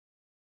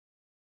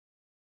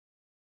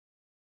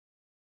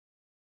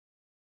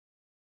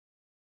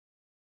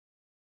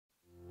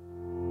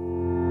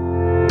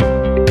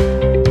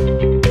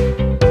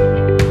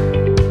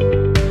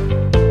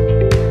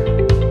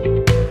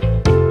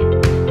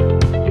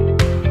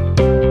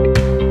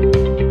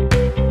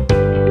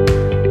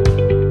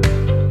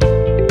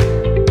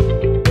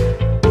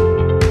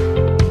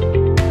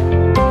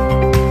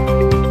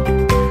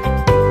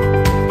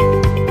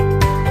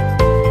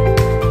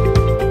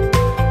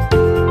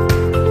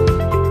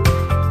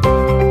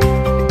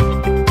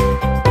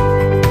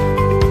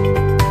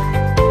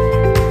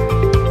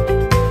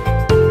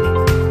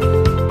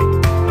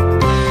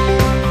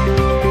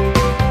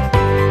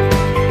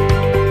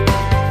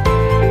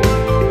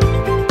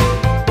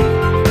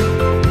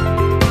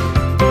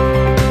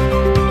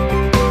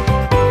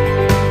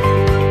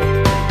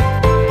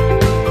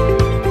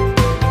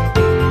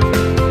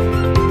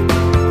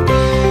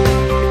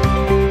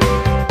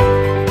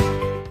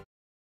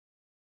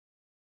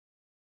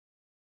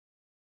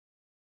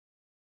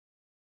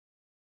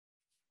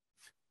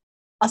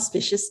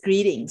Auspicious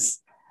greetings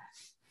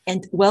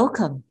and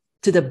welcome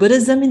to the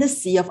Buddhism in the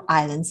Sea of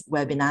Islands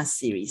webinar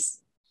series.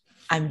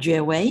 I'm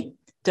Jue Wei,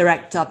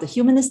 Director of the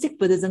Humanistic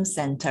Buddhism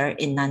Center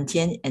in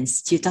Nantian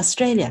Institute,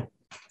 Australia.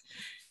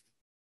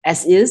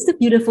 As is the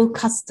beautiful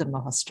custom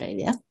of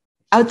Australia,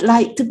 I would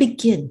like to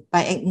begin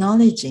by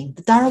acknowledging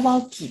the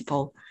Dharawal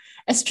people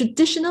as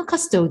traditional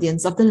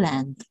custodians of the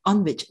land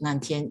on which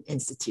Nantian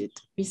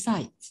Institute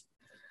resides.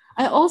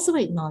 I also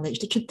acknowledge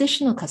the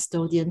traditional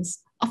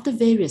custodians of the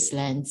various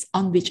lands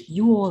on which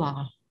you all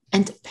are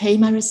and pay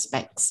my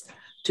respects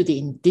to the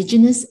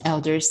indigenous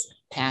elders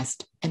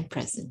past and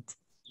present.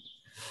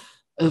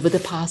 Over the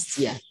past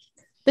year,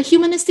 the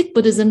Humanistic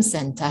Buddhism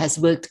Center has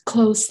worked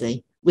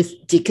closely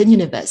with Deakin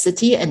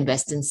University and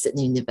Western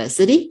Sydney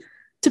University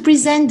to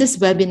present this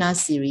webinar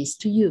series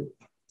to you.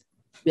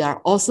 We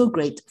are also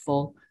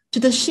grateful to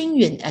the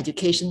Xingyuan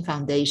Education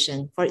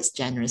Foundation for its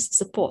generous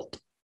support.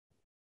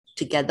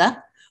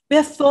 Together, we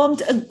have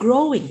formed a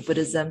growing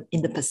Buddhism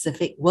in the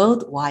Pacific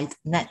worldwide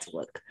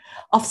network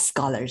of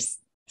scholars,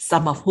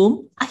 some of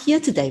whom are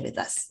here today with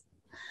us.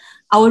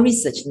 Our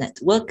research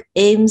network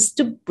aims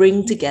to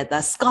bring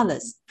together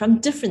scholars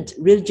from different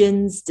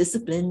religions,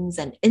 disciplines,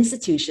 and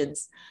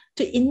institutions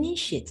to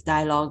initiate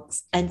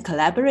dialogues and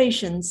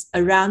collaborations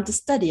around the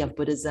study of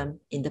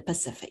Buddhism in the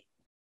Pacific.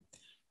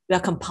 We are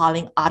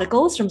compiling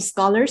articles from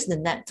scholars in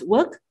the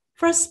network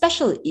for a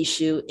special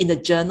issue in the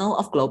Journal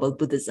of Global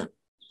Buddhism.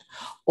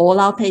 All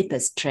our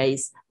papers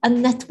trace a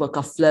network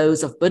of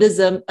flows of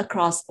Buddhism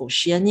across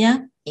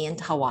Oceania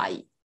and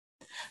Hawaii.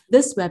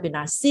 This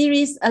webinar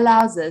series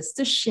allows us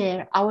to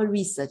share our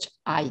research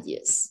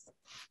ideas.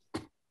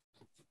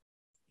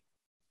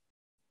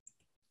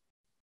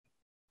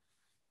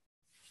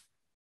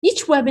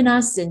 Each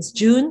webinar since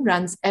June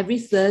runs every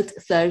third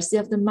Thursday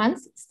of the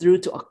month through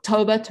to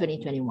October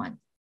 2021.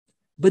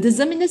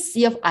 Buddhism in the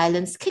Sea of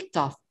Islands kicked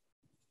off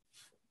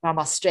from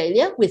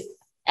Australia with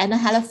Anna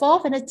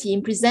Hallerforth and a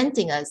team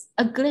presenting us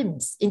a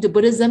glimpse into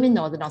Buddhism in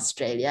Northern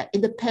Australia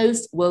in the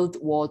post-World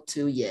War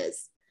II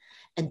years.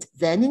 And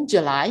then in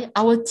July,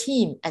 our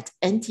team at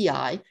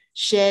NTI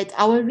shared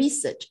our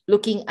research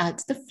looking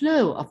at the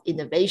flow of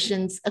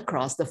innovations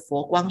across the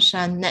Fo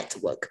Guangshan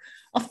network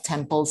of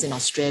temples in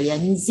Australia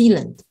and New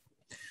Zealand.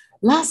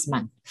 Last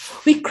month,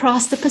 we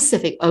crossed the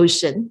Pacific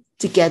Ocean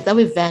together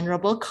with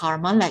Venerable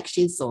Karma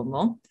Lakshmi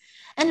Zomo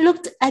and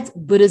looked at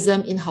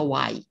Buddhism in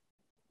Hawaii.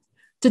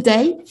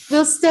 Today,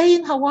 we'll stay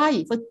in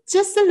Hawaii for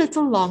just a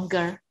little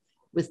longer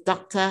with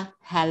Dr.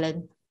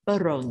 Helen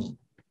Baroni.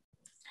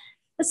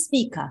 The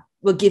speaker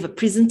will give a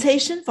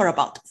presentation for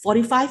about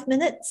 45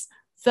 minutes,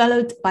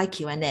 followed by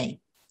Q&A.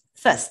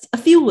 First, a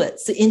few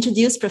words to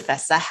introduce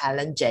Professor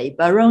Helen J.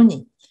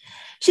 Baroni.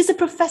 She's a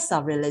professor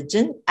of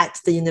religion at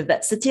the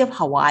University of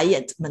Hawai'i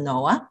at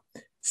Manoa,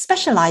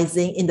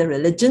 specializing in the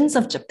religions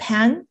of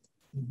Japan,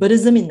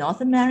 Buddhism in North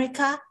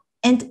America,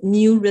 and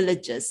new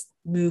religious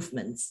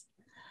movements.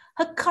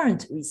 Her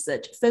current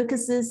research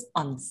focuses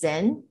on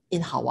Zen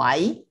in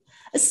Hawaii,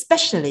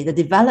 especially the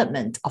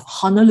development of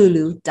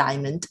Honolulu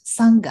Diamond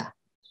Sangha.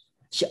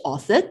 She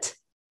authored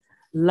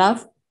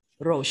Love,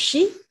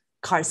 Roshi,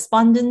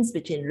 Correspondence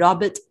between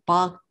Robert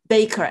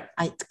Baker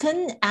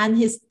Aitken and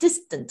his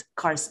distant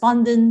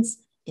correspondents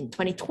in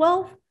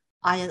 2012,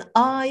 Iron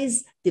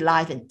Eyes, The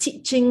Life and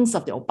Teachings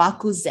of the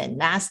Obaku Zen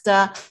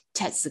Master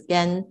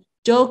Tetsugen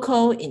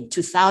Joko in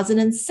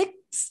 2006,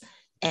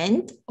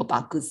 and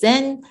Obaku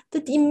Zen,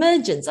 The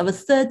Emergence of a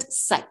Third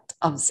Sect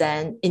of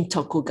Zen in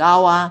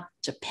Tokugawa,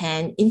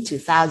 Japan in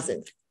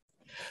 2000.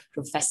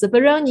 Professor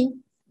Baroni,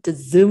 the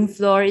Zoom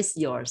floor is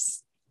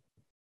yours.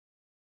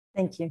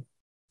 Thank you.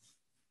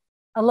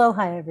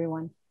 Aloha,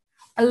 everyone.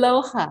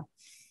 Aloha.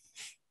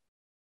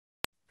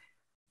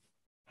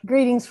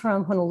 Greetings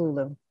from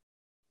Honolulu.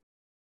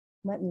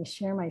 Let me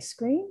share my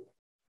screen.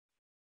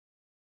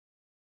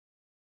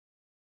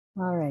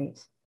 All right.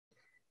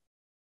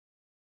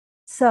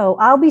 So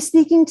I'll be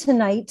speaking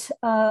tonight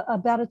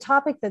about a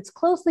topic that's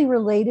closely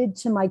related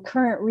to my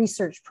current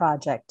research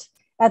project.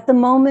 At the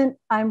moment,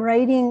 I'm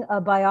writing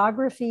a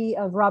biography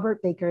of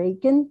Robert Baker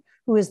Aitken,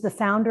 who is the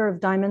founder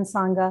of Diamond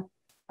Sangha,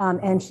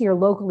 and here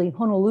locally,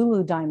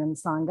 Honolulu Diamond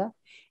Sangha.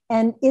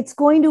 And it's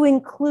going to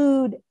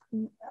include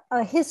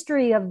a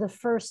history of the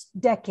first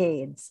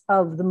decades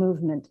of the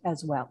movement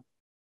as well.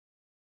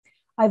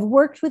 I've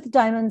worked with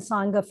Diamond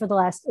Sangha for the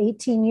last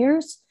 18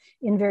 years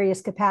in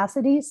various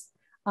capacities.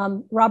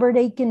 Robert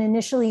Aitken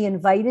initially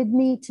invited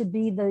me to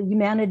be the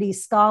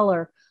humanities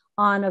scholar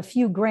on a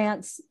few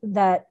grants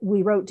that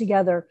we wrote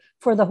together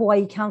for the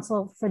Hawaii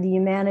Council for the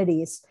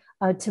Humanities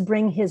to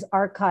bring his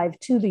archive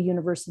to the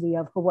University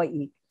of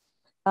Hawai'i.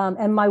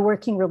 And my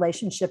working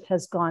relationship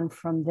has gone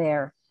from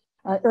there.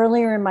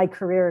 Earlier in my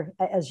career,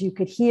 as you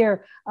could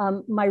hear,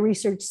 my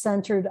research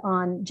centered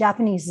on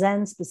Japanese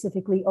Zen,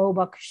 specifically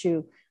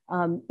Obakushu,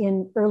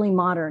 in early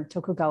modern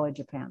Tokugawa,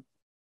 Japan.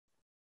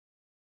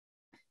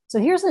 So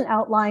here's an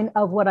outline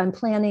of what I'm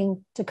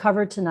planning to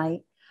cover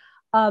tonight.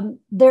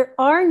 There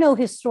are no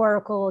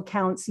historical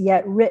accounts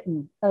yet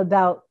written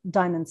about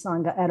Diamond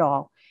Sangha at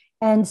all.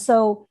 And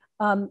so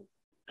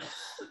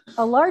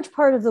A large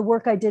part of the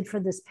work I did for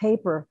this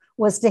paper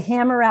was to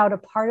hammer out a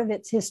part of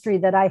its history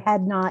that I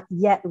had not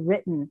yet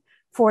written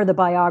for the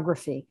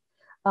biography,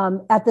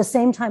 at the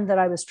same time that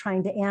I was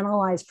trying to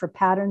analyze for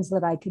patterns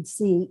that I could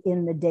see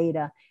in the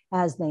data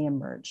as they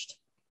emerged.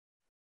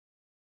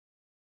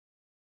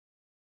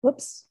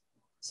 Whoops,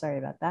 sorry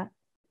about that.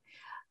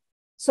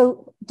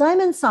 So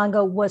Diamond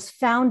Sangha was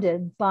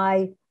founded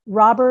by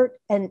Robert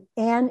and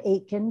Ann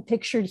Aitken,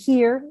 pictured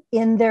here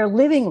in their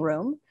living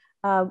room,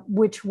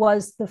 which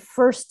was the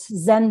first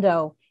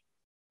zendo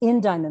in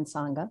Diamond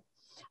Sangha.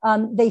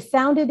 They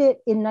founded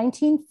it in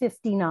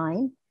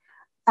 1959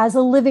 as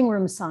a living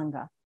room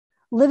Sangha.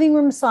 Living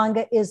room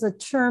Sangha is a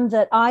term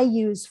that I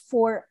use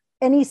for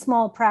any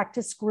small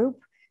practice group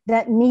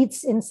that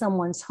meets in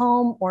someone's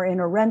home or in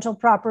a rental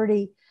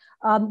property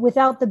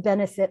without the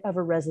benefit of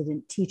a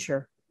resident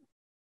teacher.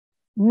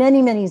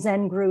 Many, many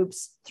Zen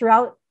groups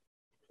throughout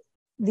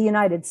the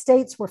United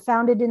States were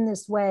founded in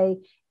this way,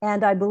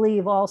 and I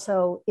believe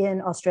also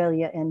in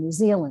Australia and New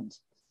Zealand.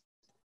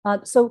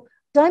 So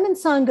Diamond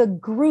Sangha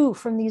grew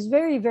from these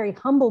very, very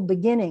humble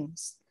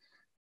beginnings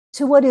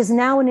to what is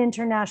now an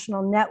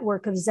international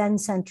network of Zen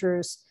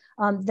centers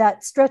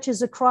that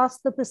stretches across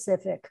the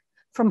Pacific,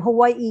 from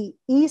Hawaii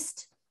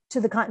east to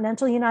the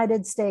continental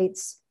United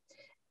States,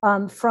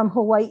 from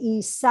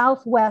Hawaii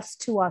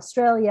southwest to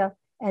Australia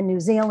and New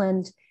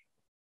Zealand,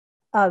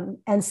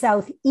 and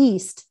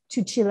southeast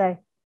to Chile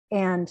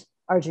and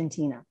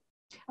Argentina.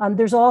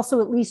 There's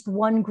also at least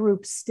one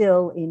group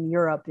still in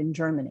Europe, in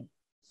Germany.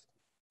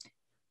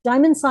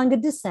 Diamond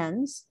Sangha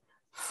descends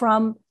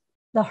from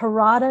the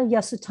Harada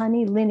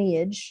Yasutani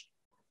lineage,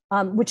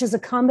 which is a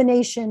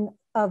combination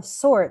of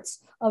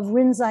sorts of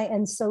Rinzai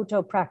and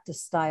Soto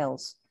practice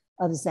styles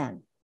of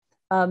Zen.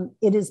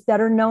 It is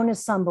better known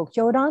as Sambo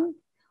Kyodan,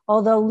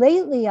 although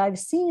lately I've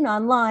seen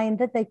online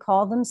that they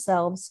call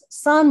themselves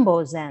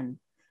Sanbo Zen,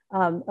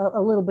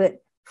 a little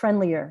bit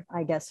friendlier,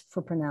 I guess,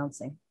 for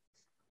pronouncing.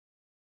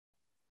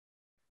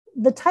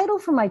 The title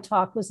for my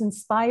talk was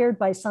inspired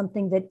by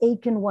something that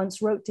Aitken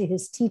once wrote to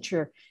his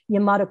teacher,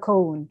 Yamada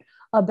Koun,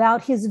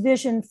 about his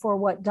vision for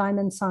what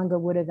Diamond Sangha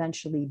would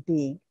eventually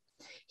be.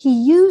 He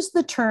used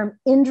the term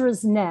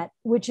Indra's net,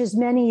 which, as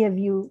many of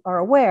you are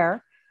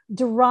aware,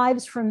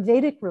 derives from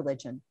Vedic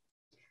religion.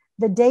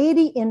 The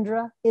deity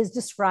Indra is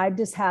described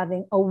as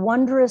having a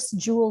wondrous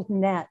jeweled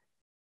net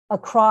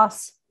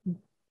across,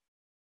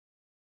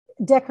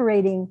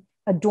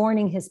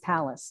 adorning his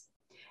palace.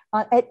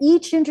 At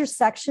each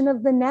intersection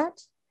of the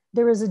net,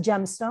 there is a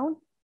gemstone,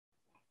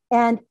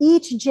 and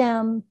each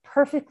gem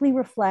perfectly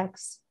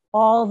reflects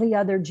all the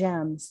other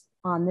gems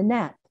on the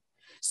net.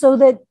 So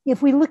that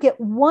if we look at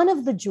one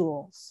of the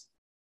jewels,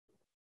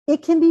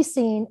 it can be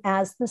seen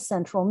as the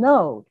central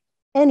node,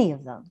 any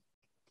of them.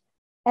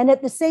 And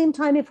at the same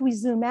time, if we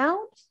zoom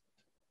out,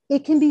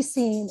 it can be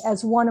seen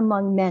as one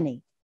among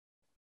many.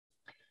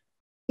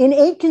 In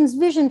Aitken's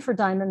vision for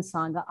Diamond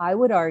Sangha, I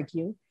would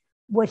argue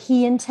what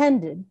he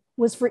intended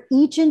was for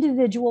each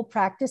individual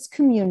practice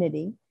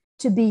community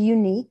to be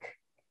unique,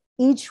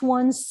 each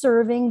one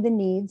serving the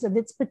needs of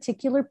its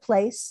particular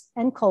place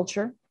and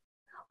culture,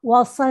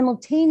 while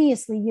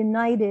simultaneously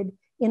united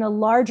in a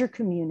larger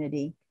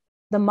community,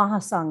 the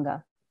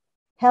Mahasangha,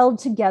 held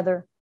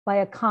together by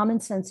a common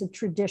sense of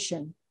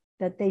tradition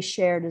that they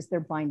shared as their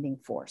binding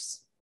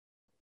force.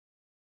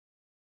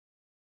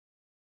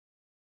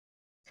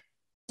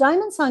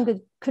 Diamond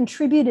Sangha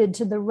contributed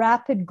to the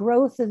rapid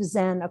growth of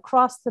Zen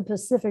across the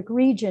Pacific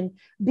region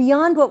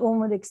beyond what one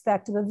would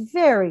expect of a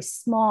very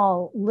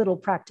small little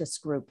practice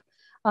group.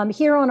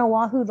 Here on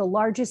Oahu, the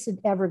largest it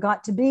ever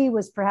got to be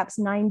was perhaps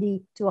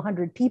 90 to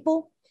 100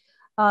 people.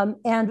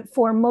 And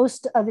for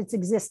most of its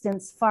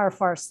existence, far,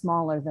 far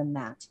smaller than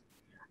that.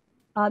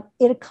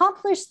 It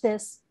accomplished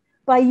this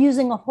by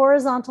using a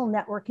horizontal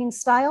networking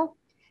style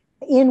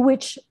in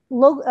which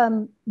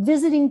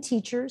visiting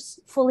teachers,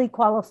 fully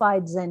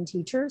qualified Zen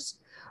teachers,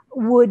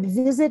 would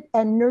visit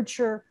and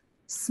nurture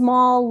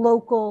small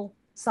local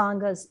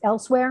sanghas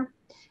elsewhere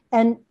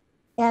and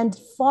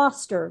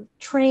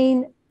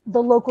train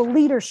the local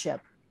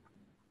leadership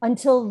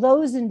until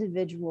those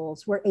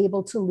individuals were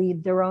able to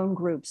lead their own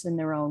groups in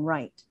their own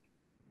right.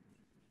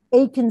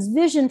 Aitken's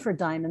vision for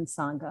Diamond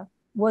Sangha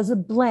was a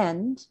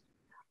blend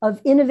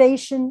of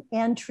innovation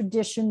and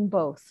tradition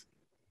both,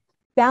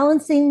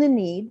 balancing the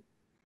need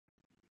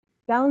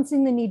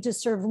to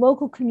serve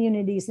local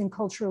communities in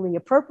culturally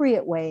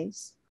appropriate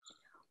ways,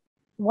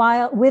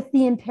 while with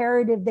the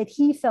imperative that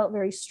he felt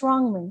very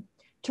strongly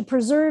to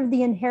preserve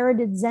the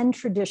inherited Zen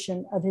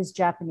tradition of his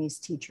Japanese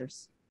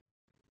teachers.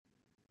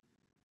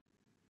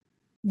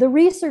 The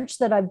research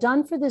that I've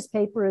done for this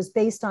paper is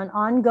based on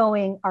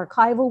ongoing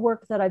archival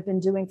work that I've been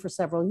doing for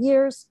several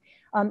years.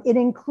 It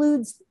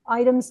includes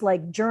items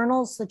like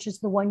journals, such as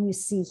the one you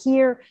see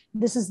here.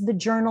 This is the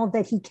journal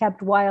that he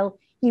kept while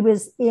he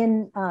was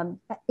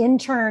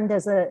interned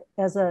as a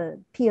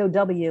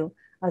POW,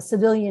 a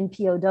civilian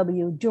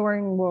POW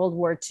during World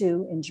War II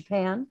in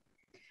Japan.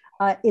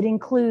 It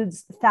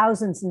includes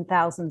thousands and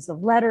thousands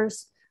of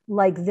letters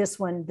like this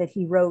one that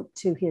he wrote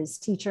to his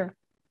teacher.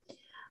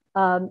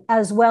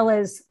 as well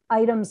as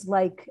items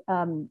like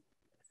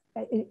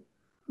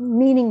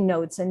meeting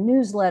notes and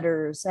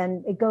newsletters,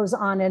 and it goes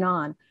on and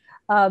on.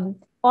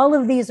 All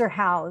of these are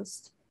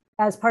housed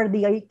as part of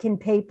the Aitken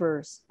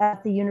papers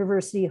at the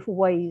University of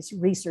Hawaii's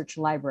research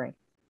library.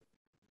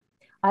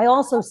 I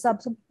also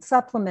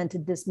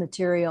supplemented this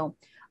material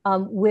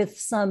with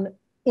some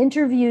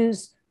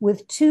interviews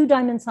with two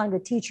Diamond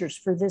Sangha teachers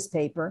for this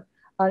paper.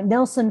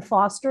 Nelson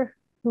Foster,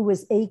 who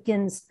was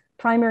Aitken's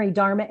primary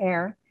Dharma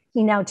heir,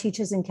 he now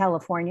teaches in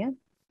California,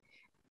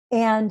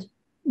 and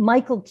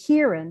Michael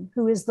Kieran,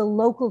 who is the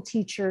local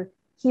teacher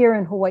here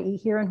in Hawaii,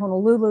 here in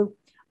Honolulu.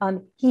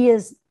 He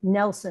is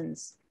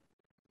Nelson's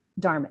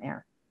Dharma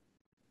heir.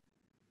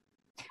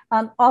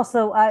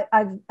 Also,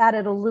 I've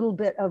added a little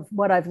bit of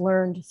what I've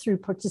learned through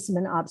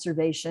participant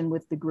observation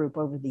with the group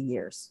over the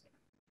years.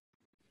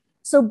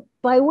 So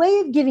by way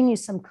of giving you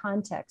some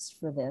context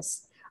for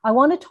this, I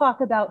want to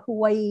talk about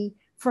Hawaii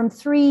from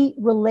three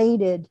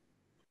related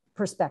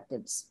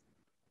perspectives,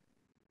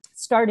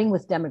 starting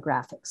with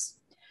demographics.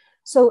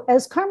 So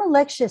as Karma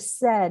Lexia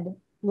said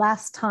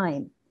last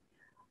time,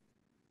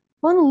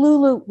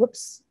 Honolulu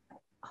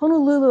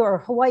or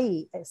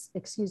Hawaii,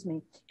 excuse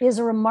me, is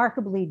a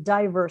remarkably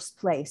diverse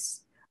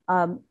place.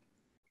 And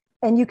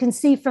you can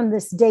see from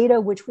this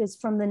data, which was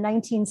from the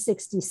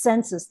 1960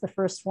 census, the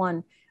first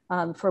one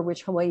for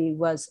which Hawaii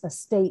was a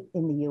state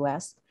in the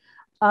US.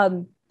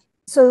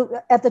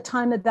 So at the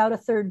time, about a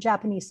third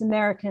Japanese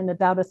American,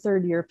 about a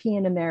third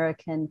European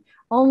American,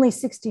 only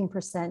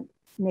 16%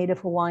 Native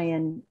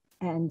Hawaiian,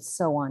 and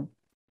so on.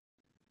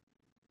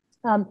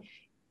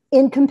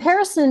 In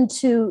comparison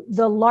to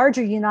the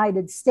larger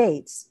United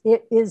States,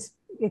 it is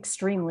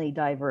extremely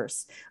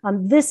diverse.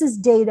 This is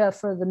data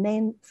for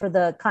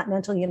the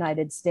continental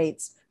United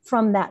States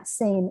from that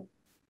same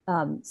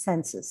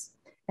census.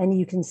 And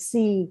you can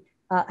see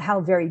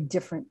how very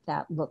different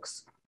that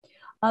looks.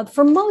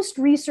 For most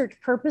research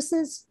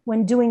purposes,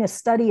 when doing a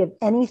study of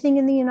anything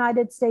in the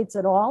United States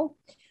at all,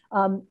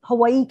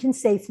 Hawaii can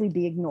safely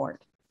be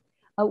ignored.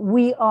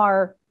 We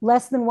are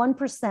less than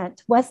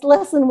 1%, less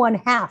than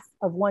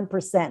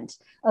 0.5%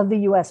 of the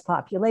US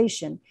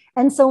population.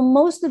 And so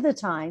most of the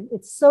time,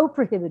 it's so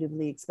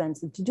prohibitively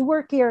expensive to do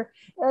work here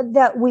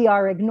that we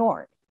are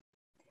ignored.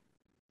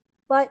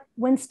 But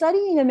when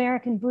studying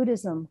American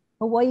Buddhism,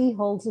 Hawaii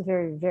holds a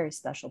very, very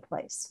special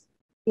place.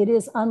 It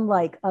is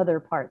unlike other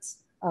parts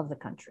of the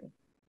country.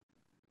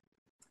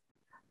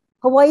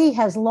 Hawaii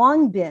has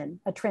long been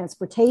a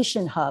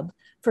transportation hub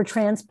for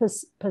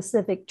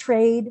trans-Pacific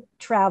trade,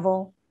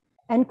 travel,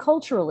 and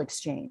cultural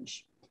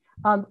exchange.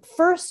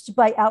 First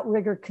by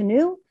outrigger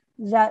canoe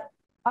that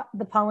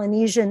the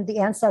Polynesian, the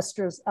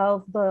ancestors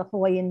of the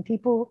Hawaiian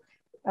people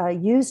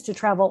used to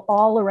travel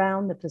all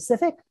around the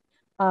Pacific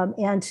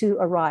and to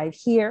arrive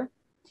here.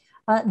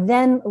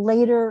 Then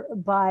later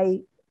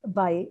by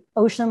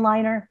ocean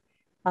liner,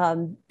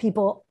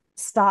 people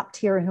stopped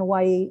here in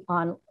Hawaii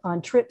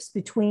on trips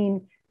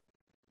between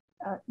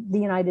the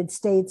United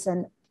States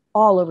and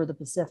all over the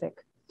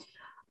Pacific.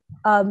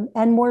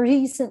 And more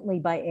recently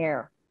by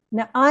air.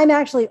 Now, I'm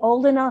actually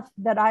old enough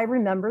that I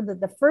remember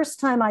that the first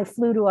time I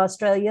flew to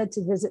Australia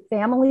to visit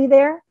family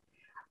there,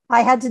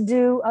 I had to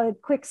do a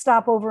quick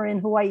stopover in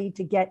Hawaii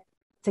to get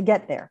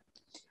there.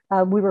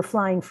 We were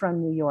flying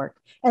from New York.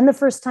 And the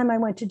first time I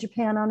went to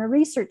Japan on a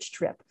research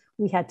trip,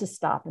 we had to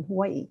stop in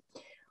Hawaii.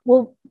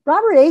 Well,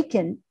 Robert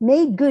Aitken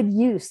made good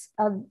use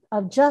of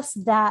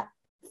just that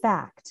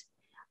fact.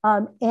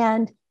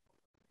 And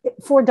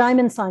for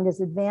Diamond Sangha's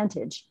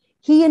advantage,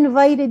 he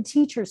invited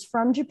teachers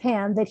from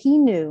Japan that he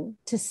knew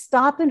to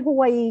stop in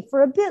Hawaii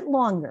for a bit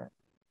longer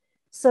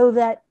so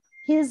that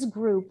his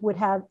group would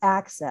have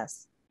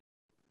access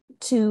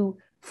to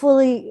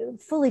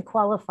fully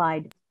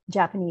qualified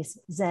Japanese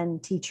Zen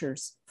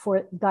teachers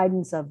for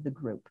guidance of the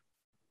group.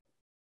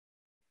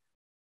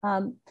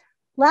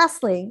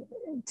 Lastly,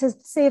 to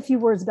say a few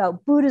words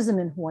about Buddhism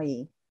in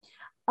Hawaii.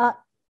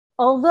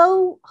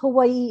 Although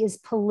Hawaii is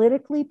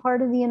politically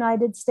part of the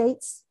United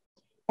States,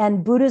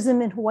 and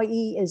Buddhism in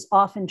Hawaii is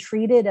often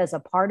treated as a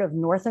part of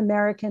North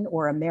American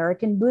or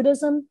American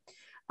Buddhism,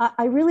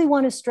 I really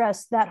want to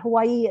stress that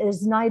Hawaii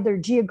is neither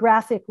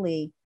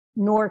geographically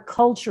nor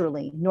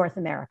culturally North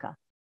America.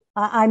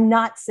 I'm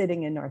not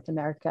sitting in North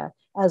America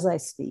as I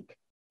speak.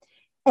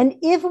 And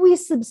if we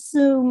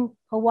subsume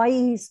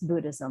Hawaii's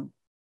Buddhism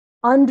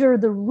under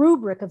the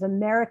rubric of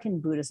American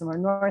Buddhism or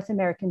North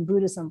American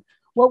Buddhism,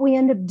 what we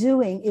end up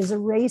doing is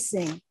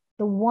erasing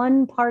the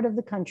one part of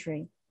the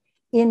country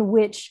in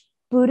which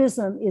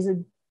Buddhism is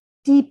a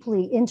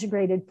deeply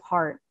integrated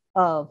part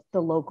of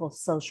the local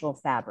social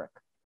fabric.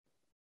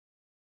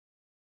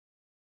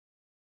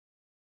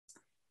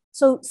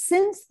 So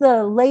since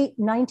the late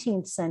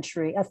 19th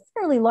century, a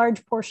fairly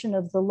large portion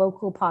of the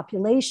local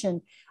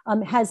population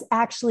has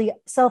actually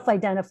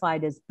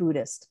self-identified as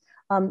Buddhist.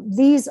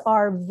 These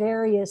are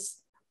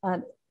various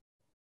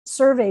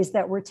surveys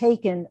that were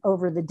taken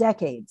over the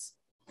decades.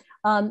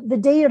 The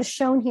data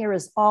shown here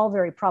is all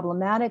very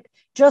problematic.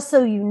 Just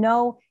so you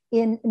know,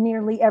 in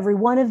nearly every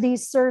one of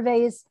these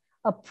surveys,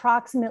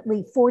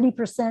 Approximately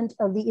 40%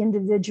 of the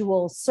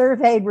individuals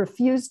surveyed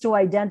refused to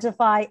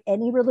identify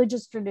any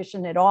religious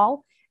tradition at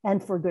all,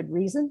 and for good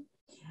reason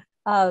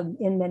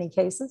in many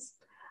cases.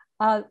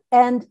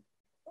 And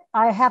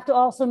I have to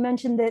also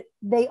mention that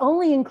they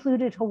only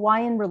included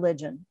Hawaiian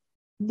religion,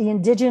 the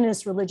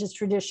indigenous religious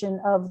tradition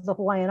of the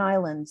Hawaiian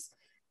Islands,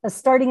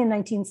 starting in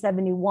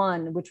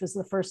 1971, which was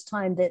the first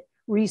time that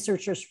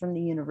researchers from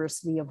the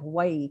University of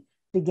Hawai'i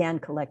began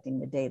collecting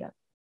the data.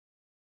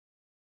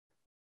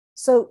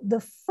 So the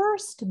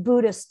first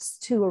Buddhists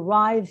to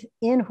arrive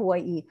in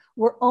Hawaii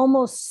were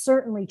almost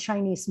certainly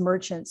Chinese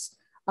merchants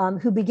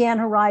who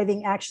began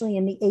arriving actually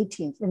in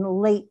the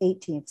late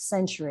 18th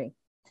century.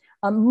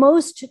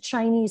 Most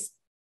Chinese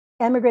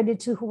emigrated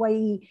to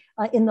Hawaii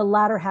in the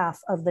latter half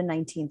of the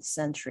 19th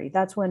century.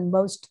 That's when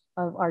most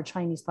of our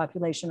Chinese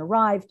population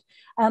arrived.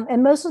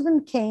 And most of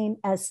them came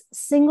as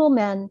single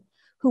men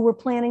who were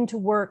planning to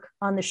work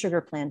on the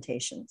sugar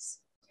plantations.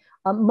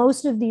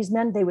 Most of these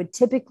men, they would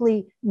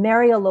typically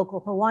marry a local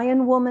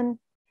Hawaiian woman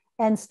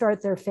and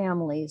start their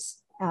families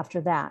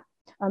after that.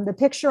 The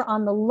picture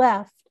on the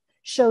left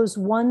shows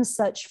one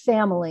such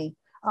family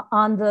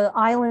on the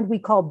island we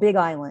call Big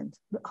Island,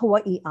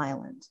 Hawaii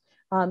Island,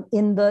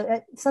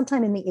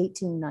 sometime in the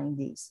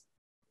 1890s.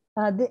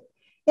 The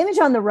image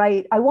on the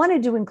right, I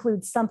wanted to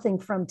include something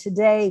from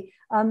today.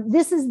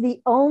 This is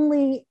the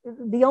only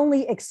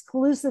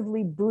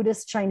exclusively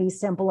Buddhist Chinese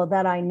temple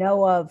that I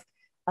know of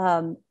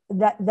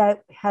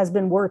that has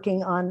been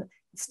working on,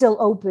 still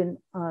open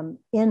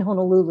in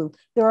Honolulu.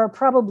 There are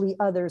probably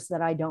others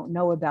that I don't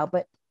know about,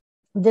 but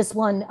this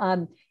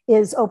one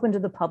is open to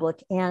the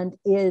public and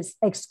is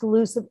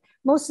exclusive.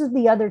 Most of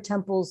the other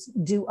temples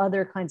do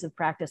other kinds of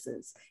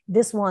practices.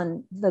 This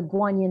one, the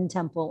Guanyin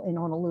Temple in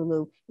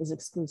Honolulu, is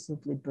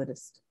exclusively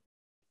Buddhist.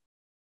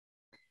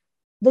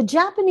 The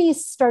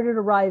Japanese started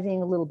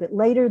arriving a little bit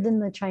later than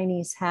the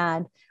Chinese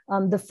had.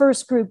 The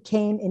first group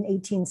came in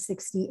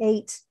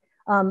 1868.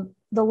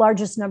 The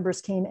largest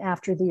numbers came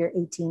after the year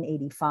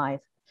 1885.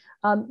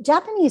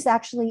 Japanese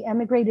actually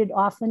emigrated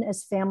often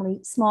as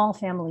small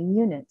family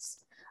units.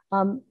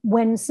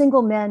 When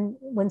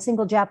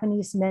single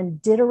Japanese men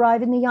did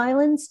arrive in the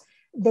islands,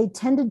 they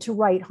tended to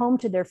write home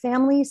to their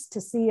families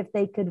to see if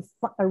they could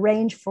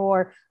arrange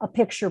for a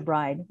picture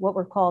bride, what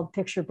were called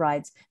picture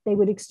brides. They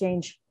would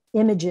exchange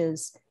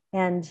images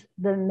and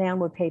the man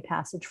would pay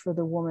passage for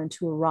the woman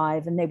to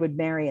arrive and they would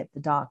marry at the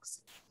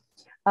docks.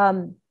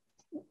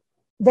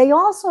 They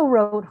also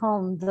wrote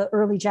home, the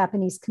early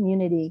Japanese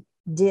community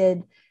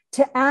did,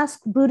 to ask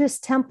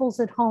Buddhist temples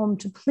at home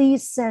to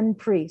please send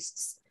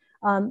priests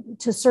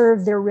to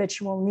serve their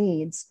ritual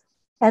needs.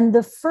 And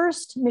the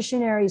first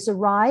missionaries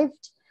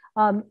arrived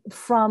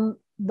from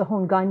the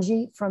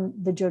Honganji, from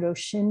the Jodo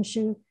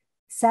Shinshu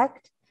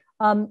sect.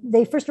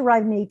 They first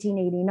arrived in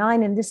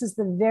 1889, and this is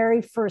the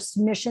very first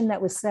mission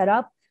that was set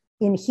up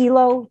in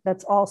Hilo,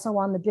 that's also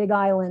on the Big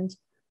Island,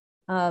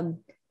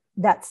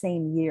 that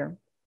same year.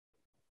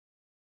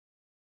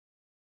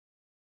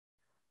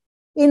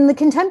 In the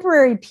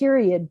contemporary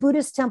period,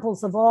 Buddhist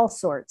temples of all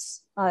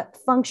sorts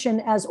function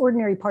as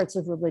ordinary parts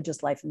of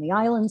religious life in the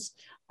islands.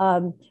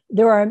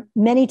 There are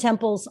many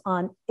temples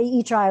on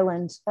each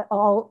island,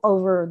 all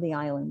over the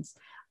islands.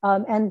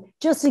 And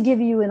just to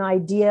give you an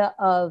idea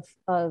of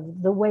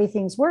the way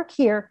things work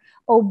here,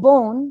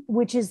 Obon,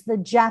 which is the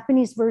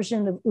Japanese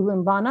version of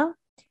Ulambana,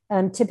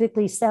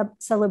 typically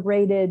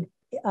celebrated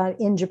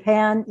in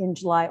Japan in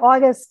July,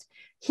 August,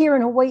 here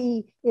in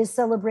Hawaii is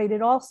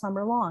celebrated all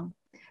summer long.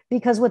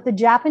 Because what the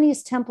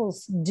Japanese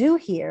temples do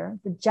here,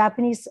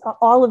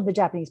 all of the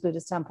Japanese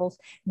Buddhist temples,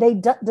 they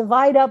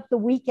divide up the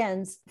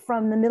weekends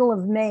from the middle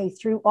of May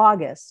through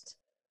August,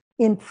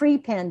 in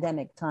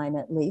pre-pandemic time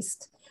at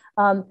least,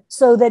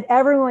 so that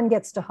everyone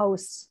gets to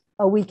host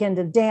a weekend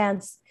of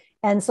dance.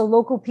 And so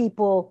local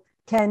people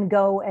can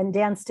go and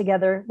dance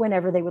together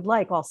whenever they would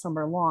like all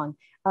summer long.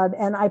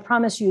 And I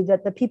promise you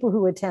that the people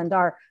who attend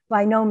are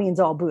by no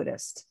means all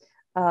Buddhist.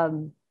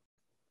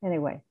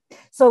 Anyway,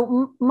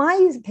 so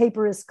my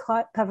paper is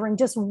covering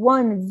just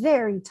one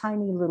very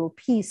tiny little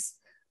piece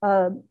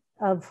of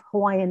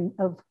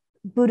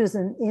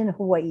Buddhism in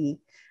Hawaii.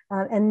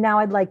 And now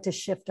I'd like to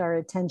shift our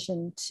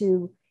attention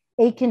to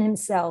Aitken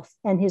himself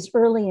and his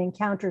early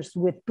encounters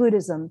with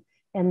Buddhism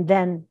and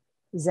then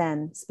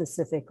Zen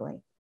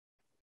specifically.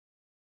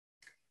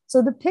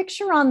 So the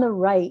picture on the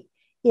right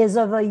is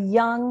of a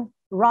young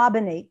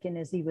Robin Aitken,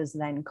 as he was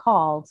then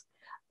called.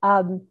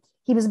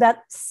 He was about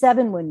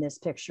 7 when this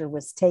picture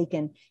was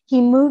taken.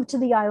 He moved to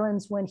the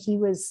islands when he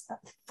was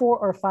 4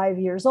 or 5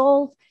 years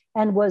old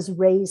and was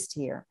raised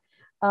here.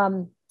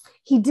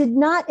 He did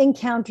not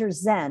encounter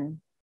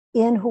Zen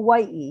in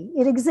Hawaii.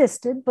 It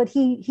existed, but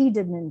he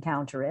didn't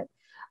encounter it.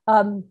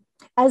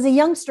 As a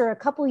youngster, a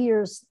couple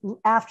years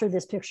after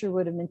this picture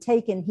would have been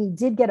taken, he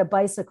did get a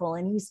bicycle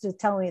and he used to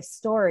tell me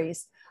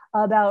stories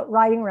about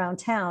riding around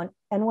town.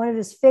 And one of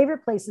his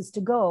favorite places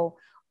to go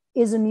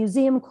is a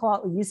museum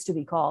used to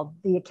be called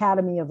the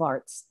Academy of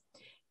Arts.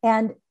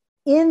 And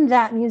in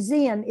that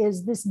museum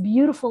is this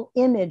beautiful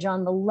image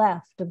on the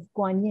left of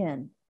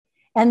Guanyin.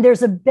 And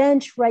there's a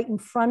bench right in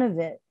front of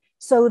it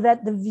so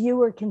that the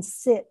viewer can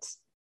sit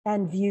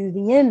and view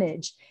the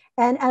image.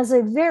 And as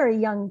a very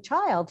young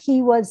child,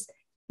 he was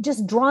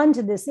just drawn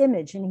to this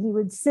image, and he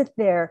would sit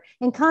there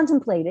and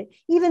contemplate it,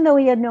 even though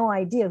he had no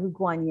idea who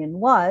Guan Yin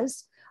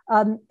was.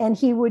 And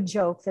he would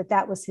joke that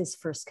that was his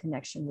first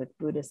connection with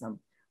Buddhism,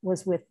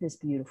 was with this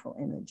beautiful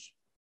image.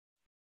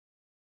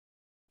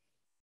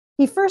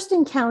 He first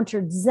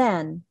encountered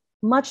Zen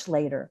much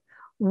later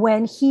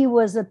when he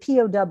was a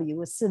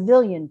POW, a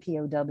civilian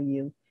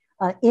POW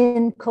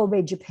in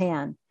Kobe,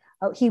 Japan.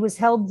 He was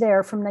held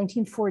there from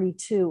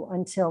 1942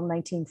 until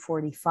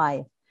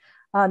 1945.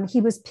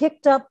 He was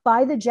picked up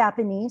by the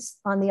Japanese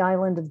on the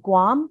island of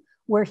Guam,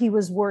 where he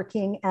was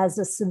working as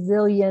a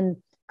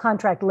civilian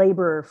contract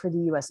laborer for the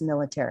US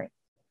military.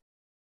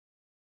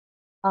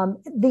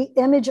 The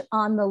image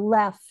on the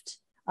left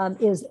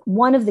is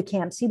one of the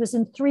camps. He was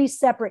in 3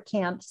 separate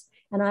camps.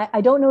 And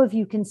I don't know if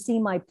you can see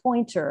my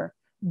pointer,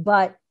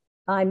 but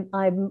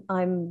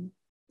I'm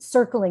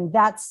circling.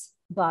 That's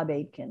Bob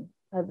Aitken,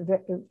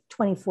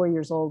 24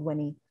 years old when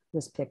he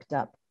was picked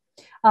up.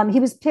 He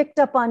was picked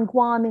up on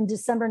Guam in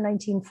December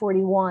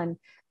 1941.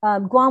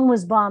 Guam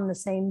was bombed the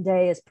same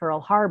day as Pearl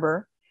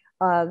Harbor.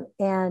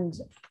 And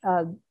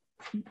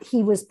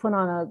he was put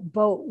on a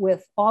boat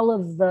with all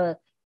of the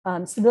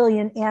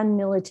civilian and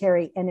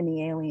military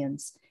enemy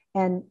aliens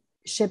and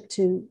shipped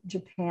to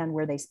Japan,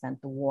 where they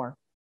spent the war.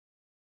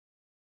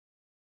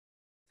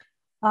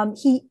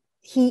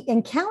 He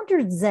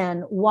encountered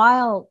Zen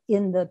while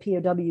in the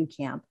POW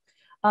camp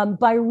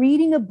by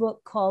reading a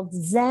book called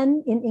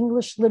Zen in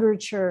English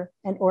Literature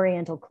and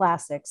Oriental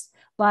Classics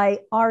by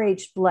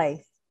R.H.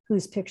 Blythe,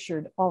 who's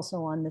pictured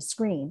also on the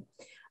screen.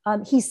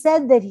 He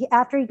said that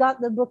after he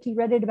got the book, he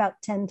read it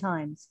about 10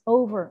 times,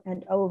 over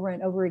and over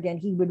and over again.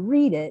 He would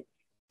read it.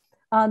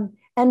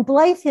 And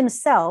Blythe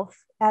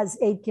himself, as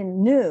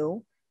Aitken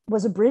knew,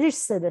 was a British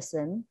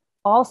citizen,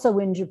 also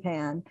in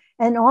Japan,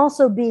 and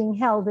also being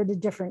held at a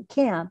different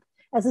camp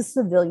as a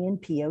civilian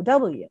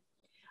POW.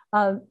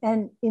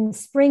 And in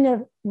spring of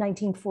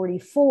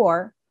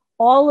 1944,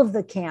 all of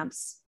the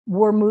camps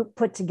were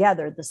put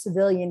together. The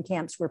civilian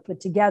camps were put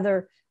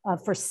together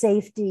for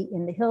safety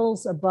in the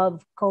hills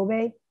above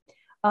Kobe.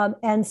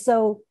 And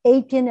so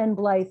Aitken and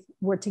Blythe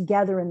were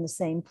together in the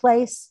same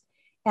place.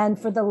 And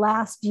for the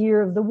last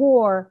year of the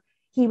war,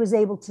 he was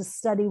able to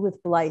study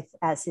with Blythe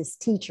as his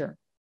teacher.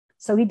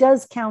 So he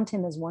does count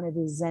him as one of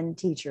his Zen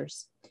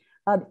teachers.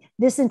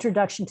 This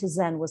introduction to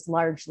Zen was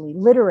largely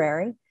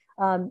literary.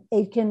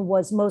 Aitken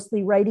was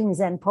mostly writing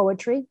Zen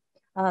poetry,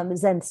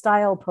 Zen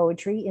style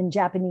poetry in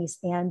Japanese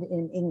and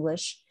in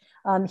English.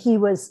 He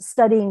was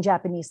studying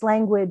Japanese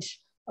language,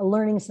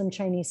 learning some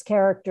Chinese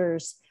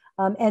characters,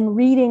 and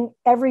reading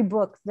every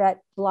book that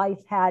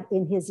Blythe had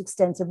in his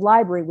extensive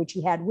library, which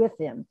he had with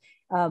him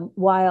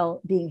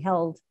while being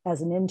held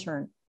as an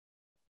intern,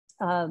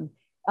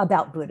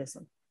 about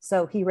Buddhism.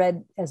 So he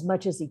read as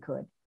much as he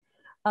could.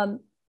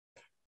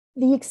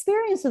 The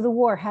experience of the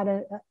war had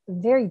a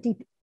very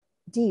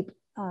deep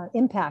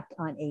impact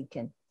on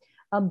Aitken.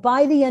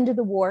 By the end of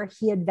the war,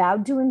 he had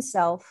vowed to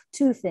himself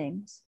 2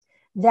 things: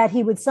 that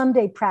he would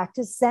someday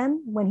practice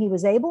Zen when he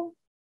was able,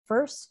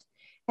 first,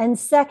 and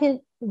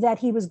second, that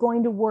he was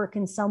going to work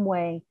in some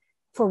way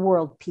for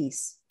world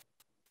peace.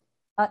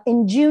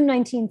 In June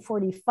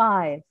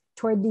 1945,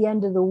 toward the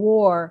end of the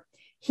war,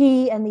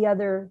 he and the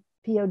other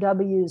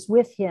POWs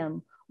with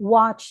him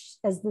watched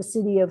as the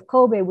city of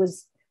Kobe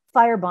was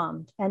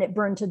firebombed and it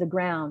burned to the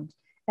ground.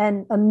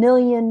 And 1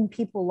 million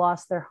people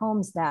lost their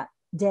homes that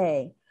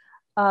day.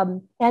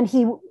 And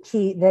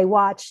they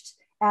watched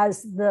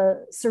as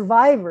the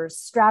survivors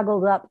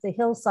straggled up the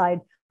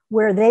hillside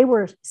where they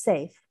were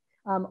safe,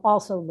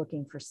 also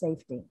looking for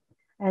safety.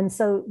 And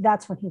so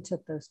that's when he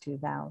took those 2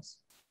 vows.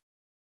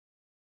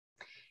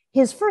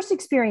 His first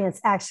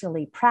experience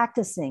actually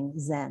practicing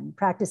Zen,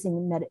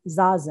 practicing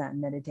Zazen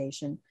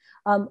meditation,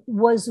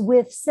 was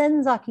with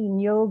Senzaki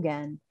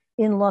Nyogen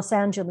in Los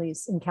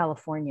Angeles in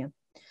California.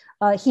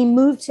 He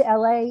moved to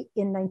LA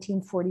in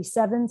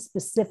 1947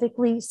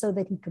 specifically so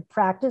that he could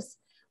practice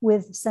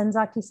with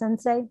Senzaki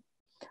Sensei.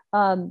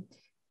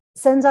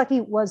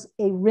 Senzaki was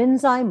a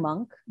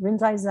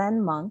Rinzai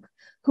Zen monk,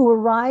 who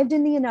arrived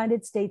in the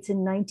United States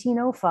in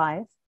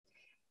 1905,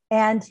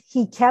 and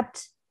he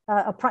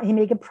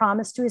made a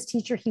promise to his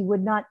teacher he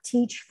would not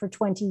teach for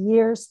 20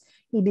 years.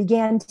 He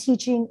began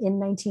teaching in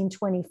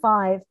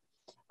 1925.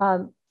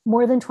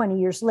 More than 20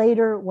 years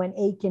later, when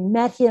Aitken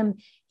met him,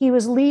 he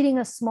was leading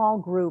a small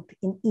group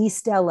in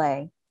East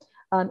LA,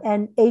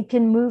 and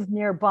Aitken moved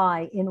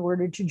nearby in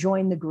order to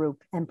join the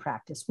group and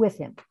practice with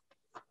him.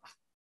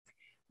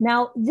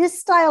 Now, this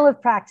style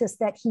of practice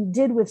that he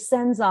did with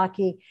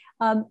Senzaki,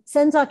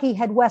 Senzaki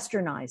had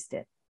westernized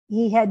it.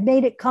 He had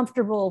made it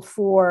comfortable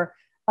for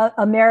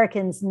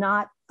Americans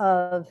not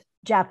of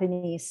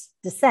Japanese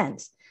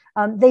descent.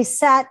 They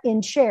sat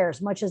in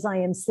chairs, much as I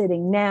am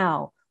sitting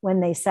now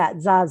when they sat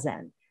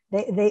Zazen.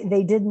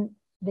 They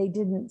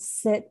didn't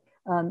sit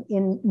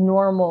in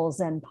normal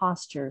Zen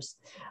postures.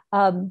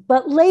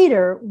 But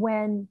later,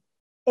 when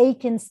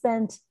Aitken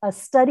spent a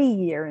study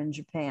year in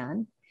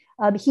Japan.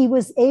 He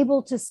was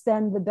able to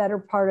spend the better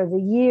part of a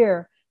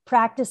year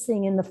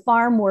practicing in the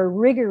far more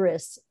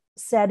rigorous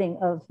setting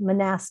of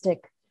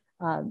monastic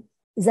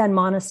Zen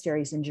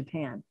monasteries in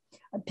Japan.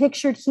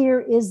 Pictured here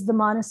is the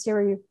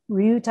monastery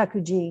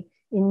Ryutakuji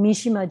in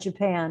Mishima,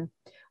 Japan,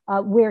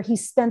 where he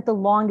spent the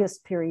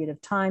longest period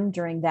of time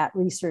during that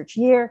research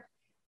year.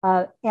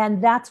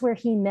 And that's where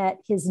he met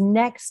his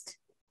next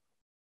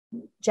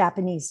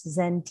Japanese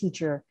Zen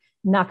teacher,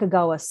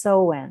 Nakagawa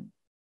Soen.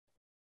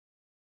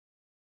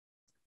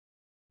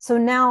 So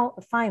now,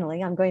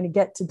 finally, I'm going to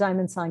get to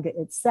Diamond Sangha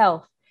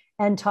itself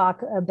and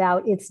talk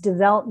about its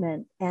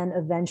development and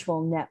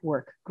eventual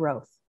network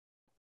growth.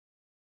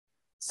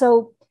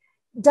 So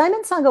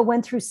Diamond Sangha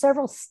went through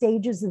several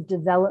stages of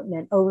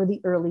development over the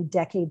early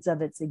decades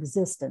of its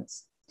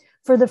existence.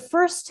 For the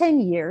first 10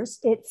 years,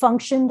 it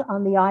functioned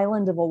on the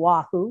island of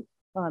Oahu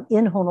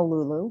in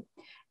Honolulu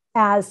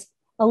as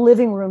a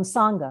living room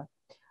Sangha.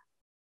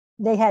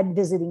 They had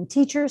visiting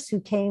teachers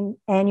who came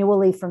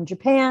annually from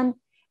Japan,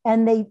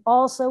 and they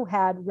also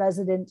had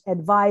resident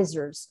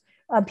advisors,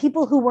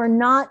 people who were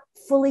not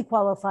fully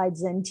qualified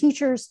Zen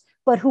teachers,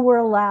 but who were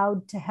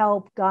allowed to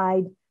help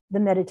guide the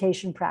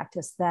meditation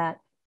practice that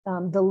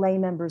the lay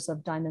members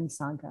of Diamond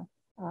Sangha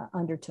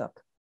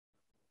undertook.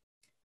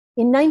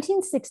 In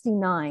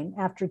 1969,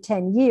 after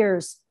 10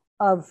 years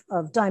of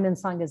Diamond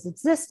Sangha's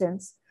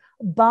existence,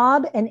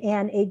 Bob and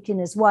Ann Aitken,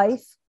 his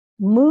wife,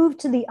 moved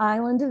to the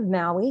island of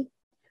Maui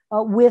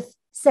with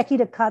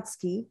Sekida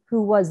Katsuki,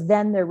 who was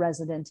then their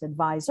resident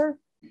advisor.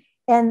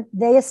 And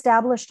they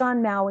established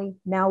on Maui,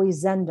 Maui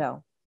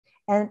Zendo.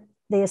 And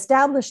they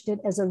established it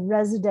as a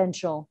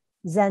residential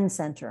Zen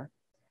center.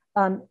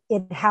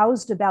 It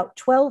housed about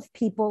 12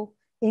 people,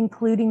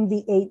 including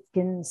the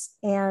Aitkens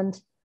and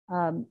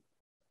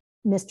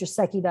Mr.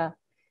 Sekida,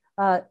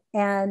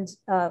 and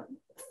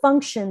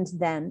functioned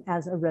then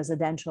as a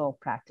residential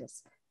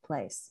practice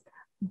place.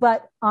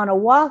 But on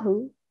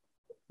Oahu,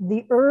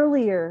 the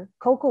earlier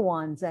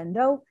Kokowan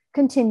Zendo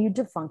continued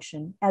to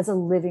function as a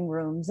living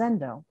room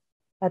Zendo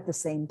at the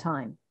same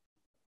time.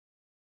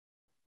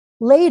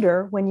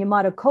 Later, when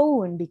Yamada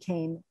Koun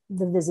became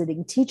the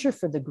visiting teacher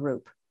for the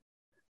group,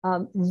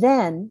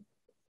 then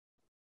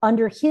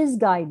under his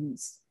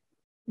guidance,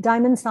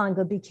 Diamond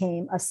Sangha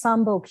became a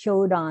Sambo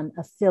Kyodan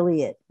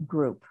affiliate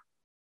group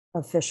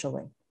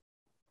officially.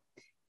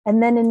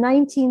 And then in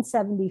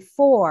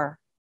 1974,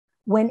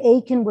 when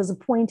Aitken was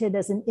appointed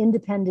as an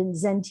independent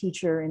Zen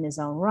teacher in his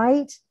own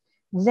right,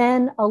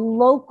 then a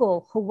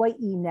local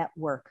Hawaii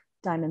network,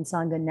 Diamond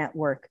Sangha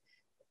network,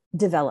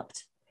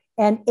 developed.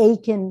 And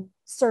Aitken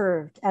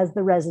served as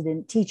the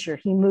resident teacher.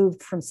 He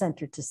moved from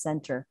center to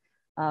center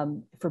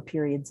for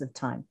periods of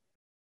time.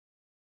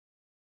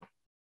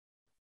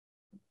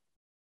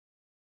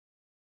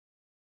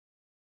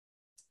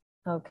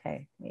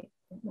 Okay, wait,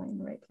 am I in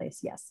the right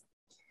place? Yes.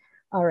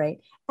 All right.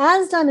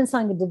 As Diamond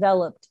Sangha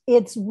developed,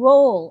 its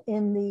role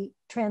in the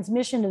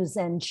transmission of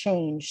Zen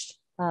changed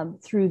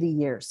through the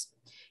years.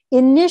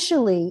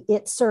 Initially,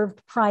 it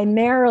served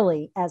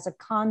primarily as a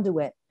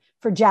conduit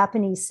for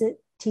Japanese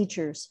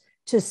teachers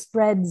to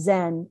spread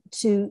Zen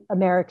to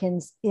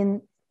Americans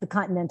in the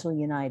continental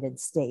United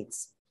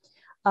States.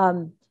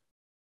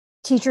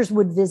 Teachers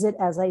would visit,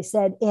 as I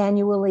said,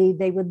 annually.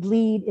 They would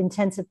lead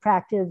intensive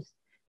practice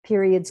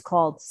periods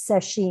called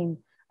sesshin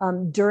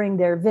during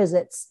their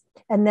visits.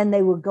 And then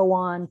they would go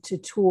on to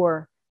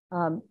tour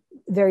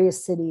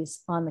various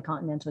cities on the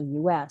continental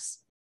US.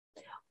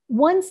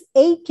 Once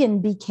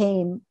Aitken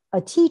became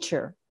a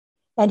teacher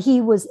and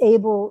he was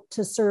able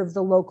to serve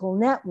the local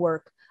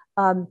network,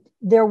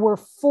 there were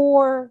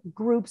 4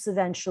 groups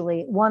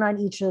eventually, one on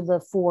each of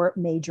the 4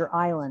 major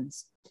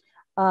islands.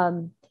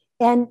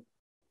 And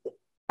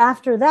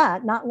after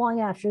that, not long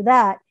after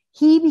that,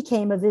 he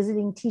became a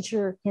visiting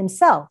teacher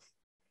himself.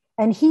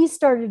 And he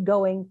started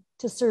going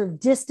to serve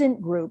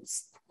distant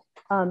groups,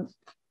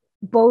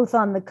 both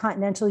on the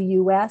continental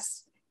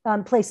US,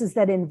 places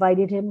that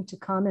invited him to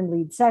come and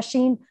lead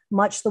sesshin,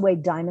 much the way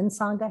Diamond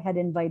Sangha had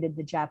invited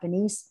the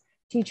Japanese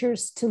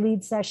teachers to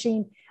lead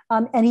sesshin.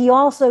 And he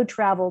also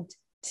traveled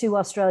to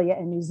Australia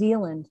and New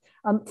Zealand.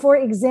 For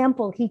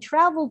example, he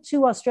traveled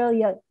to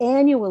Australia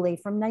annually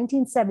from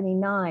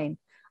 1979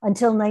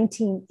 until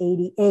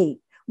 1988,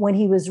 when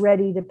he was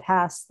ready to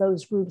pass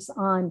those groups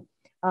on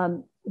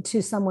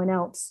to someone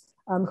else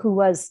who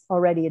was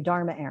already a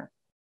Dharma heir.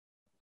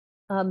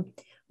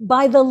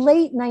 By the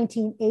late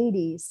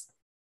 1980s,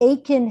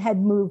 Aitken had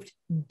moved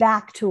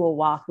back to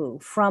Oahu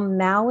from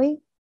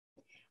Maui,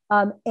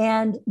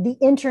 and the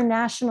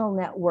international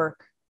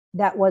network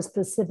that was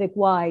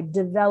Pacific-wide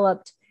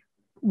developed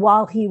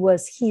while he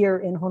was here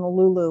in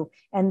Honolulu,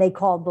 and they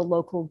called the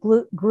local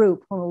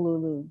group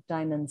Honolulu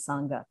Diamond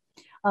Sangha.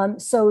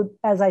 So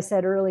as I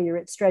said earlier,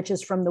 it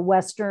stretches from the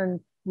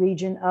western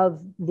region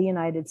of the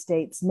United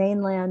States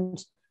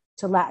mainland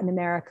to Latin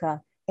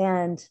America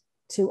and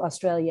to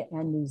Australia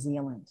and New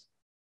Zealand.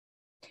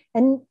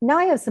 And now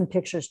I have some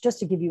pictures just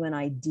to give you an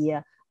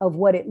idea of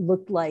what it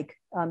looked like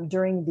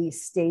during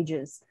these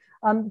stages.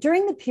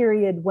 During the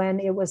period when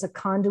it was a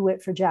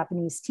conduit for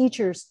Japanese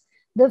teachers,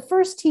 the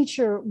first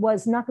teacher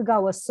was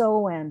Nakagawa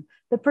Soen,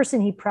 the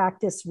person he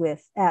practiced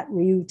with at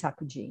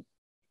Ryutakuji.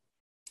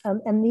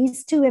 And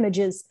these two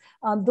images,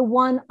 the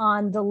one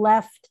on the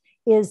left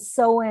is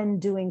Soen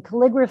doing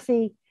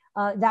calligraphy.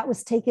 That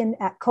was taken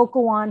at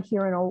Kokowan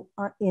here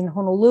in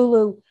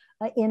Honolulu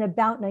in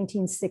about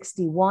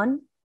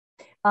 1961.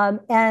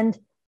 And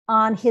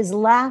on his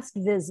last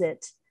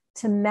visit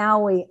to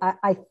Maui,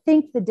 I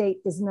think the date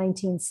is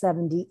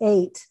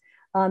 1978,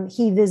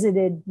 he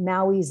visited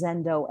Maui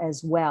Zendo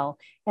as well.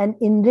 And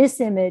in this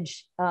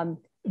image,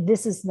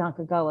 this is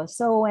Nakagawa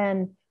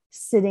Soen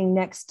sitting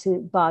next to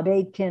Bob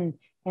Aitken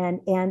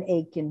and Ann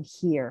Aitken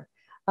here.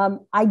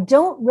 I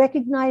don't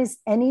recognize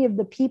any of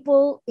the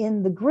people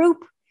in the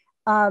group.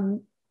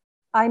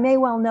 I may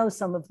well know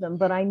some of them,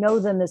 but I know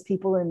them as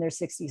people in their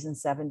 60s and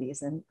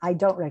 70s, and I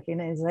don't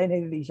recognize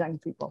any of these young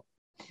people.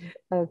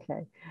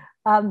 Okay.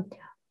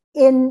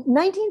 In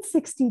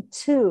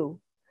 1962,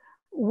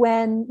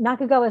 when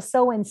Nakagawa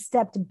Soen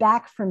stepped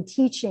back from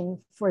teaching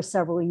for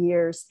several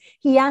years,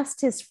 he asked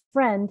his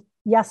friend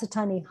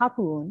Yasutani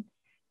Hakuun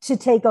to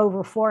take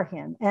over for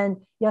him. And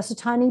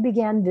Yasutani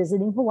began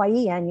visiting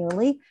Hawaii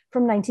annually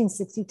from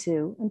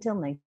 1962 until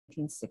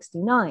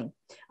 1969.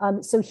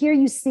 So here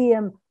you see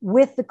him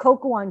with the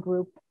Kokowan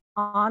group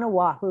on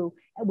Oahu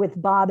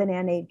with Bob and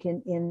Ann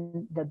Aitken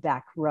in the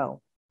back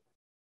row.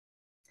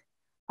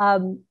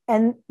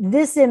 And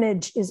this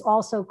image is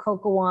also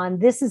Kokowan.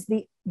 This is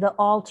the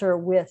altar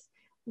with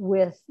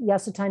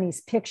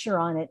Yasutani's picture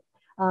on it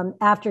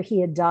after he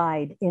had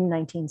died in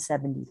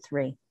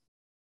 1973.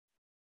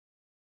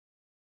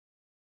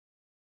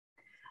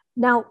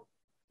 Now,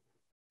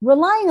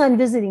 relying on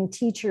visiting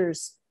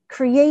teachers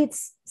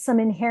creates some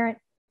inherent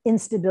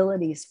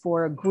instabilities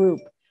for a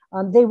group.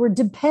 They were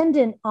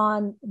dependent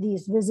on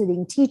these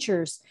visiting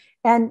teachers.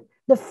 And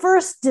the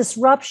first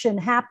disruption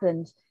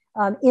happened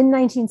in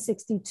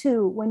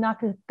 1962 when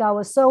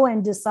Nakagawa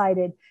Soen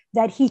decided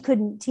that he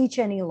couldn't teach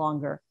any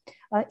longer.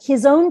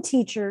 His own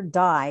teacher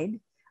died.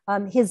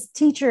 His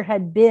teacher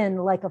had been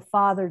like a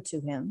father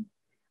to him,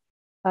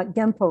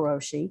 Genpo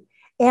Roshi.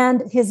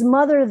 And his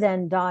mother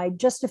then died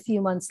just a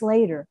few months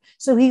later.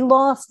 So he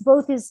lost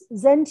both his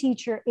Zen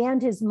teacher and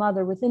his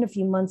mother within a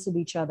few months of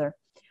each other.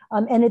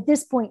 And at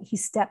this point, he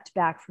stepped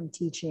back from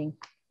teaching.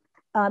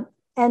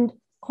 And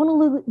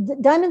Honolulu, the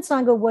Diamond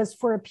Sangha was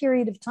for a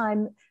period of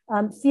time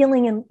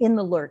feeling in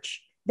the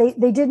lurch.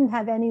 They didn't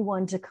have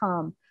anyone to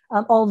come,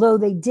 although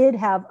they did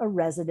have a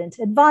resident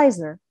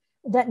advisor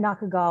that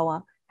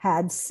Nakagawa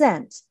had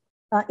sent.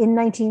 In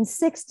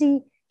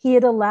 1960, he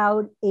had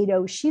allowed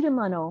Edo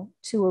Shimano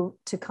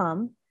to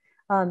come.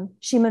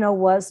 Shimano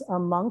was a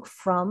monk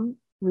from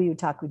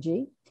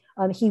Ryutakuji.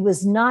 He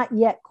was not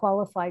yet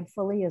qualified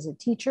fully as a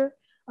teacher,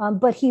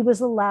 but he was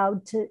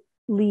allowed to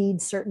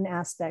lead certain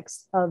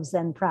aspects of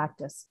Zen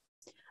practice.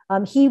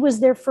 He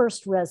was their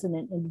first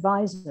resident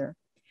advisor.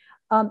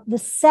 The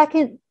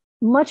second,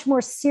 much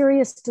more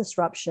serious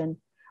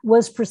disruption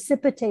was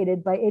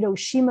precipitated by Edo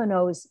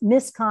Shimano's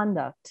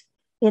misconduct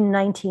in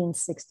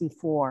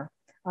 1964.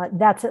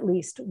 That's at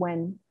least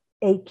when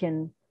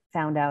Aitken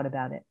found out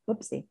about it.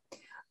 Whoopsie.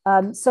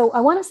 So I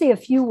want to say a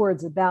few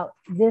words about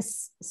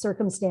this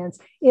circumstance.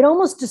 It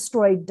almost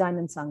destroyed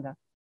Diamond Sangha.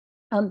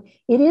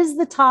 It is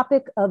the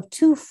topic of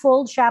 2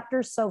 full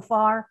chapters so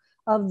far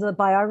of the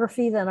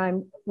biography that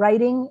I'm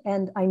writing,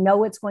 and I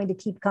know it's going to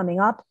keep coming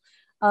up.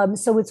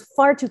 So it's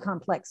far too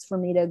complex for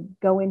me to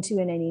go into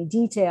in any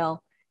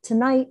detail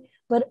tonight.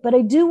 But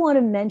I do want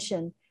to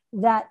mention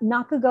that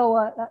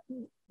Nakagawa,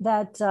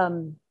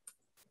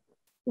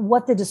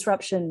 what the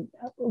disruption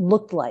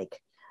looked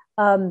like.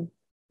 So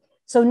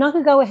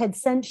Nakagawa had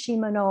sent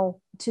Shimano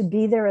to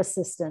be their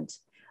assistant,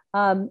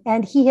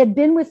 and he had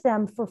been with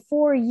them for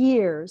 4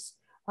 years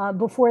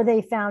before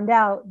they found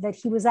out that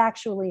he was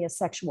actually a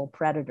sexual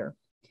predator.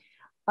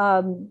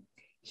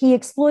 He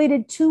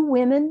exploited 2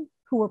 women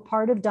who were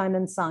part of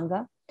Diamond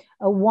Sangha,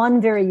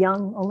 one very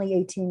young, only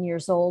 18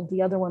 years old,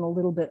 the other one a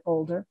little bit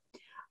older.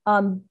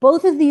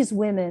 Both of these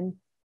women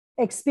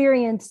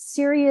experienced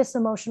serious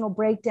emotional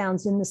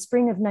breakdowns in the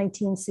spring of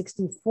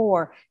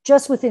 1964,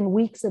 just within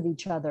weeks of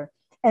each other.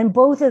 And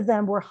both of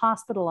them were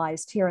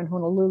hospitalized here in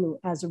Honolulu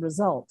as a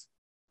result.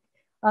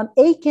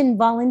 Aitken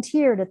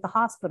volunteered at the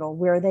hospital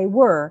where they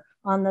were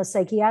on the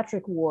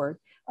psychiatric ward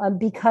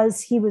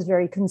because he was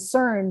very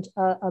concerned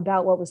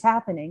about what was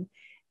happening.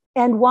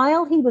 And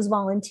while he was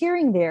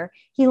volunteering there,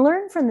 he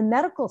learned from the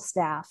medical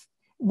staff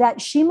that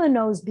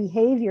Shimano's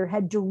behavior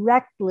had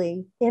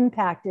directly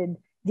impacted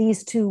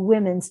these 2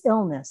 women's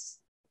illness.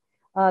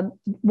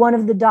 One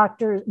of the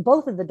doctors,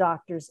 both of the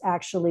doctors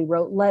actually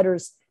wrote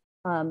letters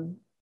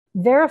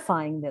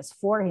verifying this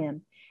for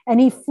him. And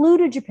he flew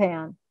to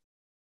Japan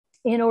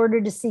in order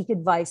to seek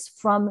advice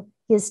from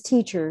his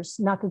teachers,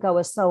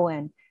 Nakagawa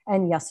Soen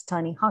and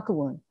Yasutani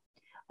Hakuun.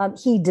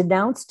 He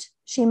denounced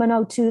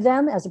Shimano to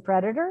them as a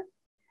predator,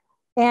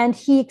 and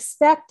he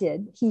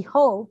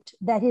hoped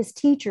that his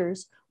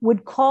teachers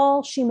would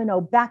call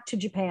Shimano back to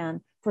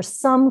Japan for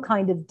some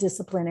kind of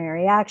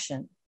disciplinary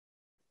action.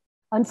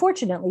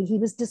 Unfortunately, he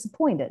was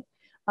disappointed.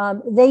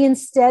 They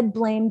instead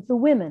blamed the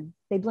women.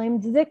 They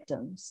blamed the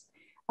victims,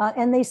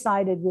 and they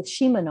sided with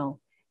Shimano.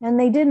 And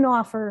they didn't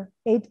offer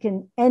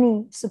Aitken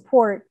any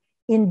support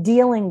in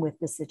dealing with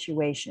the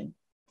situation.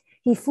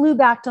 He flew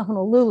back to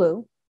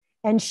Honolulu,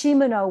 and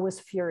Shimano was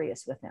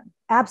furious with him,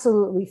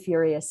 absolutely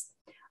furious,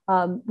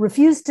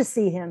 refused to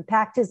see him,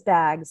 packed his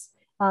bags,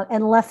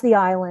 and left the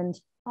island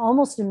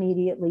almost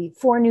immediately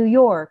for New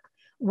York,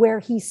 where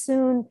he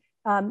soon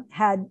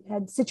had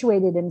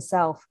situated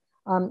himself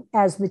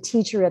as the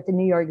teacher at the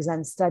New York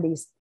Zen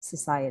Studies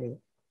Society.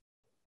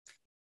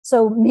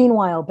 So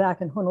meanwhile, back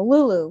in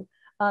Honolulu,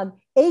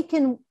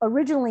 Aitken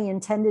originally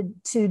intended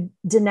to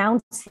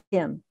denounce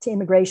him to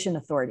immigration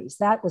authorities.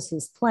 That was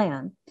his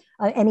plan.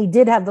 And he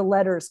did have the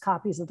letters,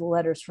 copies of the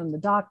letters from the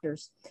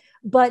doctors.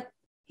 But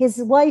his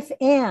wife,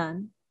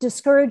 Anne,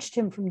 discouraged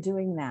him from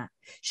doing that.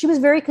 She was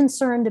very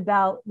concerned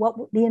about what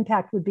the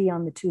impact would be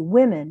on the two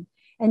women.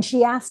 And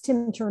she asked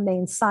him to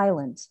remain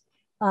silent.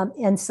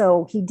 And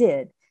so he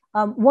did.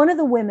 One of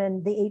the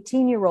women, the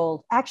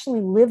 18-year-old, actually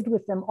lived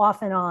with them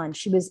off and on.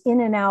 She was in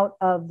and out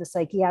of the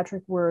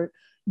psychiatric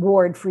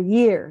ward for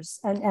years,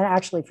 and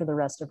actually for the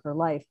rest of her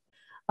life.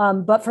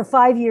 But for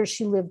 5 years,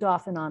 she lived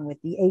off and on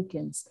with the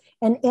Aitkens.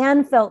 And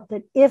Anne felt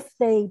that if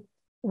they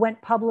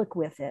went public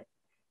with it,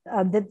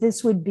 that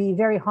this would be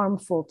very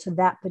harmful to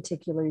that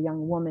particular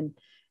young woman.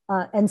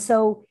 And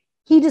so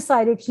he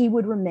decided he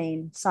would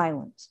remain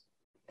silent.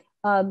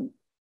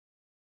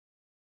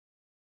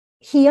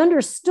 He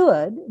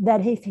understood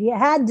that if he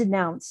had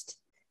denounced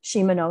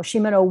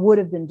Shimano would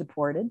have been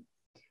deported.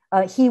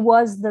 He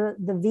was the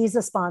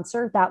visa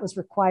sponsor that was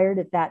required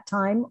at that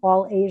time.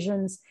 All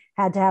Asians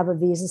had to have a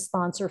visa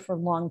sponsor for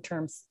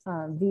long-term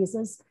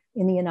visas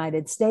in the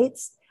United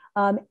States.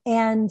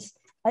 And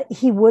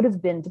he would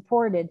have been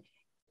deported.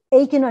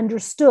 Aitken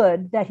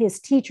understood that his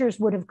teachers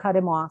would have cut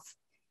him off,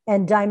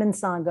 and Diamond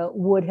Sangha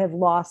would have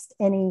lost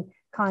any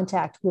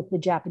contact with the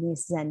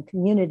Japanese Zen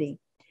community.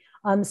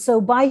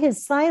 So by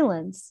his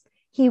silence,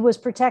 he was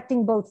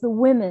protecting both the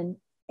women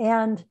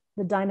and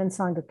the Diamond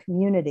Sangha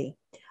community.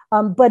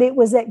 But it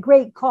was at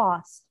great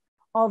cost,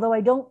 although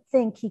I don't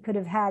think he could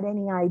have had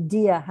any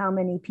idea how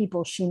many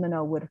people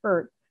Shimano would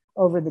hurt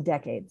over the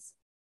decades.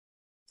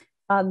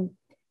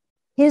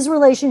 His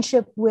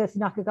relationship with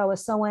Nakagawa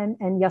Soen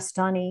and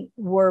Yasutani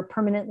were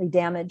permanently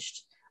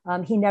damaged.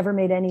 He never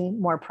made any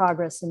more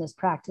progress in his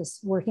practice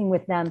working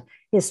with them.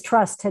 His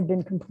trust had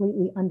been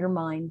completely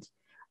undermined.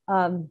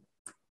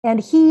 And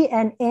he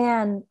and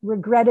Anne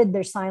regretted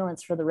their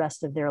silence for the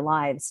rest of their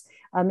lives.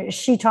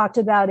 She talked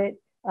about it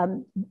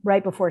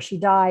right before she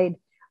died.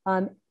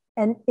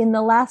 And in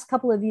the last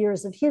couple of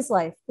years of his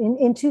life,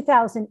 in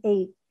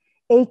 2008,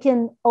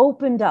 Aitken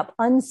opened up,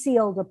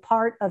 unsealed a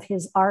part of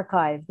his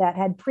archive that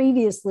had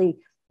previously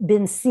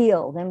been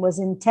sealed and was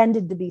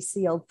intended to be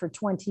sealed for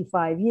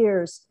 25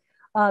 years.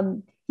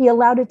 He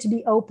allowed it to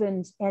be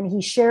opened and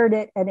he shared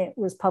it, and it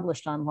was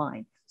published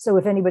online. So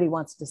if anybody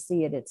wants to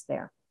see it, it's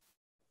there.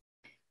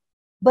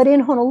 But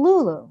in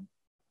Honolulu,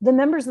 the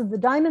members of the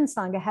Diamond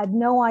Sangha had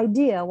no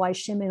idea why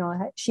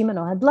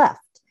Shimano had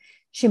left.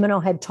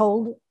 Shimano had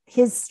told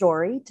his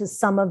story to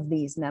some of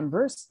these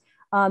members,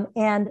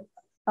 and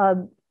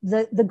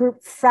the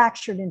group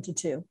fractured into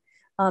two.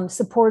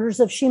 Supporters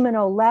of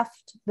Shimano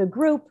left the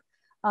group,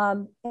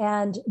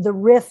 and the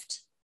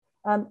rift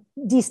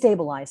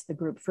destabilized the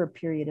group for a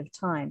period of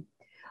time.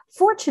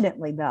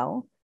 Fortunately,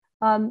 though,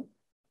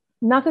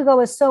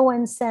 Nakagawa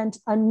Soen sent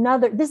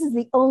another, this is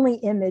the only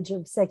image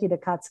of Sekida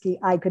Katsuki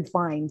I could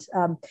find.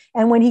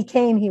 And when he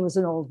came, he was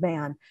an old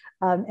man.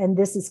 And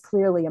this is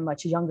clearly a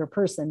much younger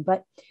person.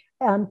 But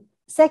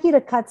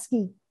Sekida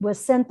Katsuki was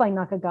sent by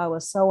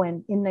Nakagawa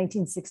Soen in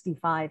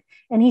 1965.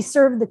 And he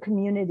served the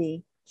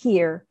community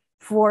here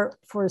for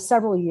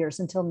several years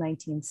until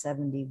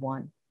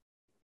 1971.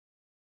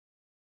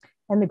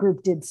 And the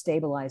group did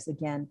stabilize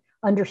again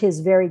under his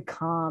very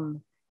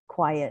calm,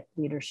 quiet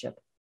leadership.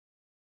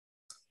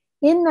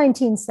 In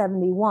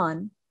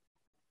 1971,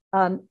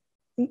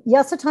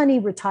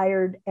 Yasutani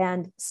retired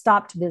and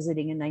stopped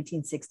visiting in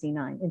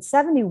 1969. In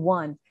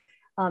 71,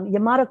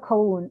 Yamada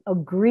Koun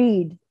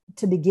agreed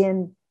to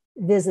begin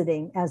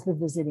visiting as the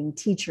visiting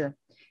teacher.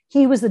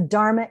 He was the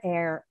Dharma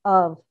heir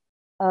of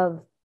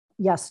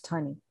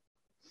Yasutani.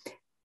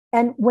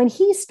 And when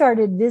he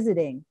started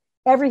visiting,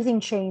 everything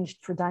changed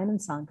for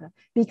Diamond Sangha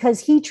because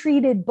he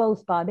treated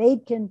both Bob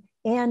Aitken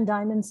and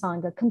Diamond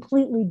Sangha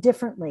completely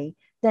differently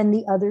than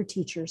the other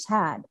teachers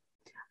had.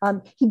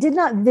 He did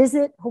not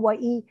visit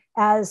Hawaii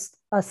as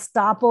a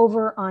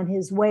stopover on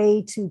his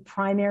way to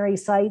primary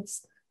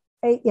sites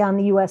on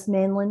the US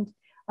mainland.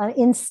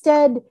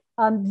 Instead,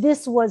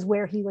 this was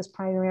where he was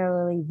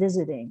primarily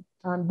visiting.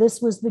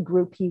 This was the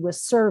group he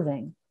was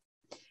serving.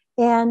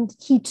 And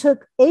he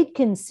took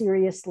Aitken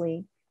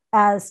seriously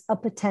as a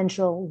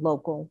potential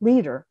local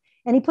leader.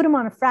 And he put him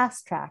on a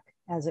fast track,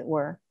 as it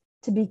were,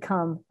 to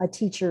become a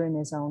teacher in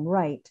his own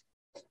right.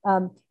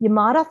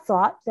 Yamada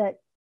thought that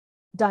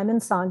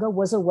Diamond Sangha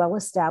was a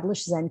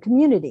well-established Zen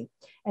community,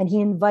 and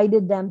he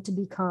invited them to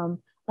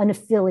become an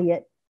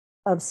affiliate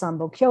of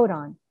Sambo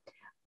Kyodan.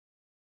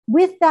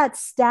 With that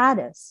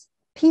status,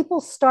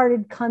 people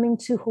started coming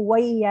to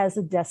Hawaii as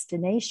a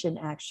destination,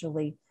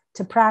 actually,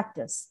 to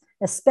practice,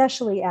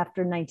 especially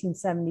after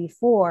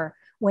 1974,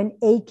 when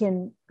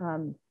Aitken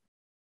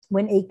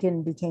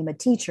became a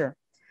teacher.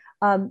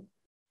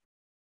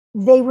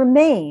 They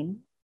remain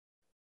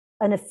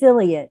an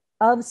affiliate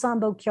of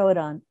Sambo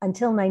Kyodan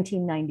until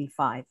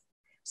 1995.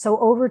 So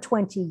over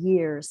 20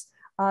 years.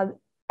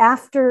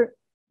 After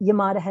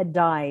Yamada had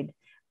died,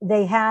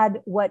 they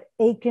had what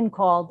Aitken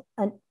called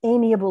an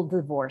amiable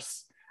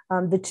divorce.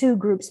 The two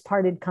groups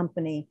parted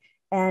company,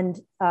 and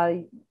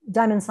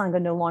Diamond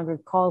Sangha no longer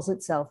calls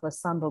itself a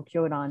Sambo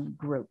Kyodan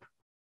group.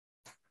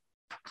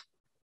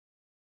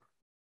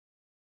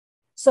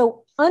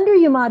 So under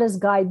Yamada's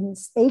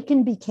guidance,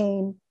 Aitken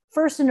became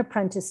first an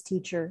apprentice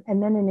teacher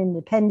and then an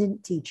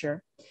independent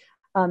teacher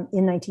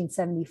in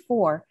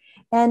 1974.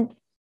 And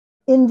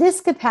in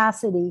this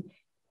capacity,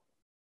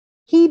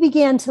 he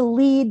began to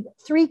lead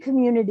 3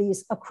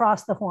 communities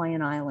across the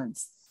Hawaiian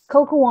Islands.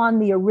 Kokoan,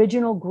 the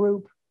original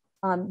group,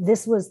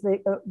 this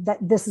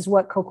is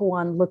what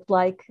Kokoan looked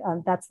like.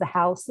 That's the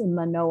house in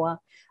Manoa.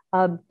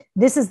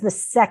 This is the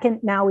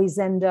second Maui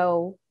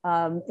Zendo.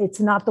 It's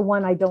not the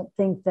one, I don't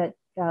think, that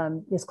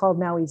is called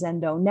Maui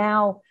Zendo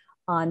now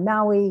on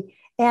Maui.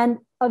 And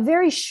a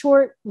very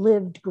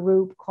short-lived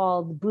group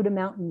called Buddha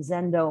Mountain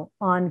Zendo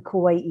on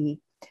Kauai.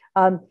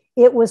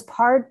 It was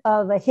part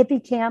of a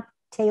hippie camp,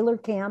 Taylor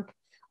Camp,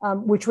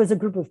 which was a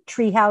group of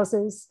tree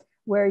houses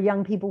where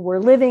young people were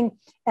living.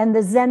 And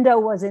the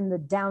Zendo was in the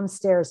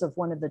downstairs of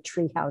one of the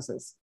tree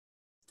houses.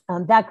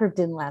 That group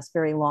didn't last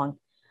very long.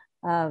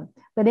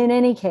 But in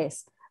any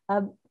case,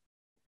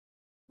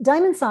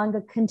 Diamond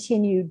Sangha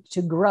continued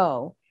to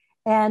grow.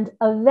 And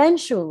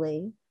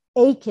eventually,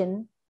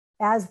 Aitken,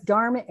 as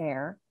Dharma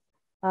heir,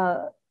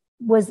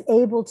 was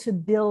able to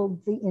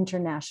build the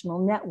international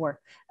network.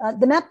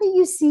 The map that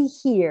you see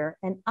here,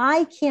 and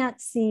I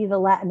can't see the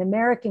Latin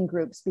American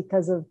groups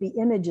because of the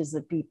images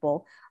of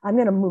people. I'm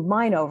going to move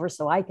mine over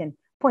so I can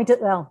point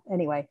it. Well,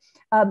 anyway,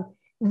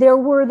 there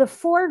were the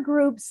 4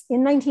 groups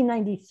in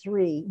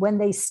 1993 when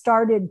they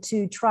started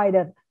to try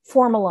to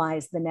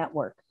formalize the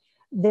network.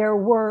 There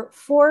were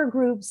 4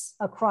 groups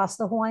across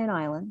the Hawaiian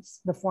Islands,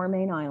 the 4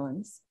 main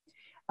islands.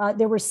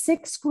 There were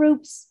 6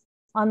 groups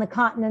on the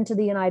continent of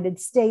the United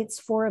States,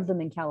 4 of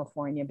them in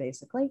California,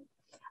 basically.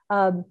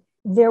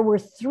 There were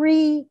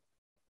 3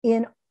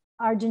 in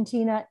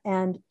Argentina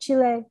and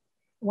Chile,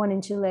 1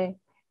 in Chile.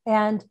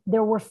 And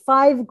there were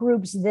 5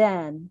 groups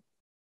then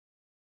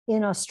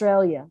in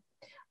Australia.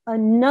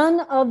 None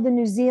of the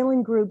New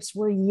Zealand groups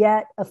were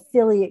yet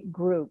affiliate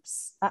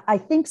groups. I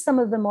think some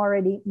of them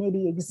already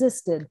maybe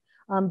existed,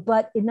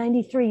 but in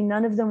 93,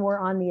 none of them were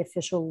on the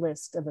official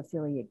list of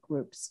affiliate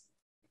groups.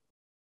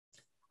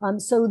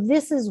 So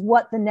this is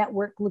what the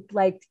network looked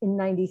like in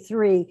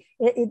 93.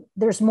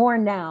 There's more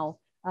now,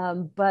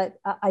 but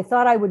I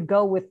thought I would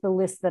go with the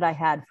list that I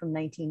had from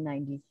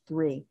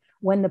 1993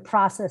 when the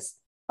process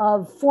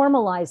of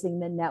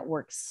formalizing the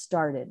network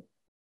started.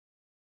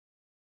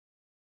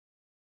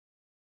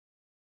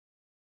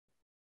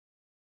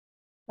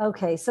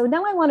 Okay, so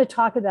now I want to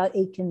talk about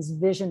Aitken's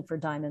vision for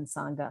Diamond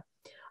Sangha.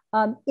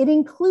 It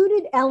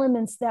included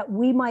elements that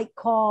we might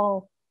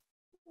call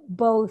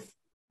both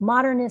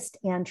modernist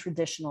and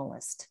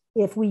traditionalist,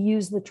 if we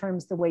use the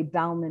terms the way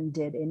Bauman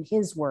did in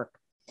his work.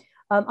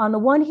 On the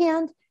one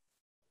hand,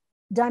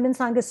 Diamond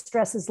Sangha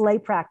stresses lay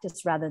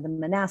practice rather than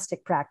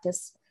monastic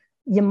practice.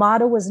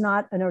 Yamada was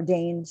not an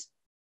ordained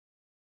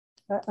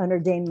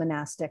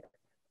monastic.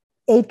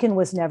 Aitken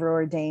was never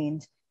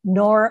ordained,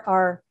 nor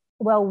are,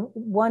 well,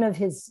 one of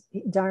his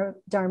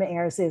Dharma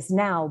heirs is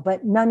now,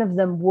 but none of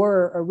them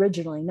were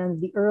originally, none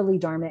of the early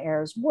Dharma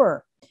heirs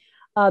were.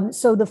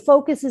 So the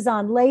focus is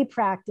on lay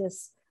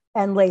practice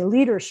and lay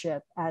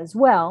leadership as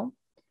well.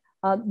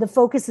 The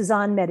focus is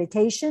on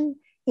meditation.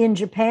 In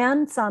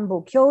Japan, Sambo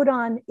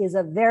Kyodan is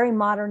a very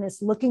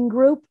modernist looking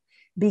group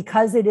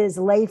because it is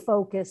lay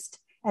focused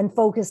and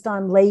focused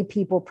on lay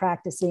people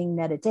practicing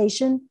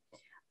meditation.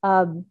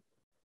 Diamond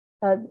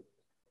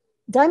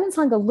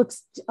Sangha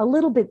looks a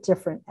little bit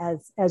different,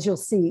 as you'll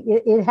see.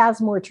 It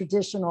has more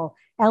traditional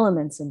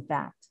elements, in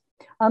fact.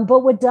 But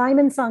what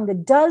Diamond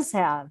Sangha does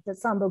have, that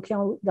Sambo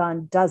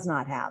Kyodan does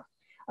not have,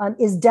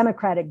 is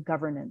democratic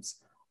governance.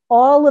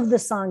 All of the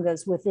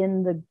Sanghas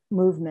within the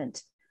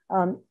movement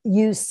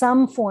use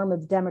some form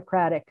of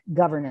democratic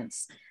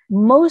governance.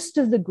 Most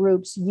of the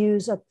groups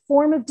use a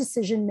form of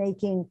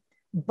decision-making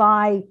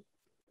by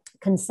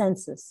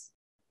consensus,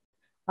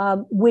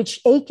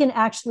 which Aitken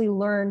actually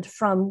learned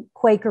from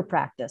Quaker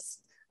practice.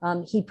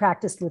 He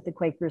practiced with the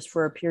Quakers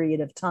for a period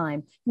of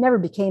time, never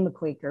became a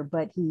Quaker,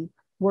 but he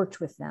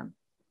worked with them.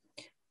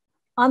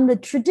 On the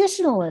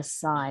traditionalist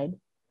side,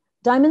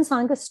 Diamond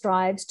Sangha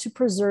strives to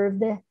preserve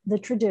the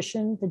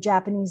tradition, the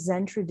Japanese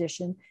Zen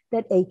tradition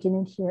that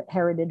Aitken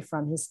inherited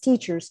from his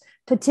teachers,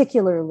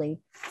 particularly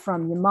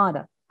from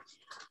Yamada.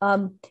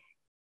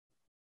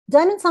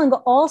 Diamond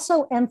Sangha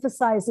also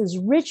emphasizes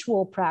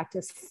ritual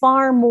practice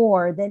far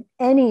more than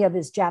any of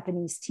his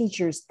Japanese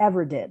teachers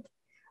ever did.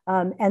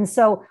 And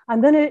so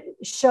I'm going to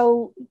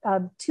show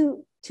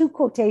two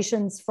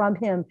quotations from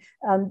him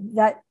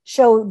that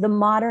show the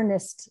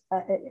modernist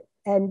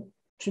and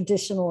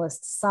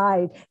traditionalist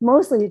side.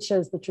 Mostly it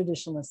shows the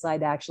traditionalist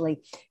side,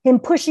 actually, him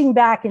pushing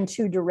back in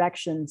two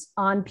directions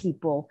on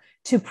people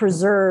to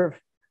preserve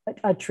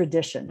a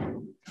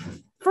tradition.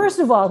 First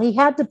of all, he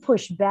had to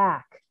push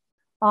back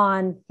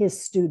on his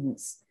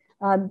students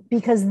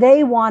because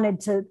they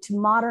wanted to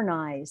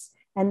modernize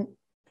and,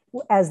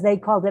 as they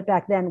called it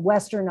back then,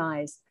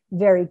 westernize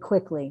very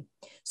quickly.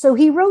 So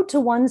he wrote to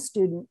one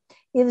student,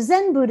 if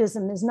Zen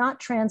Buddhism is not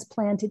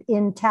transplanted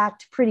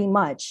intact pretty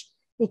much,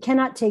 it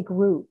cannot take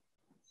root.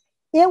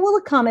 It will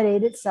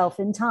accommodate itself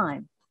in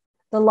time.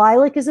 The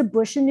lilac is a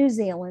bush in New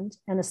Zealand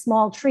and a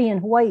small tree in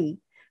Hawaii,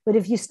 but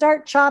if you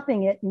start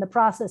chopping it in the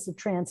process of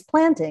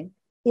transplanting,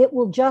 it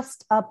will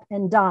just up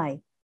and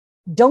die.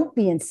 Don't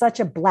be in such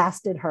a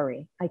blasted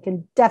hurry. I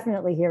can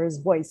definitely hear his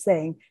voice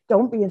saying,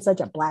 don't be in such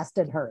a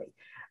blasted hurry.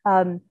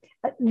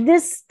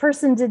 This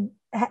person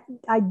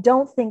I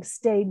don't think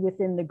stayed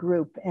within the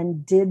group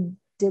and did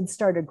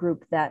start a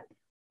group that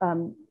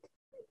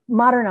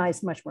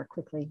modernized much more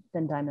quickly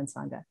than Diamond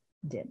Sangha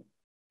did.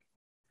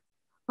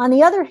 On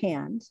the other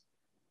hand, it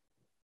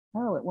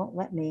won't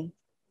let me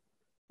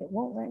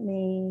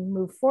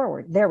move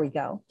forward. There we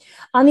go.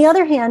 On the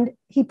other hand,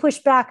 he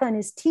pushed back on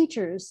his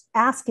teachers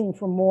asking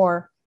for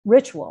more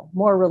ritual,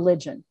 more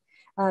religion.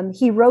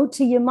 He wrote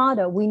to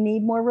Yamada, we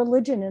need more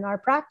religion in our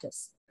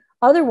practice.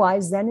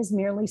 Otherwise, Zen is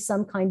merely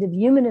some kind of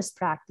humanist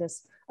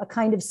practice, a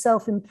kind of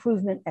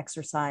self-improvement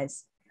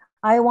exercise.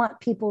 I want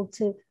people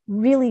to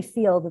really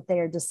feel that they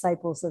are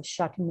disciples of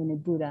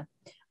Shakyamuni Buddha.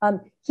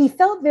 He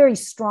felt very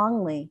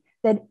strongly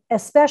that,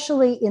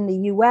 especially in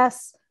the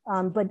US,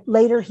 but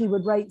later he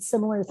would write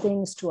similar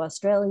things to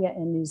Australia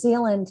and New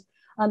Zealand.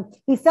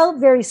 He felt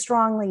very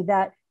strongly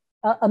that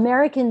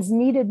Americans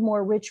needed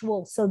more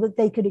ritual so that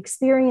they could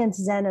experience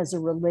Zen as a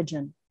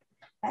religion,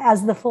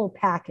 as the full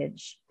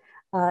package,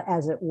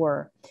 as it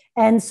were.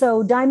 And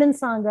so Diamond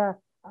Sangha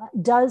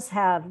does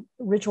have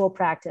ritual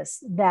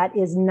practice that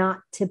is not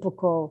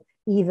typical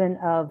even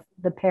of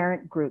the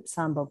parent group,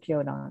 Sambo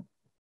Kyodan.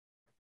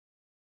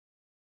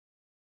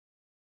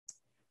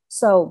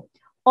 So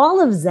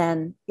all of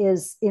Zen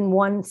is, in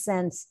one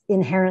sense,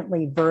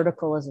 inherently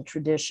vertical as a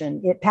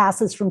tradition. It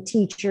passes from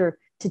teacher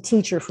to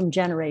teacher, from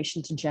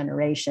generation to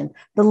generation.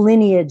 The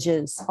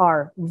lineages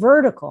are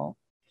vertical.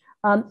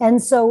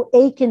 And so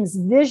Aitken's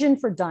vision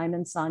for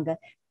Diamond Sangha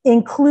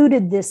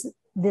included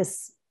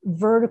this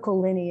vertical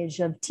lineage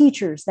of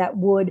teachers that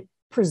would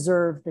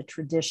preserve the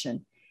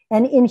tradition.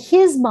 And in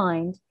his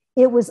mind,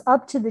 it was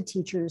up to the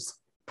teachers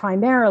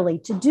primarily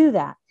to do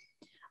that.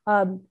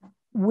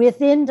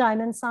 Within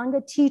Diamond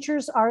Sangha,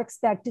 teachers are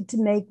expected to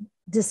make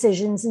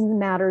decisions in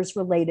matters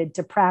related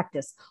to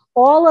practice.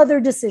 All other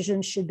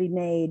decisions should be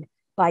made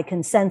by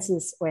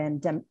consensus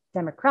and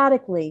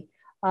democratically,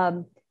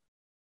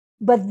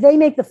 but they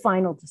make the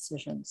final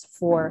decisions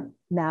for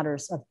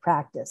matters of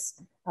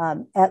practice,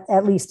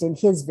 at least in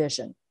his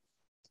vision.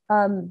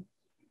 And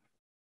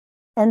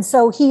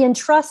so he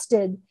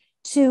entrusted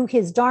to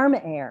his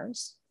Dharma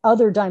heirs,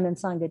 other Diamond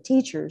Sangha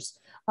teachers,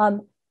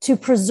 to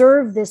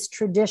preserve this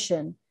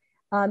tradition.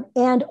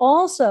 And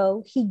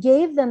also he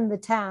gave them the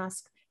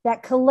task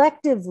that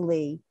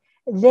collectively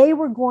they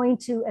were going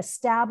to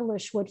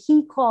establish what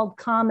he called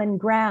common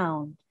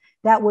ground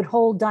that would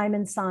hold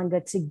Diamond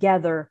Sangha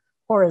together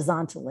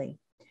horizontally.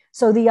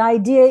 So the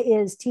idea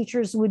is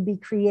teachers would be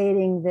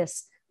creating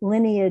this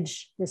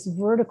lineage, this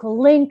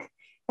vertical link,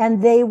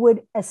 and they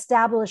would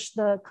establish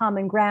the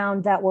common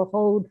ground that will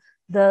hold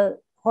the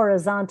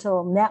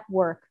horizontal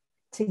network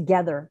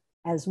together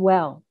as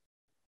well.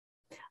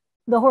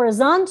 The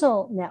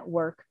horizontal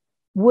network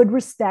would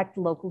respect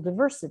local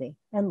diversity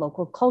and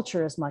local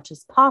culture as much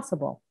as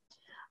possible.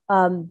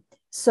 And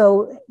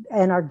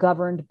are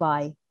governed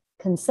by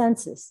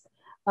consensus.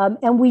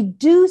 And we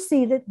do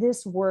see that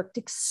this worked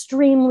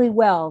extremely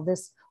well,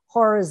 this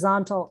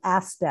horizontal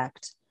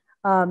aspect.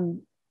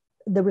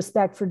 The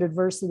respect for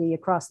diversity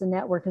across the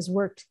network has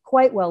worked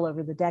quite well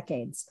over the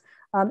decades.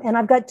 And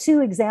I've got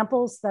two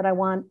examples that I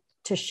want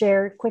to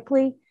share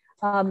quickly.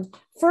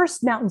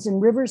 First, Mountains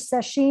and Rivers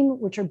Sesshin,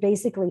 which are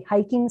basically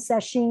hiking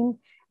sesshin.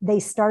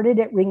 They started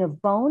at Ring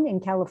of Bone in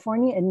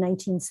California in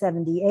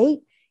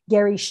 1978.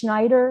 Gary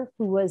Schneider,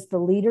 who was the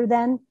leader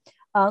then,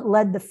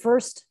 led the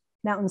first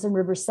Mountains and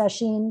Rivers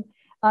Sesshin.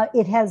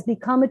 It has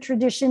become a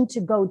tradition to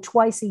go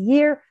twice a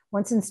year,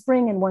 once in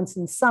spring and once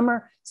in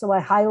summer. So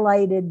I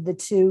highlighted the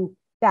two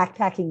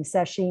backpacking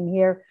sesshin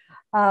here.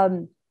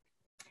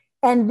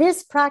 And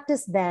this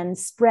practice then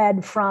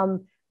spread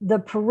from the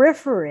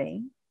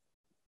periphery.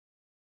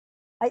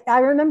 I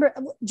remember,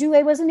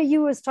 Jue, wasn't it you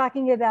who was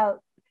talking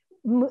about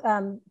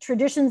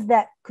traditions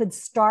that could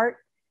start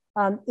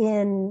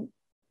in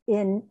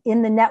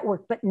the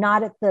network, but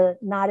not at the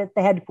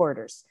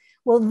headquarters?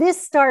 Well,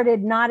 this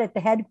started not at the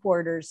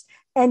headquarters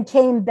and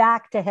came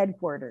back to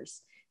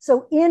headquarters.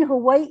 So in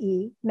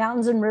Hawaii,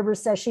 Mountains and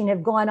Rivers Sesshin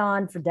have gone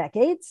on for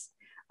decades.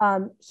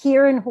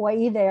 Here in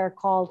Hawaii, they are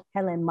called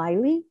Helen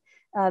Maili.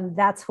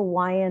 That's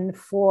Hawaiian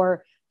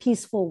for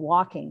peaceful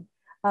walking.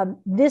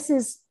 This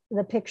is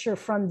the picture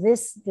from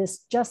this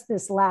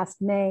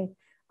last May,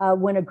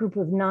 when a group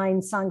of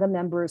 9 Sangha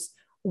members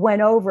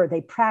went over,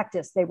 they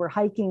practiced, they were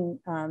hiking,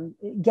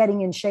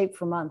 getting in shape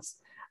for months,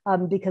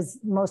 because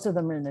most of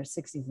them are in their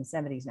 60s and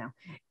 70s now.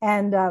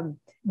 And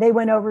they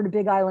went over to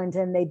Big Island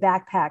and they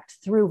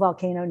backpacked through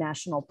Volcano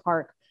National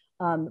Park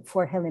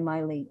for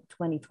Helimaili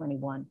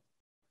 2021.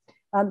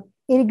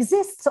 It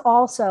exists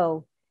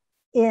also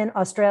in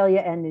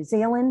Australia and New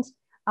Zealand.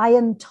 I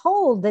am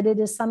told that it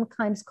is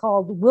sometimes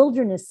called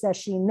wilderness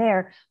sesshin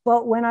there,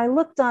 but when I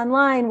looked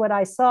online, what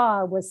I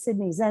saw was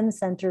Sydney Zen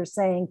Center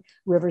saying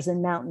rivers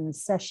and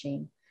mountains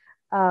sesshin.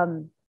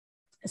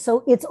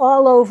 So it's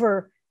all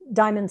over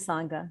Diamond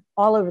Sangha,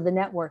 all over the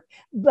network.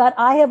 But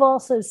I have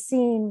also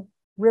seen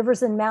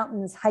rivers and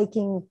mountains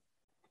hiking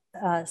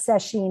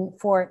sesshin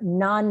for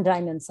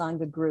non-Diamond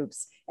Sangha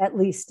groups, at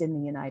least in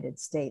the United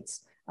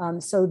States.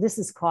 So this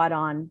is caught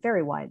on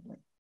very widely.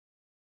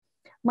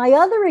 My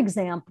other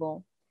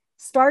example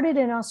started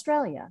in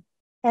Australia,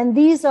 and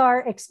these are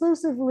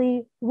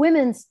exclusively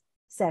women's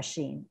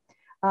sesshin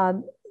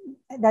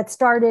that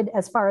started,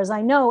 as far as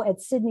I know,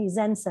 at Sydney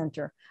Zen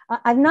Center.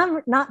 I've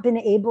not been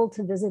able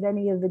to visit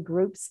any of the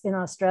groups in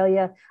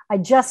Australia. I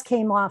just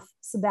came off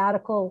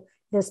sabbatical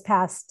this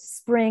past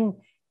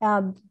spring,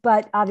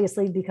 but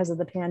obviously because of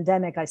the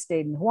pandemic, I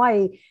stayed in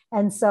Hawaii,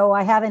 and so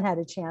I haven't had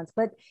a chance.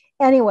 But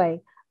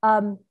anyway,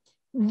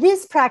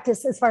 this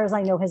practice, as far as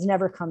I know, has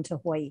never come to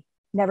Hawaii,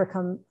 never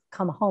come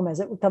home as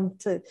it would come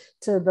to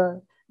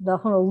the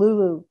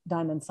Honolulu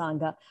Diamond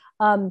Sangha.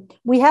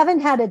 We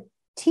haven't had a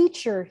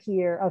teacher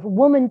here, of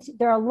woman.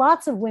 There are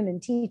lots of women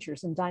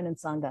teachers in Diamond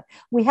Sangha.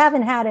 We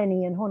haven't had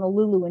any in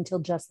Honolulu until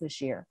just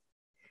this year.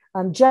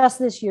 Just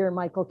this year,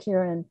 Michael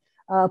Kieran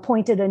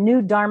appointed a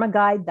new Dharma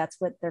guide. That's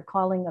what they're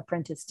calling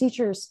apprentice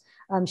teachers.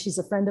 She's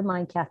a friend of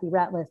mine, Kathy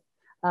Ratliff,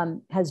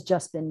 has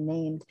just been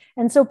named.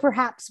 And so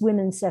perhaps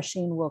women's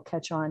sesshin will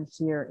catch on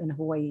here in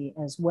Hawaii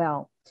as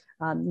well,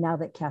 now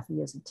that Kathy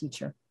is a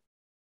teacher.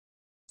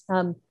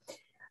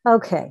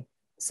 Okay,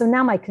 so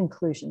now my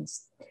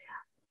conclusions.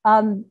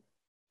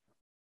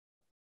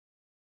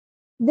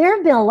 There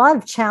have been a lot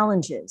of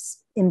challenges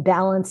in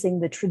balancing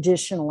the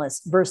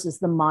traditionalist versus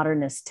the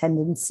modernist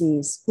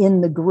tendencies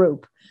in the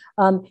group.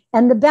 And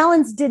the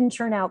balance didn't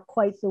turn out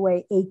quite the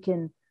way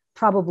Aitken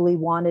probably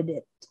wanted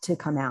it to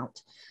come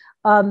out.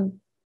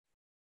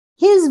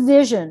 His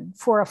vision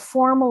for a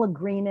formal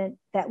agreement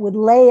that would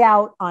lay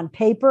out on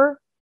paper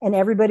and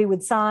everybody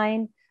would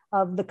sign,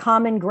 of the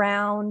common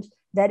ground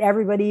that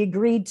everybody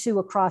agreed to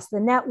across the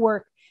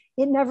network,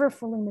 it never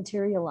fully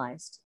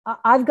materialized.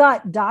 I've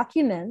got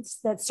documents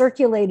that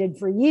circulated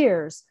for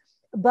years,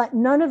 but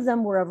none of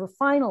them were ever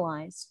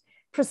finalized,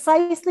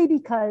 precisely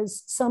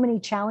because so many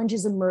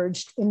challenges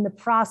emerged in the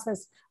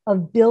process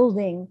of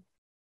building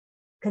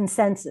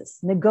consensus,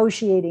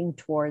 negotiating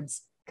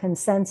towards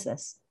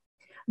consensus.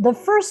 The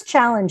first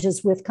challenge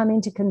is with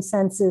coming to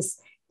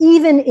consensus,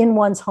 even in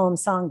one's home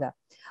Sangha.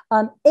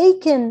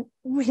 Aitken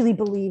really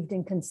believed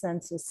in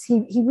consensus.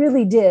 He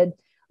really did,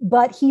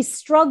 but he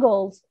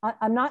struggled.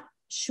 I'm not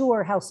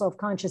sure how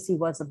self-conscious he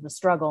was of the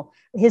struggle.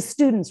 His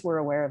students were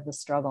aware of the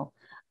struggle.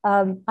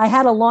 I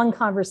had a long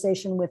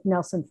conversation with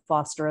Nelson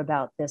Foster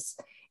about this.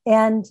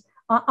 And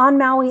on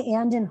Maui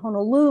and in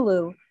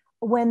Honolulu,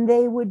 when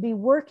they would be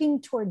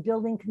working toward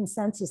building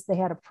consensus, they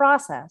had a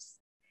process.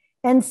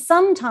 And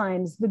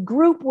sometimes the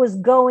group was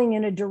going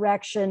in a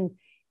direction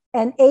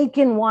and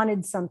Aitken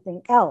wanted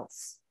something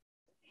else.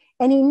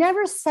 And he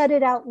never said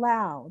it out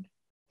loud,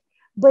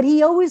 but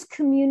he always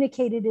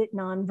communicated it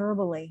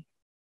non-verbally,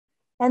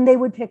 and they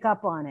would pick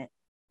up on it.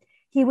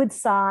 He would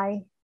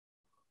sigh,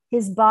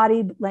 his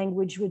body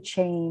language would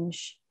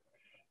change.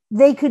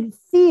 They could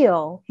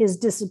feel his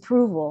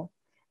disapproval,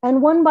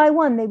 and one by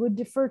one, they would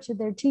defer to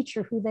their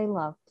teacher who they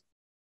loved.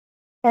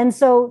 And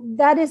so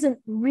that isn't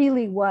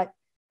really what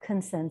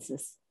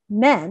consensus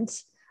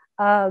meant.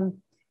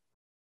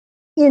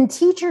 In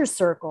teacher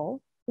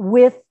circle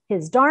with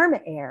his Dharma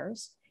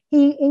heirs,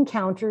 he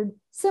encountered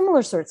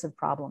similar sorts of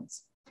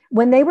problems.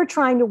 When they were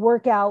trying to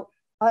work out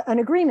an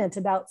agreement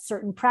about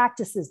certain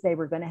practices they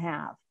were going to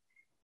have,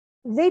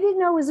 they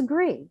didn't always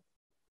agree.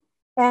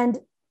 And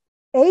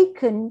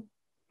Aitken,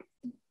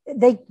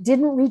 they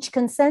didn't reach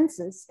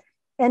consensus,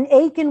 and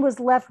Aitken was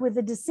left with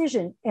a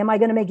decision. Am I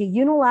going to make a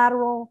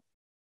unilateral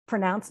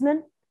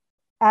pronouncement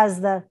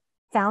as the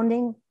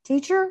founding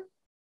teacher,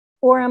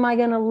 or am I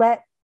going to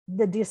let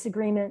the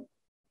disagreement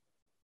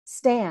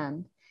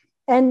stand?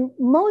 And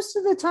most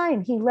of the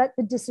time, he let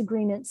the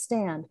disagreement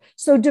stand.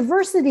 So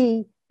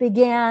diversity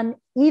began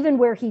even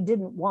where he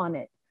didn't want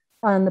it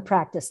on the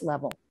practice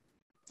level,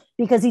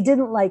 because he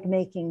didn't like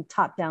making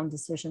top-down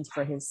decisions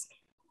for his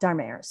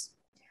Dharma heirs.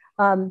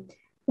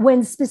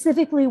 When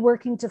specifically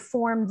working to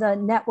form the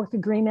network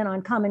agreement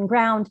on common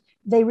ground,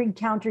 they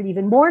encountered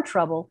even more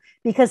trouble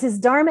because his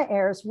Dharma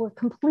heirs were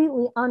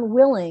completely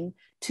unwilling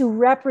to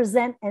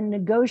represent and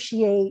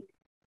negotiate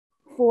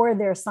for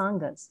their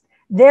Sanghas.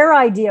 Their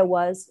idea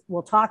was,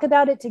 we'll talk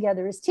about it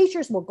together as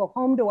teachers, we'll go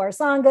home to our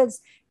sanghas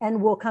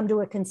and we'll come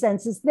to a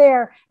consensus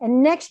there.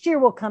 And next year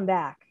we'll come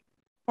back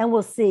and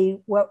we'll see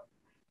what,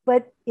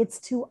 but it's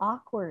too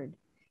awkward.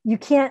 You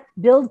can't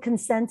build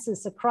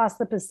consensus across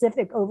the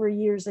Pacific over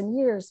years and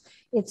years.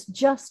 It's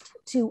just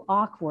too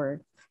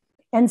awkward.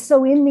 And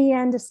so in the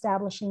end,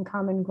 establishing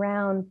common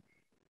ground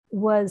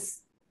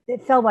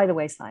it fell by the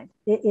wayside.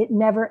 It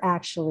never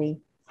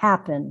actually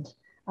happened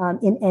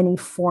in any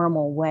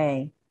formal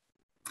way.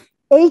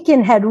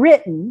 Aitken had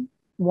written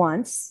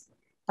once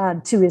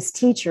to his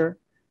teacher,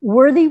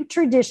 worthy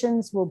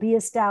traditions will be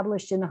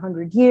established in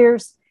 100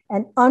 years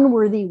and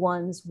unworthy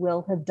ones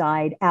will have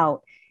died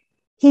out.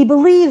 He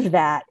believed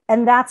that,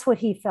 and that's what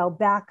he fell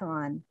back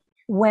on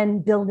when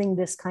building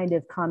this kind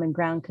of common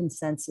ground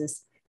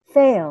consensus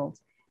failed.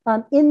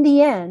 In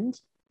the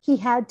end, he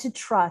had to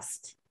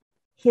trust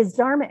his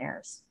Dharma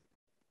heirs.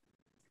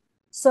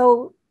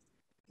 So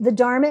the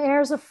Dharma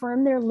heirs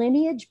affirm their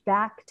lineage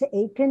back to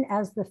Aitken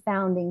as the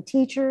founding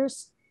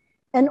teachers,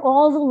 and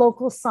all the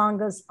local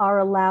sanghas are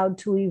allowed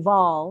to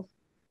evolve,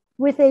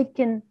 with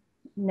Aitken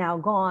now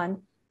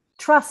gone,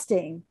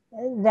 trusting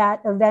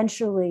that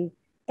eventually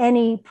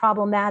any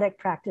problematic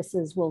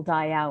practices will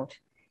die out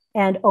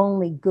and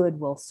only good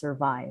will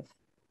survive.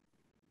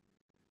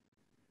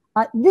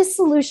 This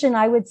solution,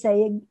 I would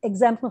say,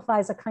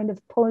 exemplifies a kind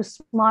of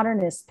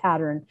postmodernist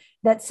pattern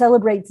that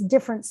celebrates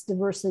difference,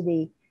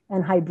 diversity,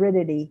 and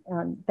hybridity.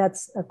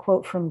 That's a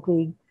quote from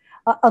Gleig,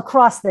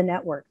 across the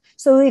network.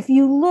 So if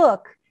you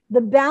look,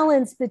 the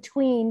balance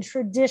between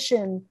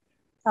tradition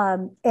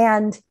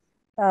and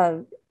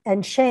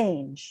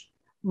change,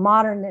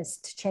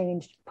 modernist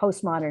change,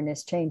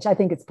 postmodernist change, I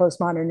think it's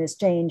postmodernist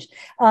change,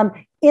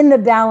 in the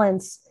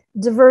balance,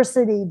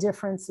 diversity,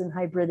 difference, and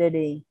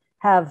hybridity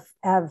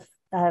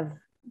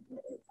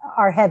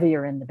are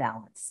heavier in the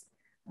balance,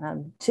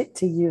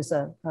 to use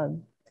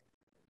an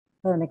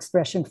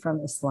expression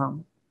from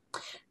Islam.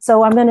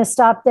 So I'm going to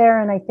stop there,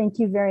 and I thank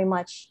you very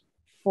much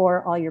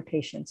for all your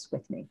patience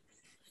with me.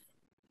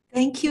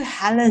 Thank you,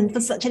 Helen,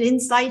 for such an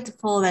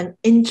insightful and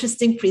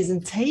interesting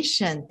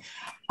presentation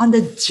on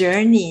the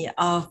journey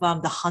of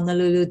the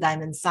Honolulu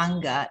Diamond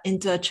Sangha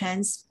into a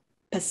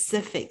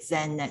Trans-Pacific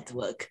Zen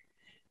network,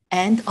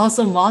 and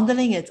also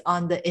modeling it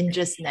on the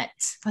Indra's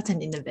net. What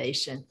an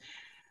innovation.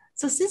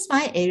 So since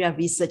my area of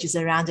research is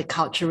around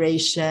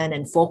acculturation,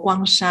 and Fo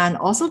Guangshan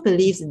also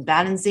believes in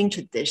balancing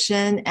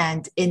tradition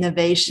and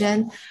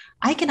innovation,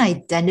 I can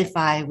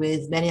identify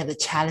with many of the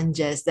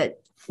challenges that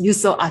you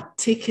so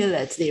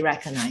articulately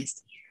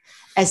recognized.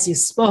 As you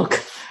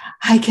spoke,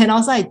 I can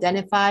also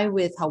identify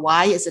with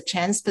Hawaii as a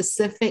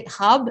trans-Pacific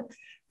hub,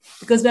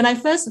 because when I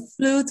first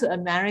flew to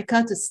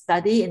America to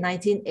study in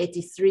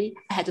 1983,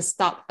 I had to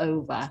stop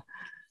over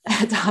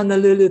at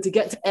Honolulu to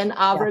get to Ann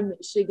Arbor,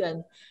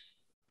 Michigan.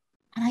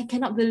 And I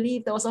cannot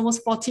believe that was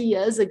almost 40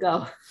 years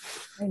ago.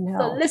 I know.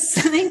 So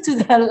listening to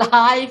the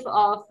life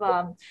of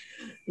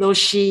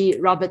Roshi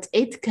Robert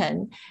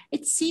Aitken,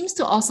 it seems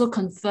to also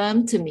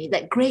confirm to me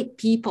that great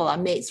people are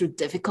made through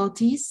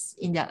difficulties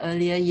in their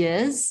earlier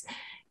years,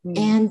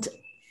 and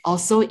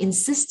also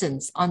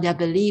insistence on their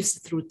beliefs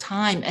through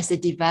time as they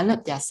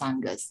develop their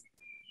sanghas.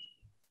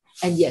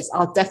 And yes,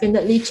 I'll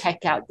definitely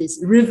check out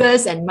these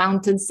rivers and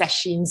mountain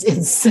sessions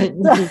in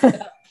Sydney.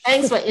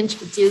 Thanks for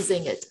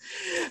introducing it.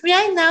 May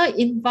I now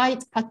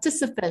invite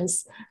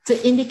participants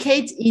to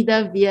indicate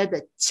either via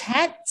the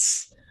chat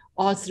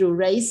or through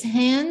raise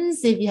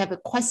hands if you have a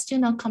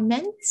question or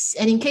comment.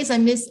 And in case I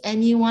miss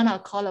anyone, I'll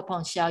call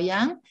upon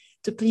Xiaoyang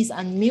to please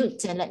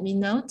unmute and let me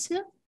know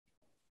too.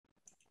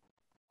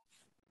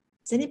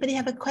 Does anybody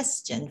have a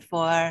question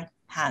for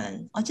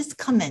Helen or just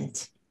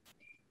comment?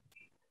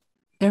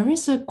 There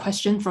is a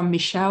question from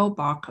Michelle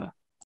Barker.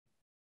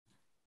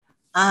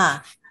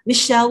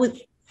 Michelle,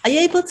 are you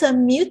able to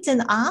unmute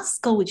and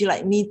ask, or would you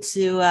like me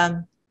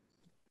to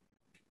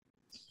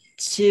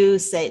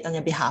say it on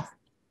your behalf?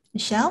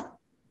 Michelle,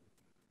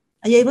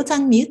 are you able to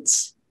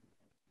unmute?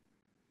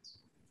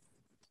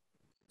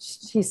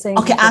 She's saying.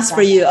 Okay, ask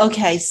for you.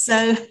 Okay,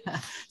 so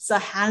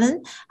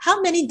Helen,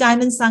 how many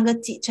Diamond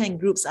Sangha teacher and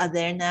groups are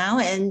there now?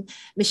 And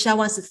Michelle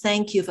wants to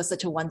thank you for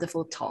such a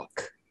wonderful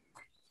talk.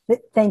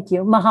 Thank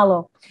you.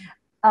 Mahalo.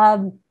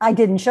 I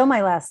didn't show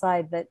my last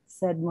slide that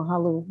said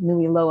Mahalo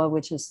Nui Loa,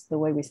 which is the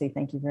way we say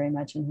thank you very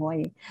much in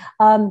Hawaii.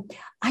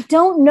 I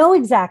don't know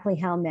exactly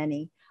how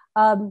many.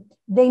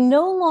 They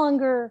no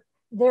longer,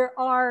 there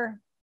are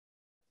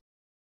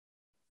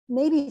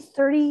maybe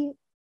 30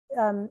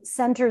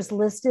 centers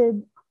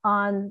listed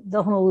on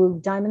the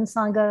Honolulu Diamond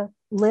Sangha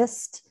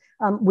list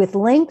with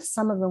links,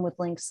 some of them with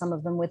links, some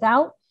of them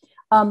without.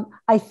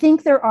 I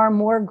think there are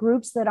more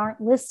groups that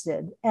aren't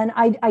listed, and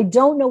I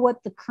don't know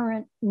what the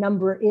current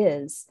number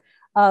is.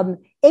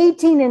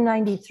 18 and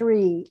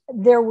 93,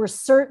 there were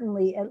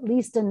certainly at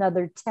least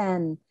another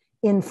 10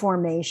 in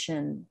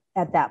formation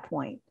at that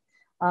point.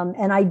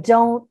 And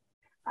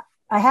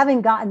I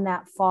haven't gotten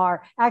that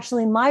far.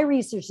 Actually, my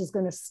research is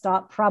going to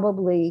stop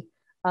probably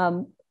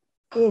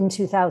in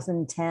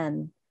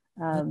 2010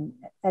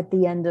 at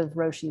the end of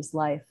Roshi's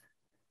life.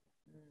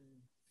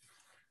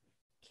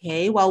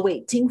 Okay, while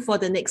waiting for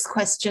the next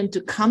question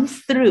to come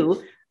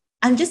through,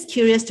 I'm just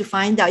curious to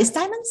find out, is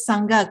Diamond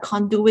Sangha a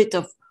conduit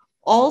of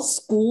all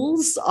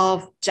schools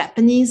of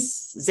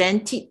Japanese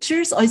Zen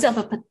teachers, or is it of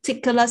a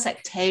particular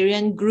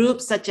sectarian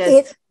group, such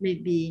as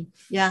maybe,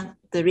 the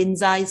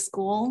Rinzai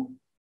school?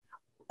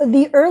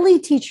 The early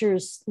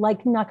teachers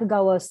like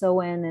Nakagawa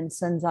Soen and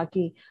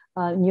Senzaki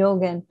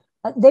Nyogen,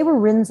 they were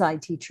Rinzai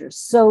teachers.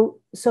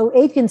 So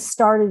Aitken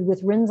started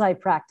with Rinzai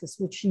practice,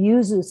 which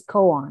uses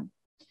koan.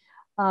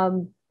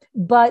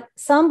 But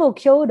Sambo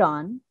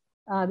Kyodan,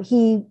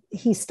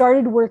 he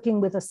started working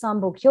with a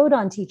Sambo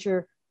Kyodan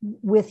teacher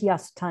with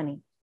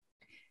Yasutani.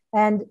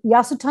 And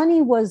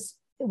Yasutani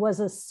was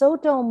a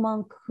Soto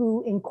monk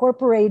who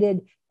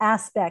incorporated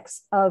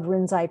aspects of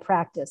Rinzai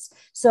practice.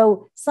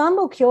 So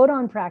Sambo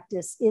Kyodan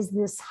practice is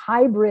this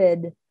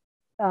hybrid,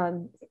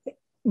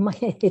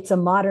 it's a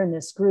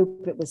modernist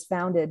group. It was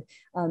founded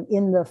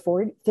in the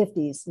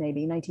 50s,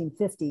 maybe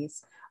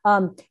 1950s.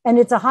 And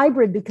it's a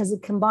hybrid because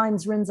it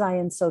combines Rinzai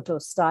and Soto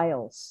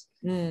styles.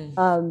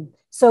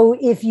 So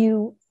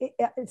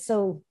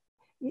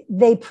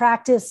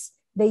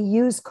they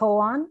use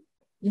koan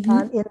in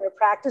their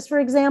practice, for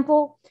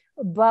example,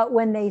 but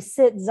when they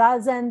sit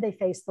zazen, they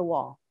face the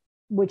wall,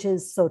 which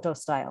is Soto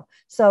style.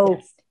 So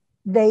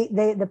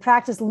the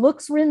practice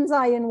looks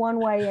Rinzai in one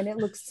way and it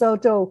looks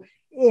Soto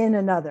in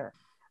another.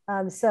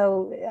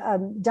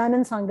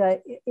 Diamond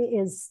Sangha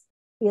is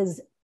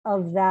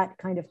of that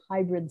kind of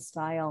hybrid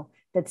style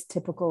that's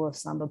typical of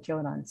Sambo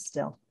Kyodan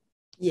still.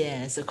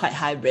 Yeah, so quite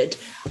hybrid.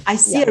 I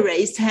see a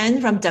raised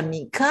hand from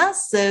Damika.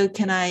 So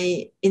can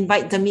I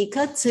invite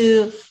Damika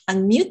to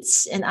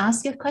unmute and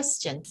ask your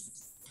question?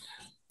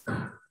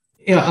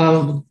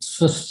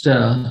 First,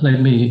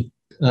 let me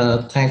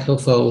thank her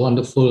for a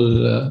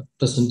wonderful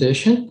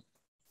presentation.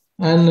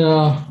 And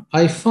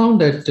I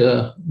found that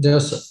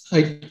there's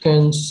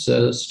Aitken's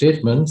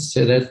statement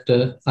say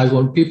that I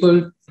want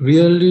people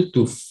really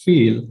to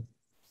feel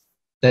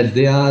that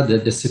they are the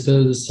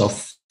disciples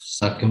of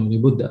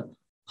Sakyamuni Buddha.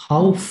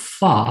 How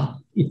far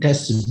it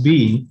has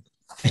been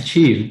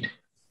achieved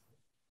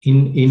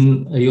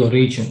in your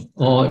region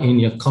or in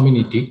your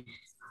community,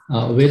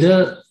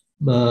 whether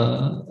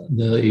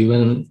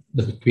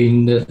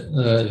between your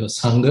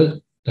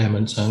Sangha,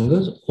 Diamond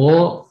Sanghas,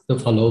 or the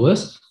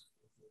followers,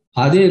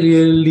 are they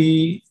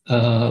really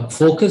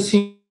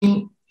focusing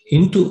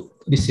into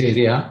this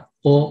area,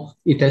 or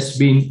it has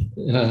been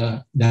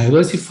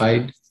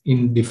diversified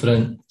in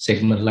different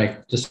segments,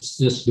 like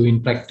just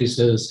doing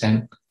practices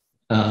and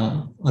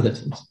other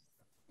things?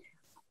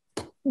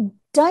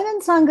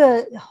 Diamond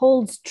Sangha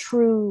holds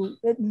true,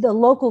 the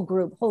local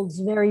group holds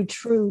very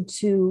true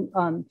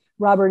to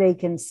Robert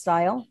Aitken's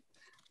style.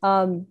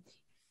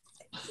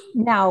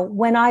 Now,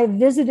 when I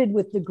visited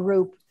with the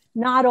group,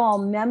 not all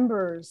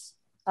members,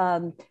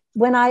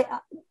 when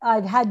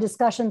I've had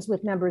discussions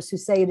with members who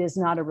say it is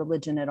not a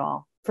religion at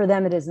all. For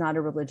them, it is not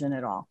a religion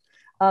at all.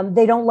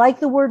 They don't like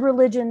the word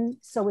religion,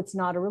 so it's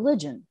not a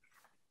religion.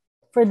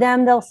 For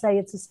them, they'll say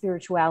it's a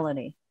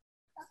spirituality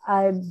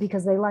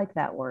because they like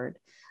that word.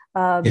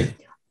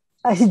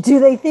 Do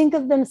they think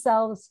of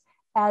themselves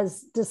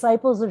as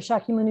disciples of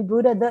Shakyamuni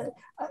Buddha?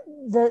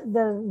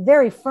 The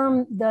very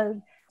firm,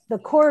 the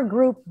core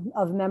group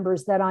of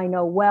members that I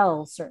know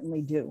well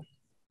certainly do.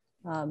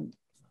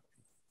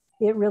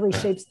 It really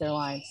shapes their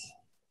lives.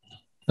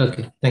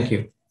 Okay, thank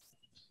you.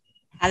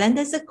 Helen,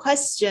 there's a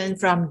question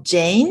from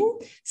Jane.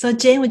 So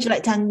Jane, would you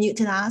like to unmute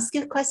and ask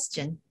your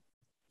question?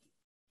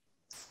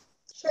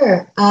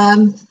 Sure.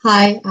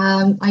 Hi.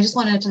 I just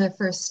wanted to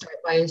first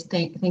start by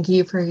thank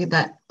you for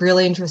that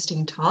really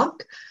interesting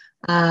talk.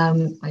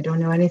 I don't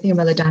know anything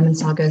about the Diamond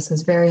Saga, so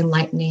it's very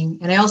enlightening.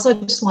 And I also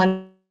just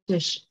wanted to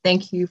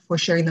thank you for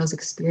sharing those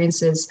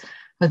experiences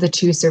of the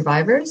two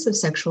survivors of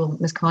sexual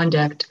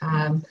misconduct.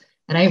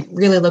 And I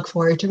really look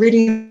forward to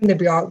reading the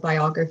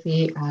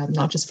biography,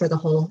 not just for the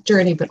whole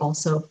journey, but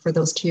also for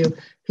those two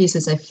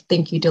pieces. I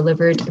think you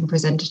delivered and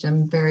presented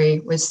them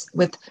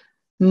with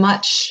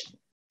much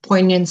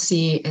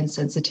poignancy and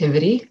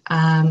sensitivity.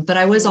 But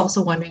I was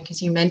also wondering,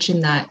 because you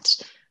mentioned that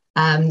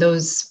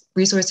those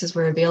resources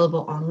were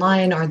available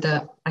online, or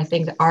I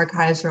think the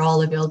archives are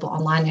all available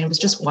online. And I was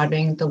just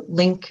wondering the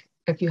link,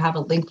 if you have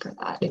a link for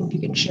that, if you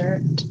can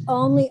share it.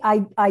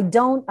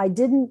 I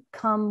didn't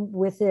come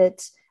with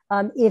it.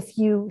 If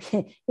you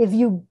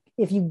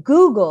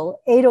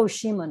Google Edo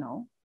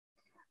Shimano,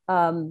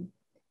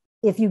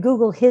 if you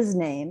Google his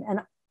name,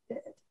 and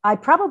I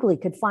probably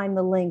could find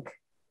the link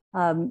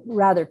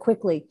rather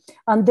quickly.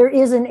 There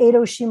is an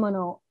Edo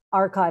Shimano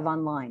archive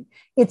online.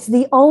 It's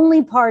the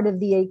only part of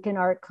the Aitken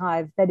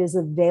archive that is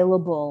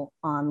available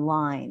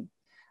online.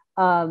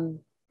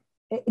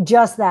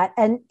 Just that,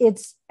 and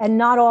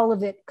not all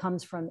of it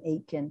comes from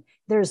Aitken.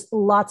 There's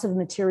lots of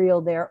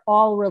material there,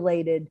 all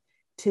related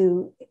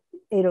to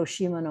Edo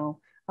Shimano,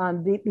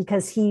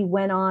 because he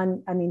went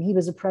on. I mean, he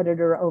was a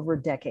predator over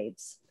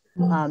decades,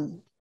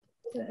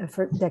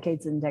 for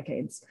decades and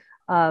decades.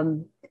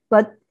 And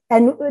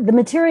the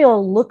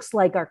material looks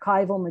like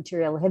archival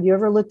material. Have you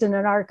ever looked in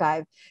an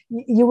archive?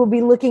 You will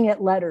be looking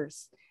at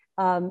letters.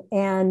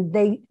 and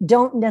they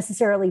don't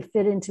necessarily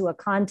fit into a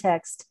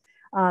context.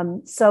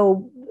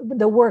 So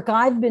the work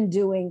I've been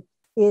doing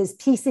is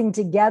piecing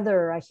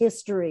together a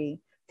history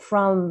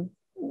from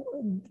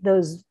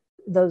those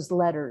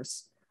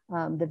letters,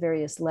 the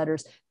various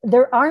letters.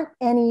 There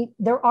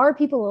are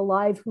people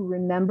alive who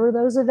remember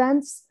those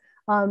events.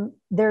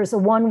 There's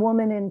one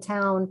woman in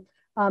town,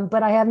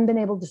 but I haven't been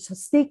able to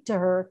speak to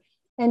her,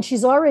 and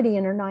she's already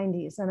in her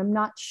 90s, and I'm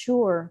not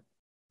sure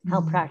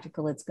how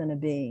practical it's going to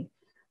be.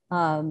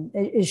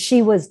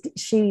 She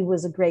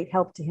was a great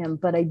help to him,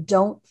 but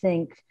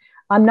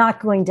I'm not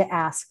going to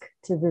ask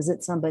to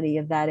visit somebody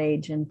of that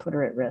age and put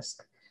her at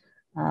risk.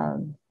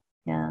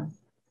 Yeah.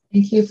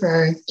 Thank you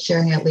for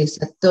sharing at least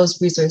that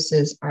those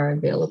resources are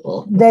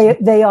available.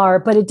 They are,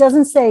 but it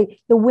doesn't say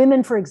the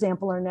women, for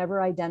example, are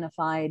never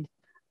identified.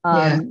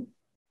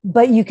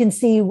 But you can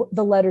see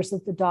the letters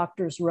that the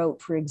doctors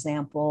wrote, for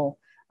example,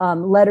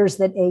 letters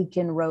that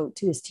Aitken wrote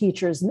to his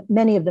teachers,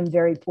 many of them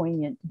very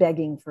poignant,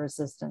 begging for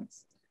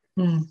assistance.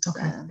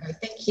 Okay,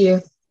 thank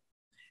you.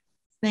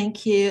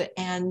 Thank you.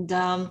 And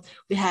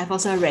we have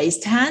also a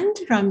raised hand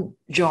from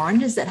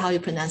John. Is that how you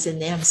pronounce your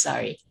name? I'm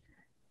sorry.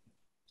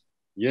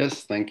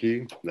 Yes, thank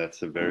you.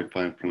 That's a very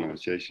fine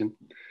pronunciation.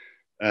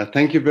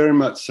 Thank you very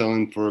much,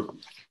 Helen, for a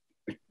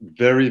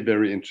very,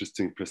 very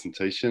interesting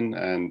presentation.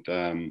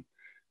 And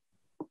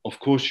of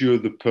course, you're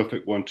the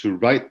perfect one to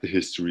write the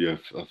history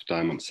of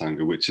Diamond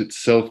Sangha, which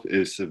itself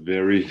is a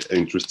very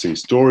interesting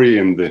story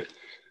in the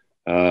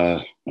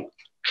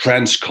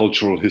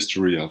transcultural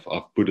history of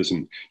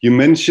Buddhism. You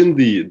mentioned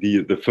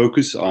the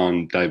focus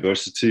on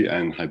diversity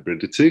and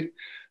hybridity,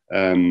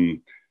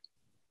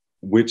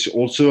 which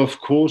also, of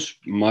course,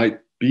 might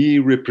be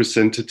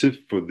representative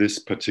for this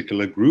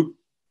particular group.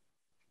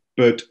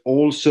 But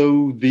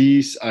also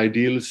these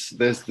ideals,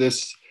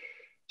 there's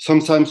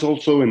sometimes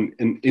also an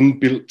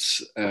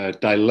inbuilt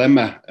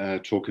dilemma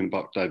talking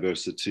about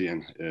diversity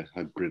and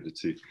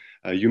hybridity.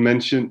 You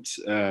mentioned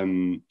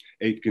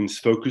Aitken's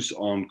focus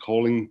on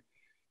calling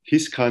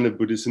his kind of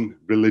Buddhism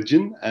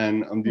religion,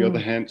 and on the other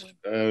hand,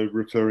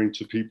 referring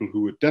to people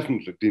who would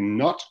definitely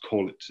not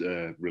call it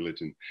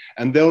religion.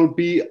 And there'll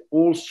be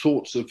all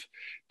sorts of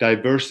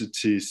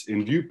diversities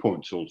in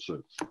viewpoints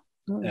also.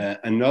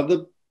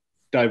 Another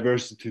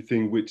diversity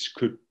thing which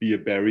could be a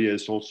barrier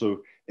is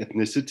also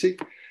ethnicity.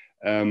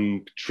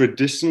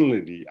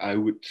 Traditionally, I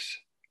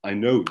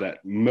know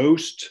that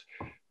most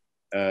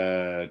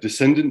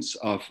descendants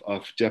of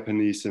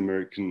Japanese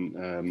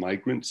American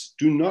migrants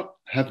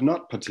have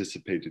not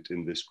participated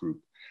in this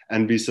group,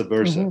 and vice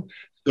versa.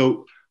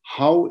 So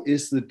how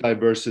is the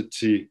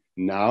diversity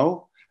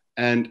now,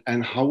 and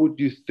how would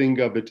you think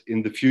of it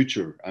in the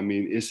future? I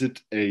mean, is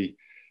it an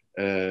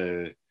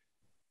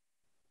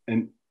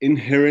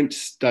inherent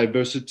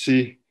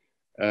diversity?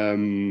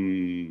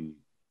 Do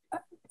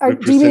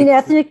you mean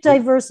ethnic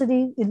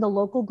diversity in the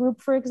local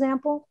group, for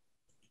example?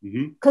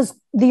 Because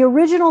the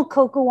original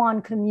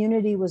Kokowan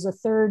community was a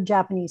third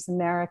Japanese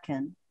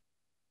American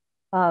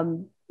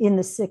in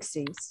the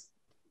 60s.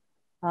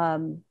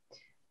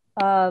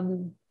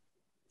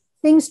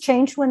 Things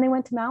changed when they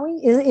went to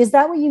Maui. Is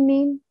that what you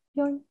mean,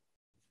 Young?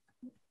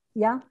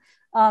 Yeah.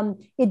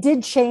 It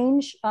did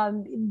change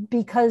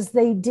because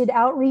they did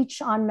outreach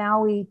on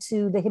Maui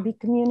to the hippie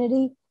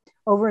community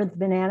over at the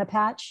Banana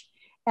Patch.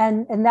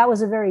 And that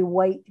was a very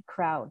white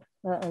crowd,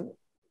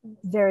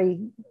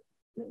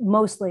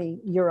 mostly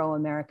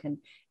Euro-American.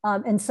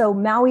 And so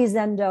Maui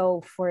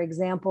Zendo, for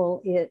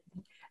example,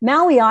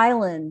 Maui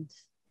Island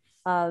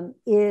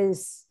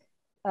is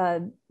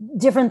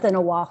different than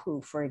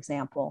Oahu, for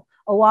example.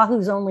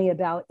 Oahu's only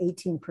about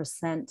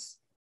 18%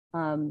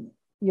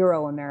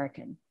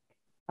 Euro-American,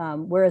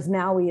 whereas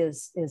Maui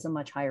is a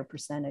much higher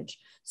percentage.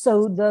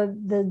 So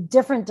the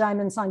different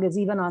Diamond Sanghas,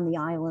 even on the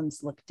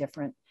islands, look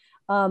different.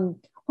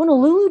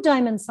 Honolulu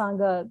Diamond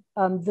Sangha,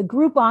 the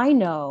group I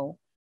know,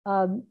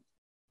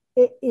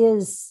 it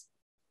is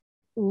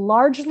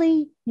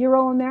largely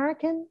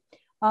Euro-American,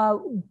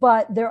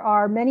 but there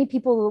are many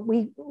people that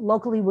we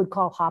locally would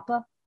call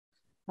Hapa.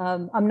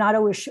 I'm not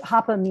always sure.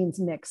 Hapa means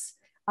mix.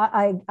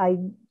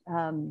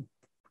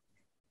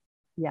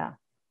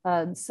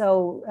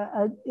 So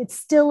it's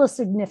still a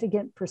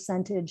significant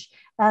percentage.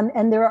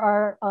 And there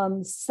are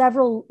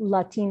several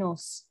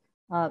Latinos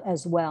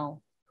as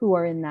well who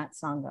are in that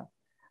Sangha.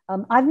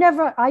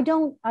 I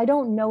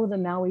don't know the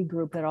Maui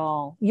group at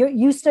all.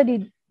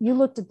 You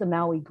looked at the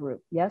Maui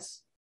group,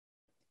 yes?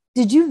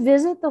 Did you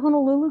visit the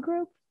Honolulu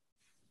group?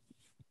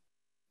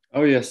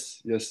 Oh,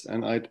 yes.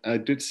 And I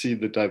did see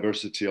the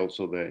diversity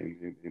also there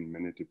in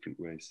many different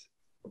ways.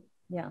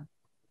 Yeah.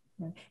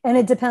 And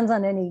it depends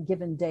on any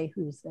given day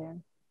who's there.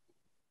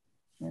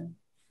 Yeah.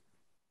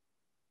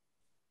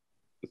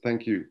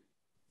 Thank you.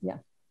 Yeah.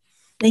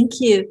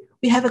 Thank you.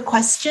 We have a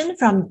question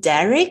from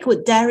Derek.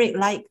 Would Derek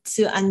like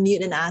to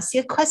unmute and ask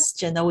your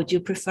question, or would you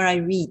prefer I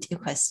read your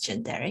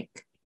question,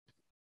 Derek?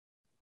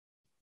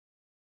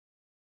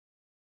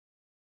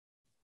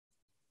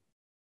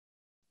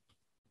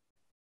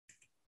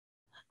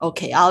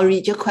 Okay, I'll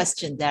read your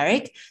question,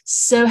 Derek.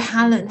 So,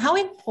 Helen, how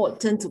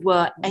important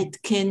were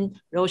Aitken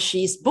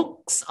Roshi's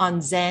books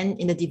on Zen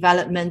in the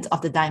development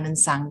of the Diamond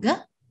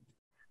Sangha?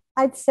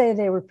 I'd say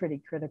they were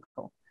pretty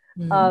critical.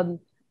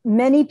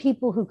 Many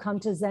people who come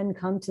to Zen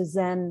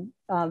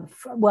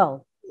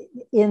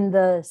in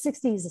the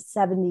 60s,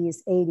 70s,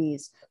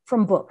 80s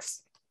from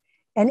books.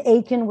 And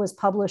Aitken was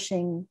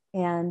publishing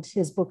and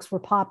his books were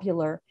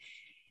popular.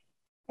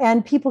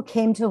 And people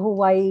came to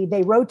Hawaii.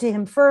 They wrote to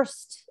him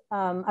first.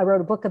 I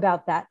wrote a book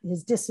about that,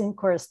 his distant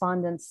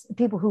correspondence,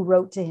 people who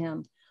wrote to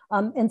him.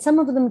 And some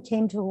of them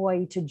came to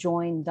Hawaii to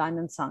join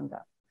Diamond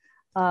Sangha.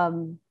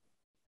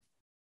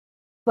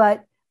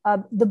 But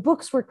the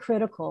books were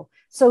critical.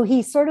 So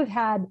he sort of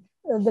had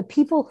the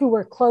people who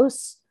were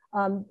close,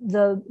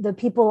 the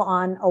people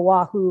on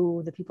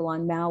Oahu, the people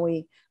on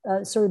Maui,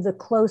 sort of the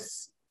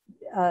close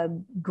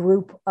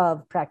group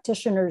of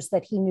practitioners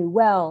that he knew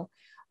well.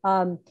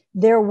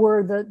 There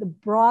were the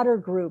broader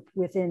group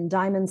within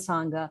Diamond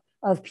Sangha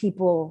of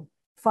people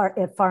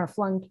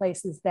far-flung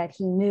places that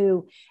he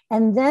knew.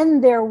 And then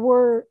there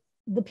were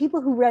the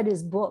people who read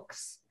his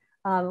books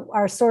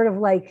are sort of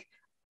like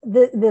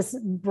this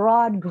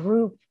broad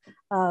group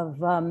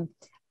of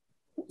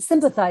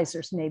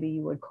sympathizers, maybe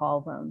you would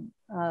call them.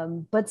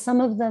 But some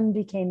of them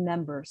became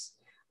members.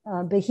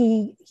 But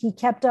he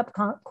kept up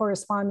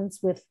correspondence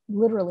with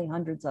literally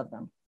hundreds of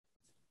them.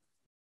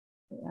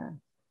 Yeah.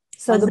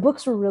 So the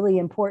books were really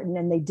important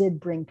and they did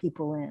bring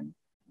people in.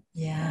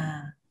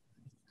 Yeah.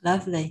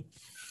 Lovely.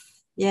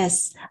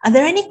 Yes. Are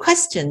there any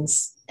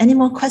questions? Any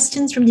more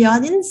questions from the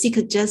audience? You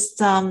could just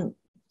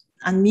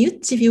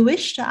unmute if you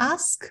wish to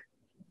ask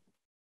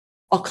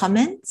or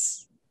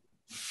comments.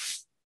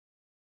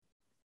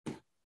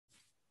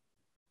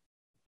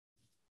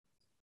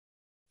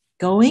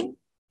 Going?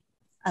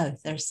 Oh,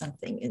 there's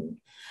something in.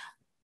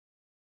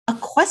 A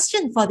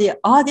question for the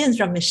audience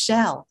from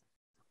Michelle.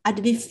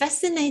 I'd be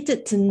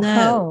fascinated to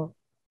know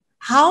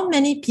how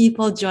many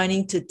people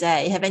joining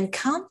today have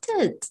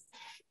encountered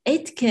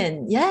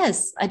Aitken.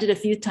 Yes, I did a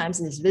few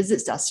times in his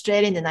visits to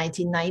Australia in the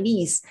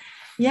 1990s.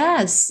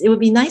 Yes, it would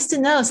be nice to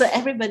know. So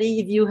everybody,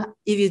 if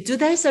you do,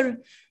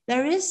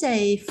 there is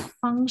a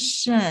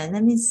function.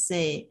 Let me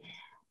see.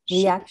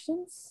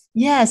 Reactions?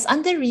 Yes,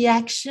 under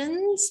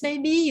reactions,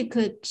 maybe you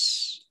could,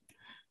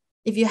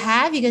 if you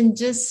have, you can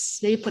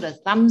just maybe put a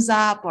thumbs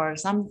up or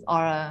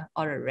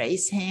a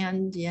raised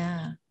hand.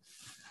 Yeah.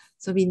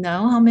 So we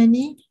know how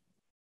many?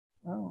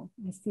 Oh,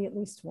 I see at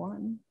least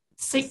one.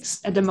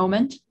 6 at the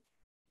moment.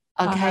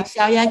 Okay,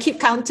 Xiaoya, keep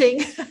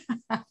counting.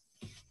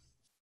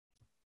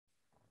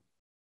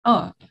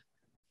 Oh,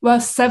 well,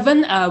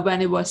 7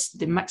 when it was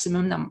the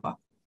maximum number.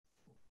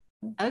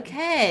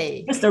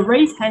 Okay. Because the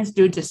raised hands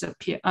do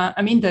disappear.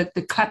 I mean,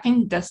 the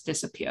clapping does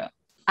disappear.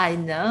 I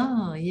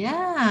know,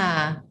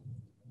 yeah.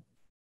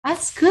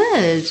 That's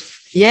good.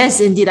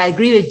 Yes, indeed, I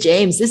agree with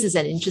James. This is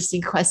an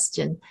interesting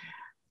question.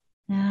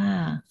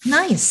 Yeah,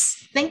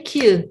 nice. Thank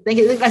you. Thank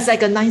you. That's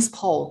like a nice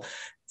poll.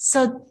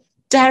 So,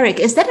 Derek,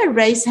 is that a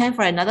raised hand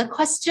for another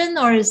question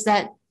or is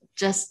that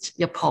just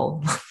your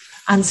poll?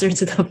 Answer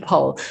to the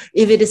poll.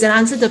 If it is an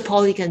answer to the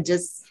poll, you can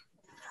just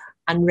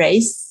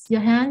unraise your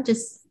hand.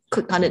 Just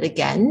click on it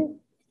again.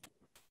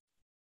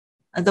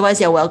 Otherwise,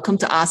 you're welcome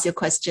to ask your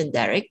question,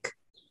 Derek.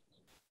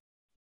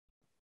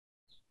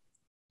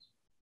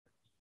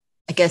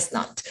 I guess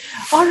not.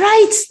 All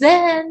right,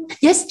 then.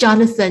 Yes,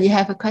 Jonathan, you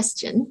have a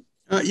question.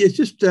 Yes,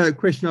 just a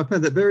question. I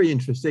found that very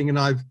interesting, and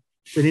I've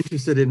been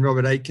interested in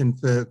Robert Aitken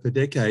for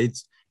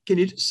decades. Can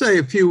you just say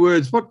a few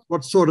words?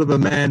 What sort of a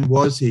man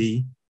was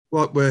he?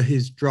 What were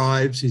his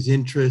drives, his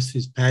interests,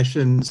 his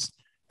passions?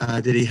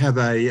 Did he have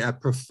a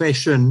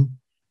profession?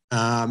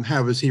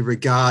 How was he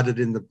regarded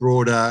in the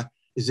broader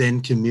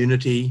Zen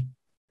community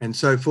and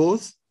so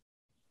forth?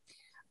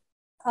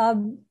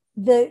 In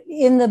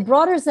the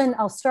broader Zen,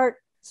 I'll start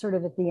sort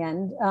of at the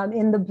end.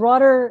 In the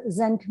broader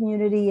Zen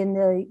community in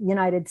the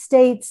United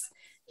States,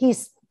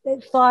 he's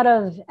thought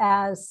of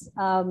as,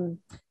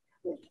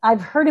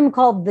 I've heard him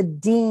called the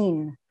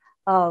dean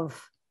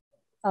of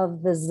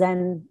the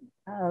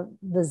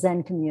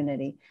Zen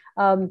community.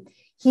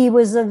 He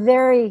was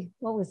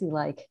what was he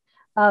like?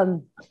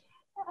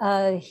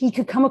 He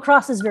could come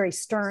across as very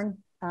stern.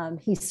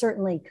 He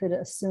certainly could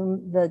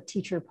assume the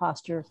teacher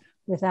posture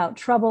without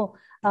trouble,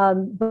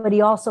 but he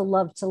also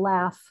loved to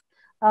laugh.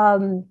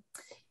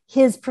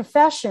 His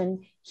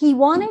profession, he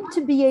wanted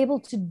to be able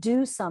to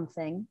do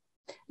something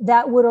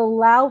that would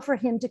allow for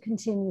him to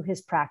continue his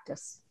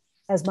practice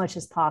as much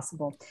as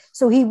possible.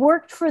 So he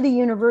worked for the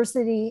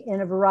university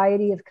in a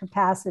variety of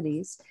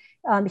capacities.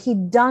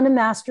 He'd done a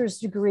master's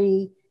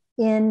degree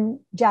in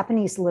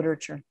Japanese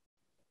literature.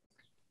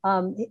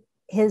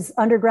 His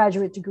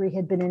undergraduate degree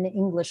had been in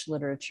English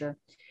literature.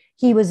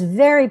 He was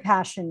very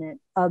passionate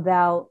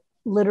about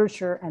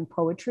literature and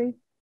poetry,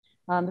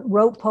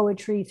 wrote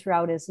poetry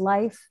throughout his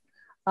life,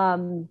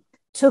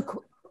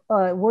 took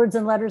words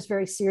and letters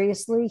very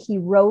seriously. He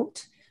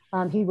wrote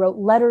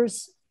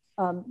letters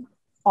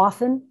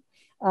often.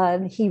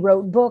 He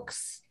wrote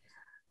books.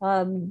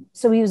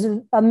 So he was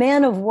a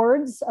man of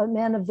words, a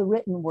man of the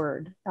written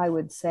word, I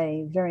would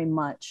say, very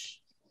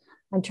much.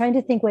 I'm trying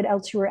to think what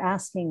else you were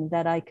asking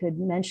that I could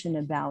mention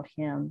about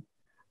him.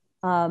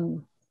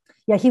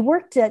 Yeah, he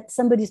worked at,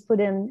 somebody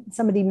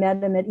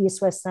met him at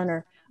East West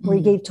Center where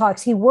he gave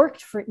talks. He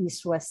worked for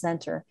East West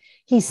Center.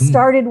 He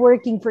started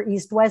working for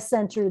East West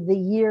Center the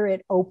year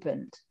it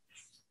opened,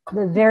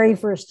 the very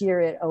first year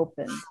it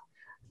opened.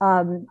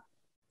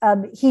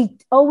 He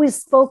always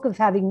spoke of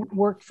having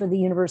worked for the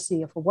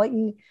University of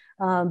Hawai'i,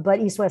 but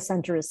East West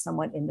Center is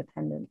somewhat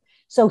independent.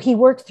 So he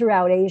worked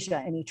throughout Asia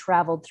and he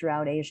traveled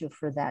throughout Asia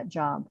for that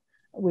job,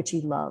 which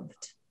he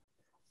loved.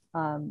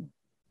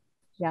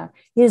 Yeah,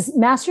 his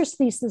master's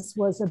thesis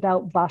was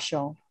about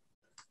basho.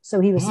 So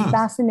he was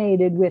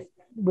fascinated with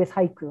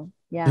haiku.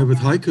 Yeah, with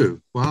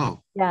haiku.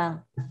 Wow. Yeah.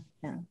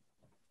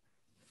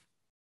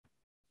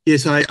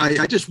 Yes,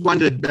 I just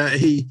wondered,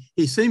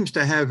 he seems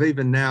to have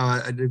even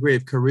now a degree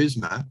of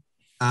charisma,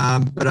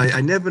 but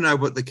I never know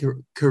what the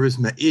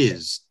charisma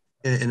is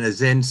in a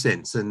Zen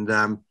sense, and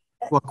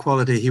what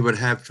quality he would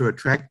have to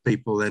attract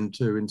people and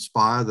to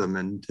inspire them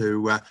and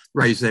to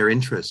raise their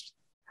interest.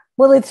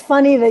 Well, it's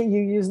funny that you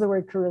use the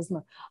word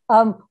charisma.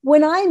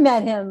 When I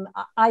met him,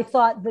 I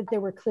thought that there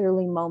were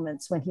clearly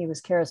moments when he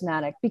was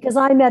charismatic, because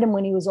I met him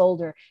when he was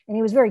older and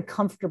he was very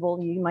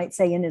comfortable, you might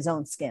say, in his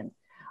own skin.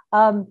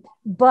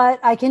 But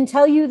I can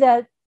tell you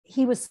that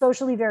he was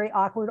socially very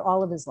awkward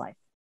all of his life.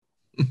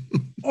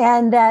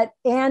 And that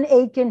Ann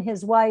Aitken,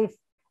 his wife,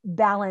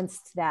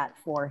 balanced that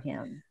for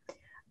him.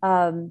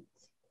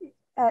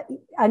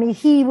 I mean,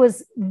 he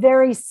was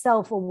very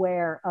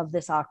self-aware of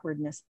this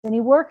awkwardness and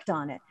he worked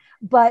on it,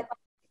 but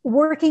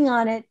working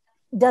on it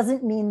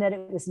doesn't mean that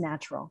it was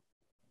natural.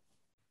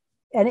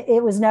 And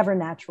it was never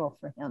natural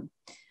for him.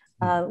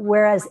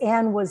 Whereas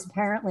Anne was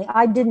apparently,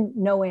 I didn't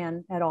know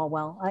Anne at all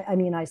well. I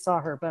mean, I saw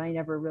her, but I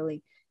never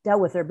really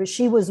dealt with her, but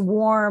she was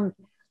warm,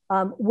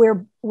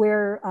 where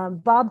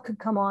Bob could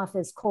come off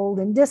as cold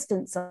and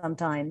distant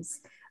sometimes,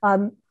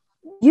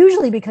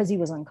 usually because he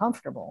was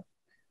uncomfortable.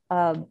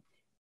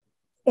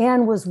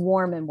 Anne was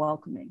warm and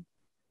welcoming.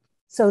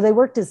 So they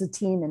worked as a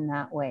team in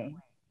that way,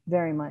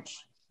 very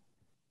much.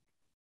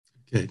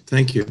 Okay,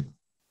 thank you.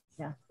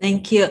 Yeah.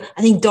 Thank you.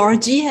 I think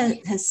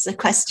Dorji has a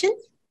question.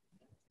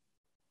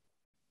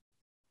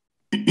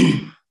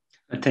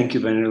 Thank you,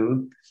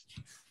 Venerable.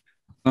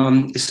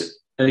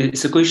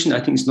 It's a question I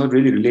think it's not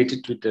really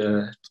related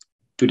to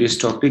today's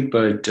topic,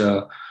 but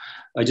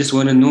I just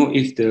want to know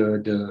if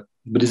the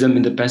Buddhism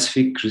in the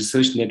Pacific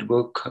Research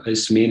Network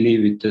is mainly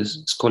with the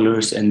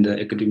scholars and the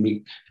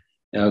academic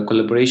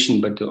collaboration,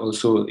 but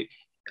also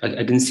I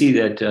didn't see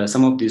that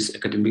some of these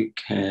academic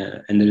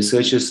and the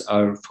researchers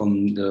are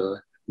from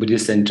the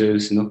Buddhist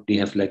centers. You know, they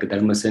have like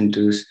Dharma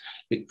centers.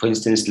 For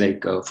instance,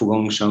 like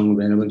Fugong Shang,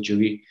 Venerable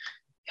Jui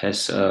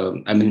has,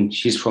 I mean,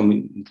 she's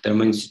from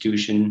Dharma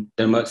Institution,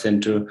 Dharma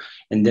Center,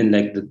 and then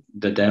like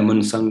the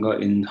Diamond Sangha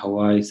in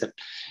Hawaii. So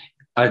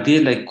are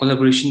there like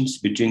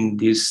collaborations between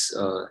these,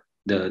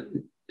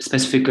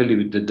 specifically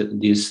with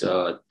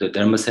the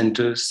Dharma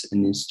centers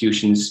and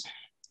institutions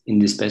in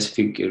the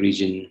Pacific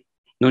region,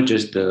 not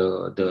just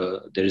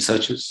the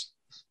researchers?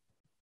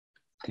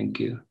 Thank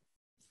you.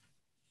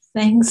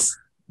 Thanks,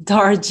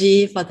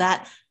 Dorji, for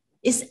that.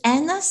 Is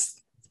Anna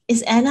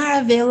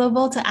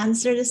available to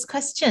answer this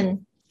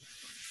question?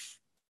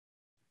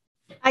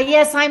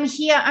 Yes, I'm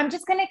here. I'm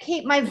just going to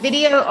keep my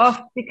video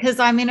off because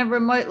I'm in a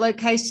remote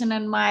location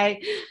and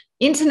my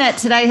internet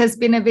today has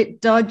been a bit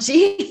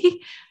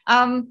dodgy.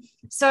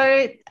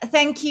 So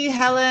thank you,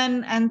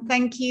 Helen, and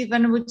thank you,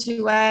 Venerable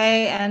Jue,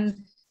 and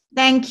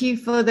thank you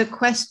for the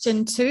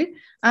question too.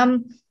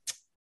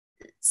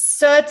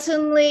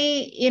 Certainly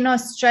in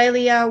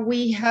Australia,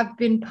 we have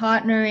been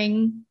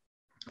partnering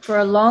for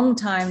a long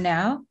time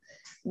now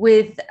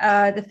with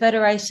the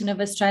Federation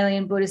of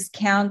Australian Buddhist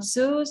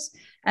Councils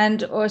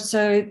and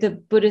also the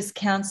Buddhist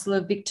Council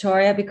of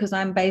Victoria, because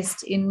I'm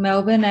based in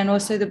Melbourne, and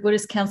also the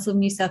Buddhist Council of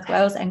New South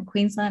Wales and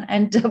Queensland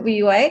and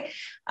WA.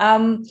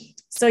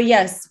 So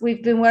yes,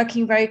 we've been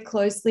working very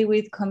closely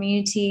with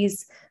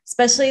communities,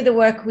 especially the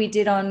work we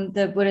did on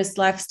the Buddhist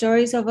life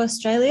stories of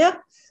Australia,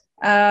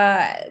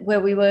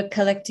 where we were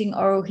collecting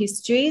oral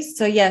histories.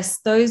 So yes,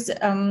 those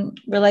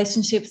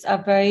relationships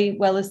are very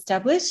well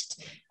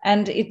established,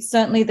 and it's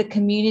certainly the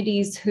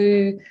communities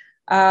who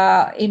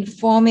are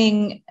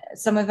informing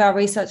some of our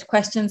research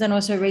questions and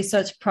also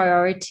research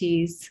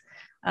priorities.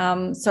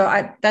 So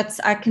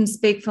I can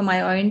speak for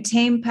my own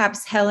team.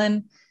 Perhaps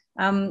Helen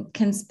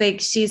can speak.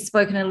 She's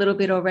spoken a little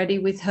bit already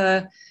with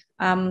her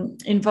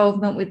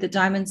involvement with the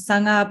Diamond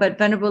Sangha, but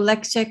Venerable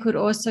Lecture could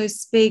also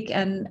speak,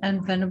 and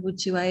Venerable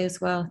Jue as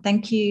well.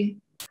 Thank you.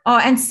 Oh,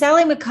 and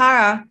Sally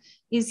Makara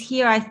is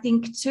here, I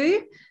think,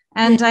 too.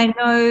 And I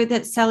know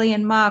that Sally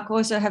and Mark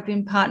also have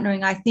been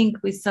partnering, I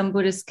think, with some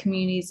Buddhist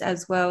communities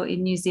as well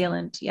in New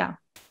Zealand. Yeah.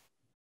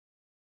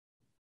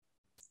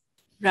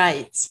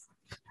 Right.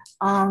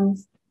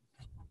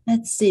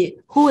 Let's see.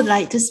 Who would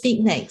like to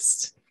speak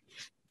next?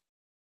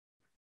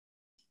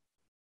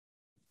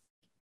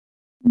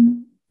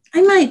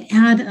 I might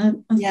add a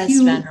Yes,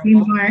 few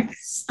Venerable.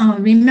 remarks,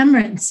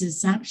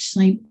 remembrances,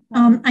 actually.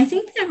 I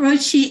think that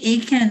Roshi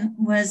Aitken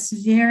was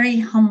very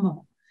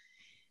humble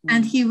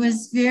and he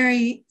was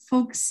very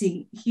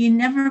folksy. He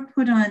never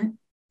put on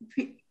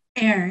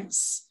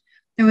airs.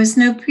 There was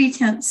no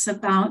pretense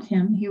about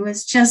him. He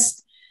was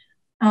just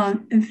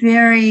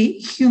very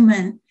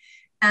human.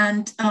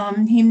 And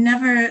he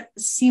never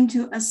seemed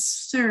to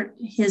assert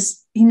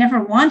he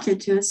never wanted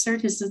to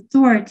assert his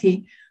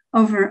authority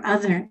over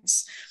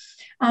others.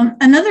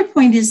 Another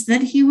point is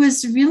that he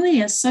was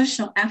really a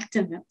social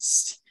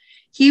activist.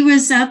 He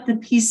was at the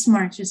peace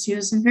marches. He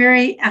was a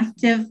very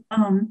active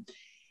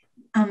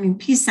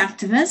peace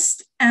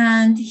activist,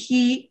 and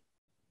he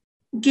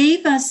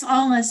gave us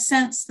all a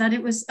sense that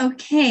it was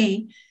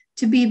okay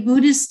to be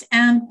Buddhist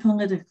and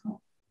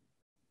political.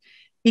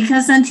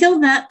 Because until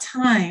that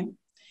time,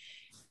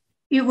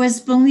 it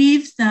was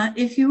believed that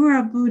if you were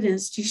a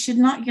Buddhist, you should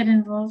not get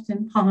involved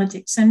in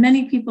politics. And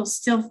many people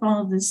still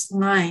follow this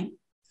line.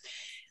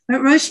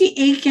 But Roshi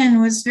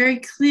Aitken was very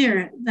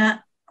clear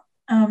that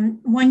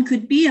one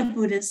could be a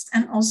Buddhist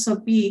and also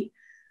be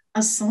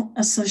a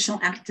social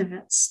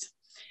activist.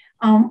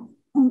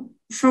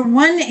 For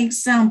one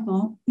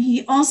example,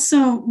 he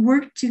also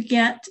worked to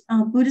get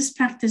Buddhist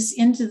practice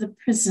into the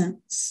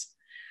prisons.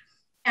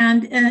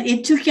 And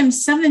it took him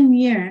 7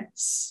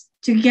 years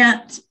to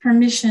get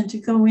permission to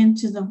go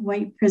into the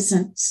Hawaii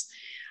prisons.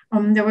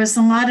 There was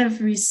a lot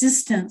of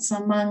resistance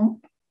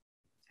among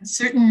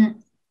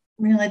certain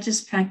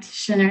religious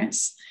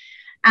practitioners,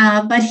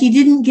 but he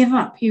didn't give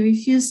up. He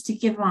refused to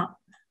give up.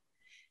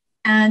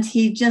 And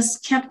he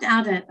just kept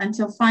at it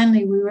until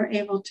finally we were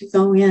able to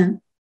go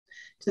in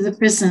to the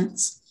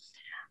prisons.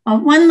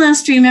 One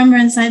last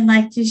remembrance I'd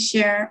like to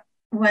share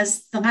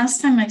was the last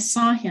time I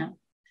saw him.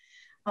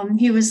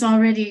 He was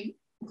already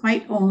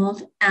quite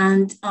old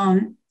and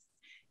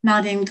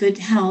not in good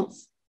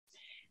health.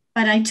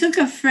 But I took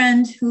a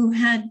friend who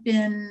had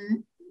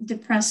been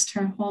depressed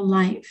her whole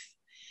life.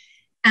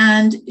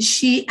 And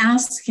she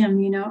asked him,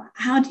 you know,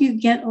 how do you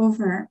get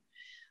over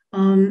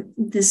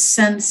this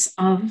sense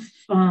of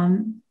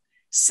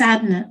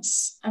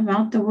sadness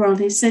about the world?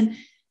 He said,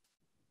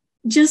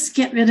 just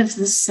get rid of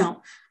the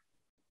self.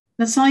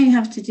 That's all you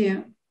have to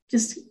do.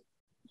 Just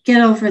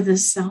get over the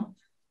self.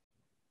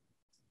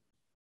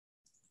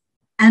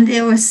 And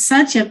it was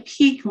such a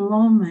peak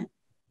moment.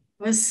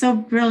 It was so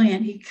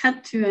brilliant. He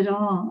cut through it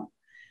all.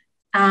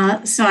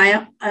 So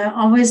I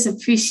always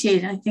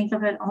appreciate, I think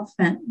of it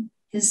often,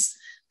 is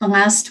the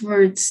last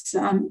words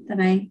that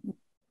I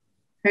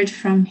heard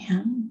from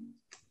him.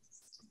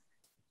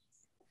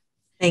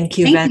 Thank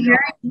you, Thank you very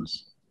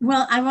much.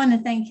 Well, I want to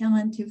thank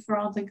Helen too for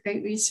all the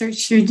great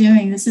research you're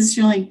doing. This is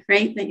really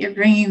great that you're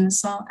bringing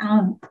this all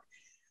out.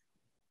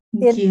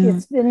 Thank you.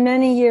 It's been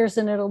many years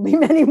and it'll be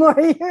many more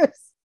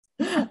years,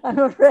 I'm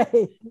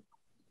afraid.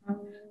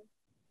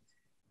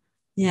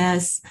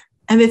 Yes.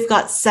 And we've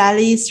got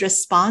Sally's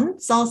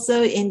response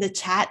also in the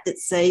chat that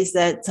says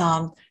that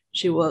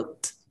she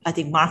worked, I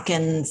think Mark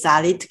and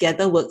Sally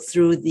together worked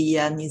through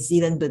the New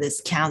Zealand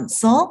Buddhist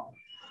Council.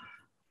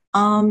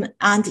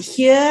 And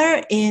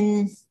here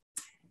in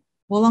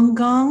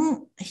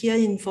Wollongong, here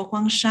in Fo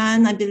Guang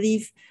Shan, I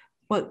believe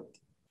what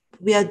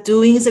we are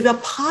doing is that we are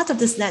part of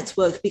this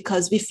network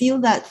because we feel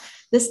that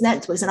this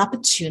network is an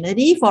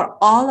opportunity for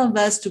all of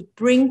us to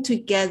bring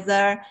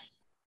together,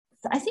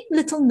 I think,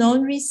 little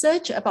known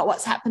research about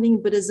what's happening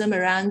in Buddhism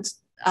around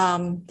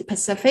the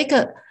Pacific.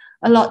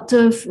 A lot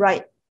of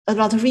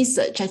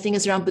research, I think,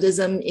 is around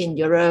Buddhism in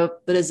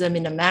Europe, Buddhism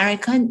in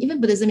America, and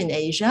even Buddhism in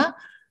Asia.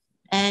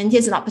 And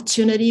here's an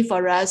opportunity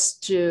for us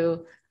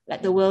to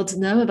let the world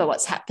know about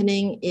what's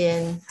happening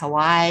in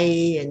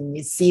Hawaii and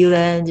New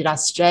Zealand, in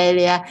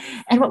Australia,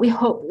 and what we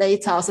hope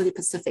later also the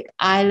Pacific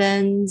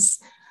Islands.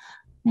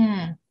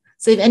 Yeah.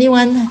 So if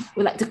anyone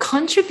would like to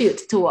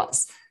contribute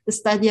towards the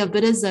study of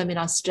Buddhism in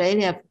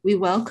Australia, we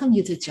welcome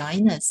you to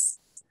join us.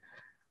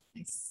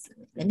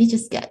 Let me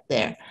just get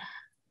there.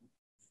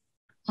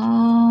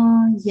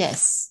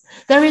 Yes,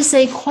 there is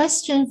a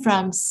question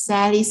from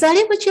Sally.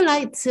 Sally, would you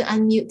like to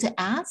unmute to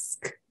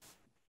ask?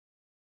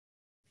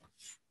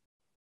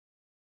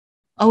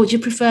 Or would you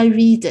prefer I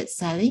read it,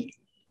 Sally?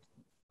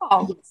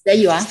 Oh, yes, there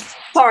you are.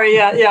 Sorry,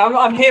 yeah,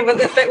 I'm here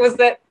with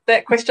it.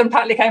 That question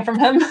partly came from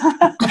him.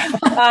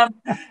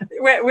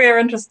 We're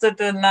interested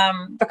in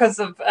because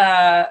of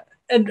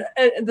in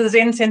the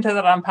Zen Centre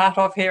that I'm part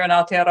of here in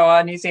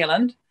Aotearoa, New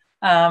Zealand.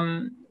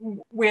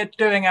 We're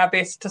doing our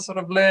best to sort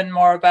of learn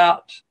more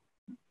about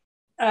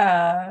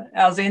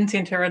our Zen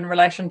Centre in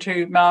relation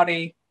to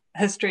Māori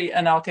history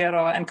in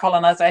Aotearoa and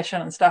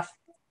colonisation and stuff.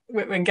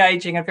 We're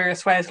engaging in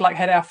various ways, like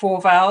had our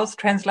 4 vows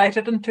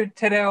translated into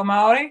Te Reo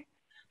Māori,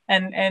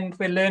 and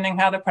we're learning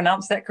how to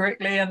pronounce that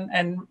correctly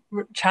and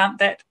chant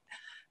that,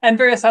 and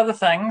various other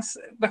things,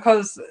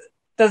 because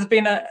there's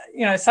been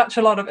such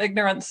a lot of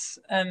ignorance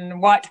in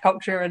white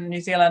culture in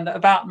New Zealand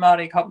about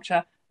Māori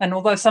culture. And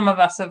although some of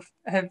us have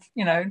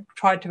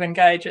tried to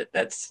engage it,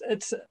 there's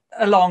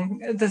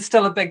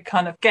still a big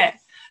kind of gap.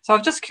 So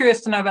I'm just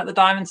curious to know about the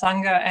Diamond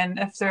Sangha and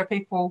if there are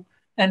people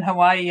in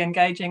Hawaii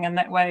engaging in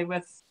that way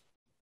with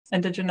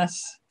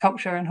indigenous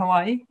culture in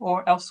Hawaii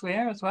or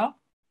elsewhere as well?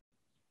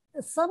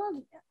 Since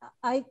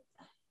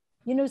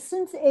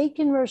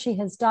Aitken Roshi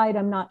has died,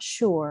 I'm not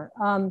sure.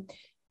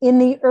 In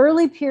the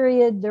early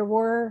period, there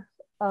were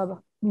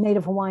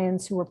Native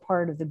Hawaiians who were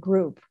part of the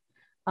group.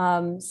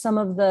 Some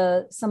of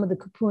the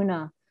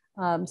kupuna,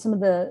 some of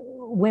the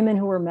women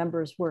who were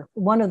members were,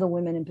 one of the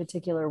women in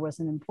particular was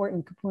an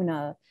important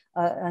kupuna,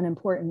 an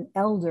important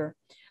elder.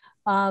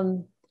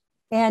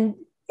 And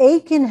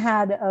Aitken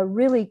had a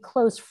really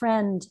close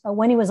friend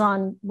when he was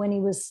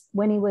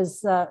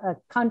a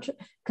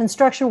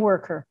construction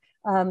worker,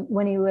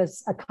 when he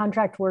was a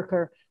contract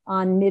worker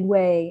on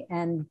Midway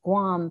and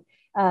Guam.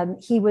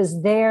 He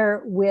was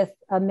there with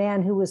a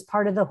man who was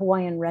part of the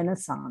Hawaiian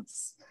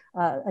Renaissance,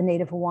 a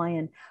Native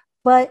Hawaiian.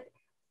 But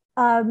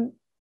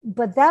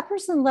that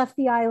person left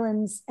the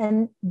islands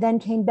and then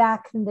came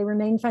back and they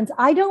remained friends.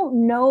 I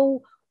don't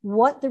know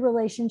what the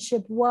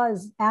relationship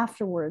was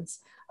afterwards.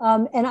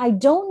 And I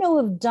don't know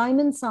of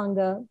Diamond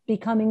Sangha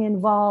becoming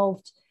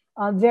involved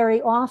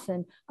very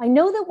often. I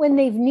know that when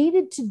they've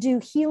needed to do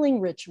healing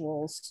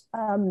rituals,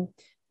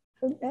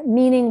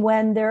 meaning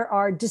when there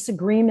are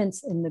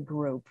disagreements in the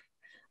group,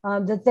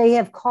 that they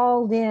have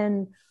called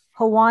in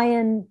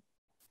Hawaiian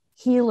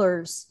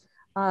healers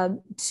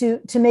to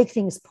make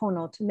things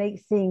pono, to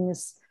make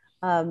things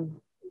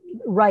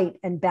right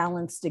and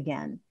balanced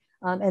again.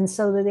 And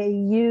so that they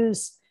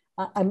use,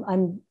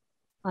 I'm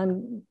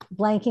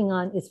blanking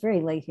on, it's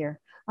very late here.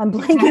 I'm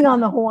blanking on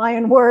the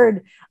Hawaiian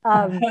word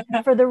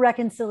for the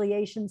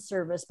reconciliation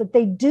service, but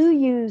they do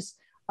use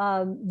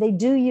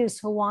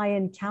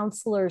Hawaiian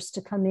counselors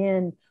to come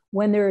in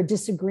when there are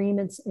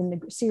disagreements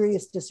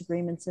serious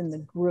disagreements in the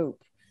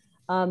group.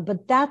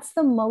 But that's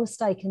the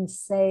most I can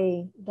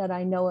say that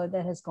I know of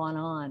that has gone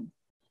on.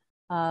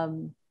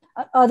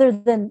 Other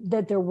than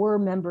that, there were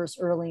members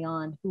early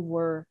on who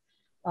were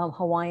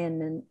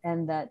Hawaiian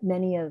and that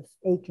many of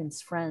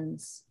Aitken's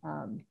friends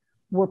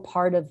were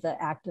part of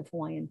the active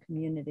Hawaiian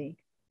community.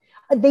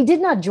 They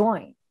did not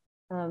join.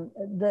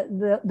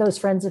 Those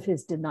friends of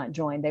his did not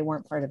join. They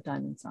weren't part of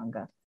Diamond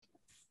Sangha.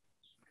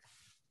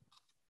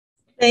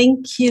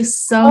 Thank you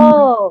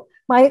so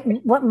much.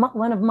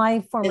 One of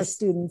my former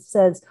students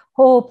says,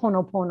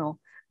 ho'oponopono,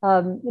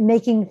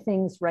 making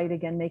things right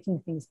again,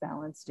 making things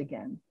balanced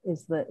again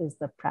is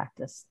the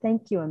practice.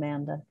 Thank you,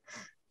 Amanda.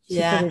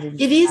 Yeah,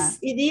 it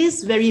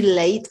is very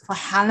late for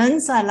Helen,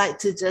 so I like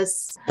to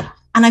just,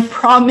 and I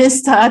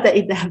promised her that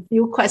if there are a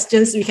few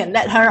questions, we can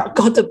let her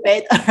go to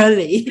bed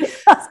early.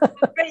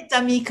 Great,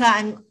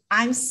 Tamika,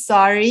 I'm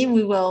sorry.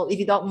 We will, if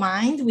you don't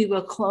mind, we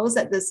will close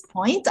at this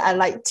point. I'd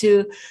like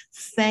to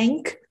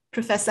thank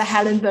Professor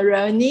Helen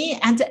Baroni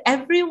and to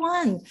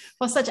everyone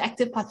for such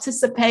active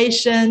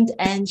participation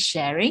and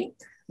sharing.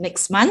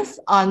 Next month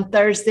on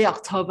Thursday,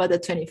 October the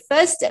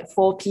 21st at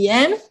 4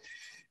 p.m.,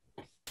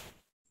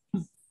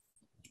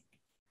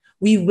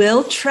 we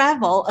will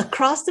travel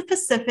across the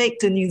Pacific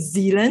to New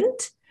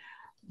Zealand.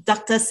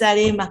 Dr.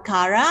 Sally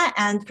Makara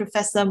and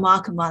Professor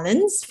Mark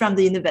Mullins from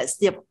the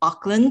University of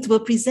Auckland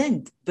will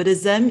present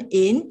Buddhism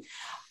in,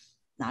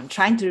 now I'm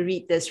trying to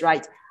read this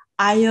right,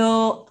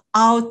 Aotearoa,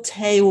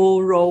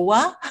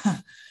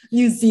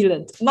 New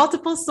Zealand,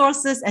 multiple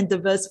sources and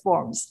diverse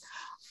forms.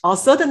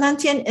 Also, the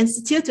Nantian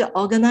Institute will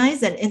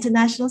organize an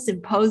international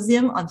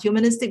symposium on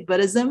humanistic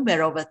Buddhism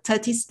where over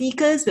 30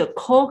 speakers will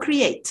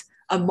co-create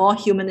a more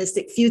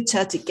humanistic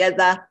future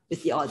together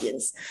with the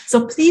audience.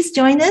 So please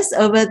join us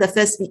over the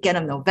first weekend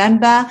of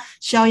November.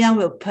 Xiaoyang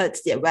will put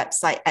their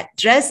website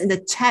address in the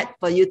chat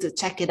for you to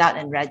check it out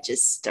and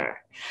register.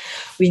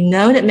 We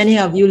know that many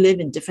of you live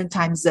in different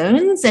time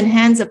zones and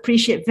hence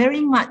appreciate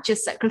very much your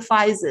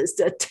sacrifices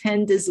to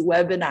attend this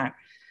webinar.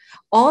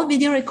 All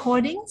video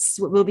recordings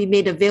will be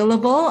made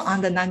available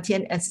on the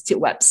Nantian Institute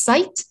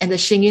website and the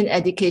Xingyun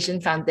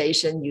Education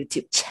Foundation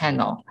YouTube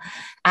channel.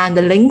 And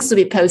the links will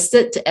be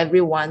posted to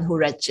everyone who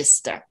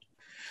register.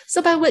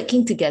 So by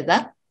working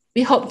together,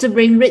 we hope to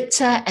bring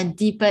richer and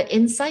deeper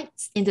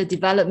insights into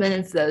development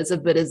and flows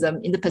of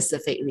Buddhism in the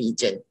Pacific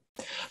region.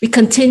 We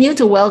continue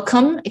to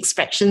welcome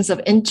expressions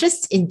of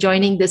interest in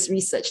joining this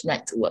research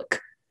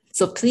network.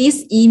 So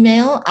please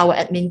email our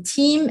admin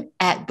team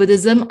at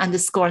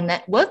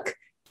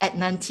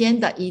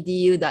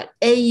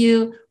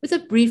buddhism_network@nantian.edu.au with a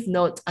brief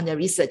note on your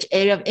research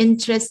area of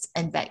interest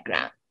and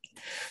background.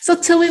 So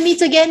till we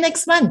meet again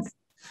next month,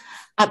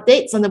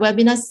 updates on the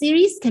webinar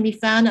series can be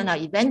found on our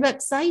event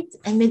website,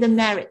 and may the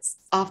merits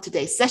of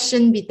today's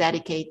session be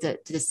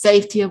dedicated to the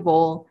safety of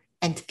all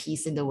and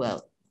peace in the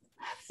world.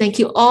 Thank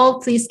you all.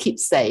 Please keep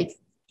safe.